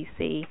floor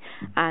WC,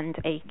 and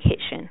a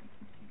kitchen.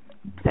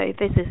 So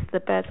this is the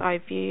bird's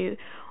eye view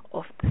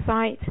of the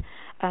site.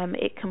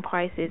 It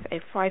comprises a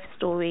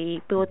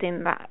 5-storey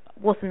building that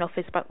was an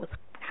office but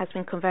has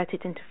been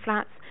converted into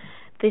flats.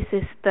 This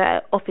is the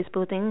office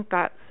building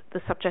that's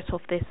the subject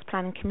of this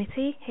planning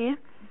committee here.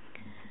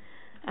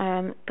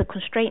 The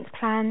constraints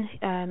plan,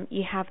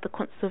 you have the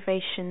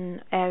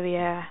conservation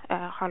area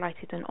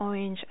highlighted in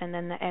orange, and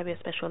then the area of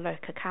special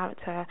local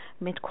character,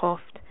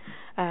 Midcroft,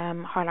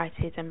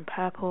 highlighted in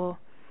purple.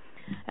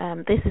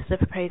 This is the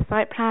proposed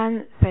site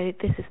plan, so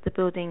this is the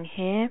building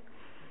here.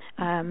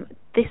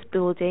 This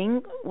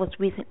building was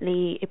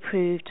recently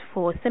approved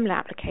for a similar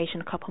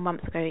application a couple of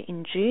months ago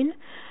in June,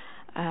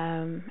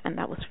 and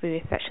that was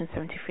through Section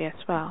 73 as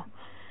well.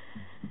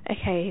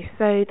 Okay,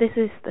 so this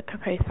is the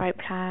proposed site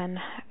plan,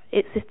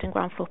 existing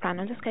ground floor plan.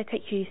 I'm just going to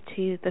take you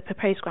to the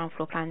proposed ground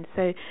floor plan.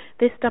 So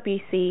this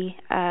WC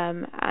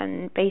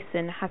and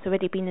basin has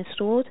already been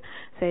installed,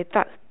 so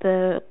that's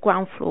the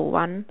ground floor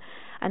one.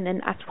 And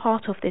then as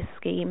part of this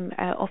scheme,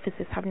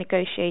 officers have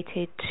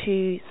negotiated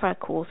 2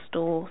 cycle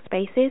store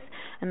spaces,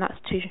 and that's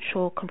to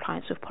ensure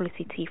compliance with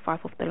policy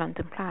T5 of the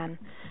London plan.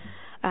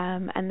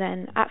 And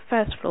then at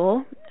first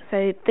floor,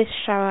 so this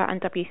shower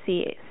and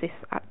WC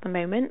exists at the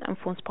moment and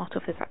forms part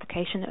of this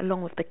application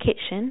along with the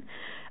kitchen.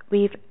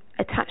 We've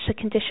attached a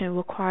condition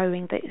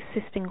requiring the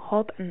existing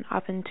hob and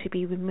oven to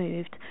be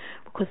removed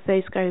because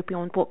those go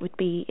beyond what would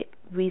be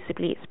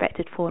reasonably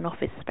expected for an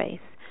office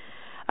space.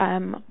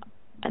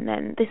 And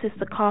then this is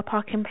the car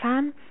parking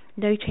plan.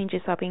 No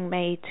changes are being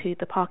made to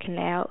the parking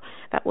layout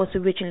that was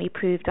originally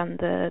approved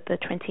under the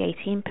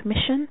 2018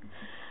 permission.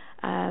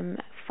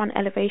 Front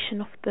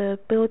elevation of the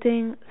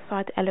building,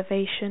 side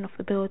elevation of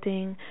the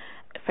building,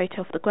 a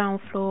photo of the ground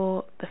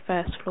floor, the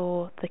first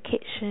floor, the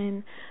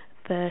kitchen,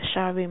 the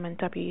shower room and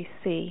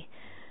WC.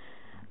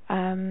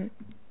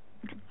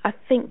 I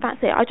think that's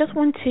it. I just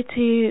wanted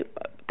to...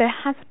 There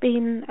has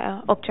been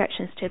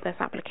objections to this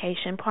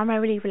application,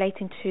 primarily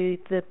relating to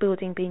the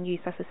building being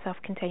used as a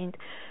self-contained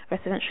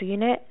residential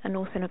unit, and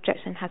also an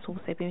objection has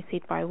also been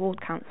received by a ward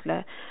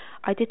councillor.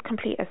 I did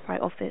complete a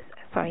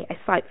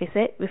site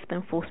visit with the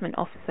enforcement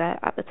officer.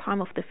 At the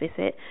time of the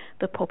visit,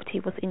 the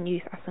property was in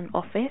use as an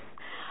office,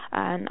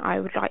 and I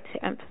would like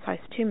to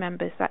emphasise to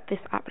members that this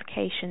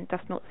application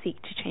does not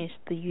seek to change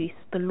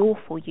the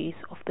lawful use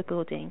of the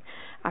building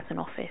as an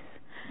office.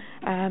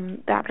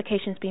 The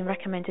application has been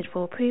recommended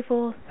for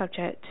approval,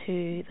 subject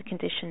to the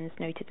conditions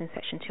noted in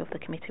Section 2 of the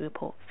committee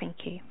report. Thank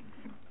you.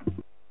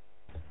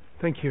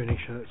 Thank you,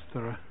 Anisha. That's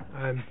thorough.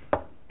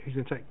 Who's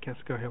going to take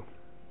Councillor Hill?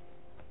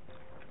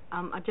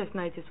 I just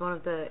noticed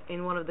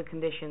in one of the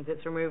conditions,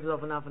 it's removal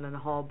of an oven and a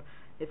hob.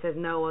 It says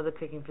no other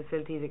cooking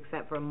facilities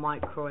except for a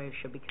microwave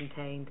should be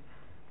contained.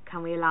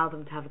 Can we allow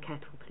them to have a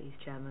kettle, please,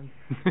 Chairman?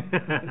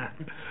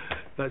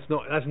 That's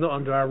not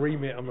under our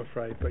remit, I'm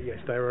afraid. But yes,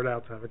 they are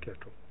allowed to have a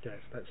kettle. Yes,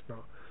 that's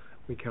not.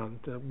 We can't.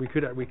 We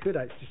could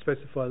actually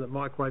specify that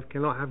microwave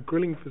cannot have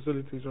grilling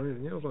facilities or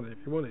anything else on it if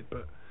you wanted.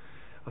 But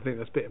I think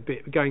that's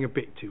going a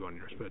bit too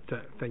onerous. But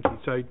thank you.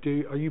 So,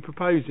 are you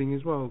proposing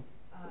as well?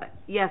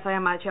 Yes, I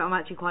am actually. I'm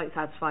actually quite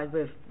satisfied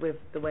with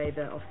the way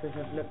the officers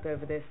have looked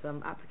over this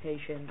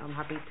application. I'm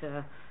happy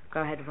to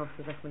go ahead with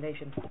officers'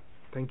 recommendation.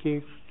 Thank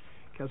you.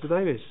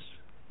 Councillor Davis.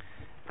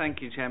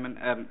 Thank you,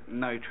 Chairman.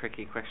 No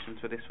tricky questions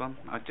for this one.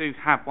 I do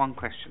have one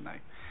question,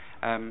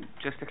 though.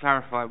 Just to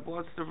clarify,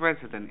 was the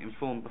resident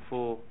informed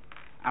before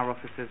our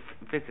officers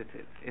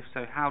visited? If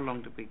so, how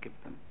long did we give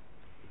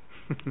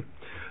them?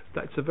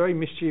 That's a very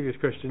mischievous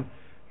question.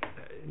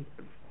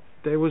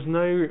 There was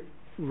no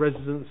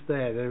residence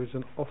there. There was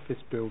an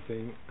office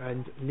building,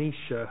 and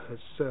Nisha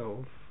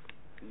herself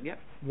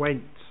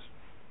went.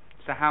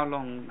 So how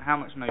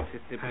much notice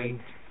did we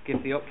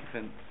give the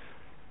occupants?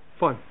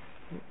 Fine,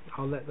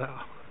 I'll let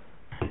that.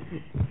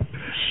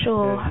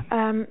 Sure.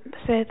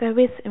 So there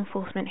is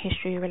enforcement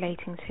history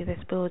relating to this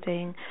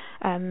building.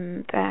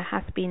 There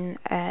has been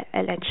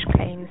alleged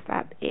claims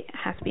that it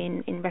has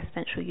been in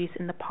residential use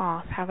in the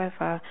past.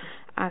 However,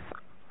 as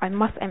I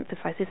must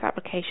emphasise, this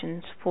application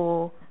is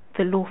for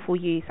the lawful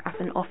use as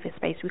an office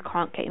space. We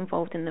can't get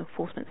involved in the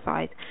enforcement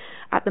side.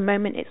 At the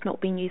moment, it's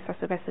not being used as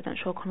a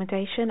residential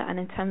accommodation, and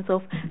in terms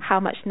of how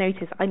much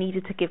notice, I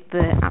needed to give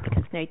the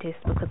applicants notice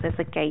because there's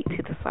a gate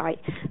to the site,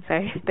 so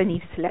they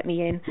needed to let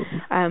me in.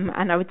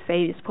 And I would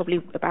say it's probably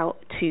about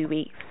 2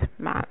 weeks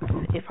max,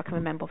 if I can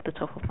remember off the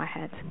top of my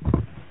head.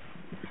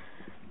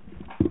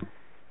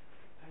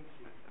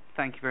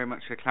 Thank you very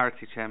much for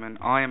clarity, Chairman.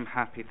 I am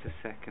happy to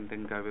second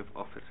and go with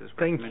officers'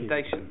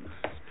 recommendations.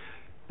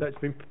 That's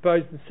been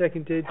proposed and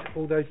seconded.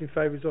 All those in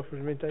favour of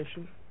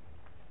recommendation?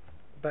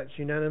 That's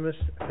unanimous.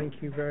 Thank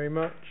you very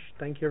much.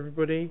 Thank you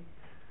everybody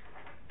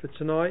for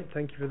tonight.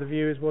 Thank you for the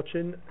viewers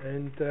watching,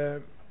 and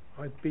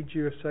I bid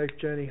you a safe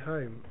journey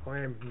home. I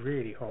am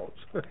really hot.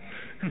 So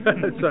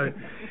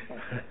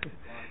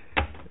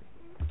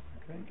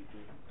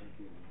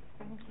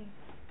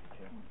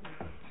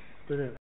brilliant.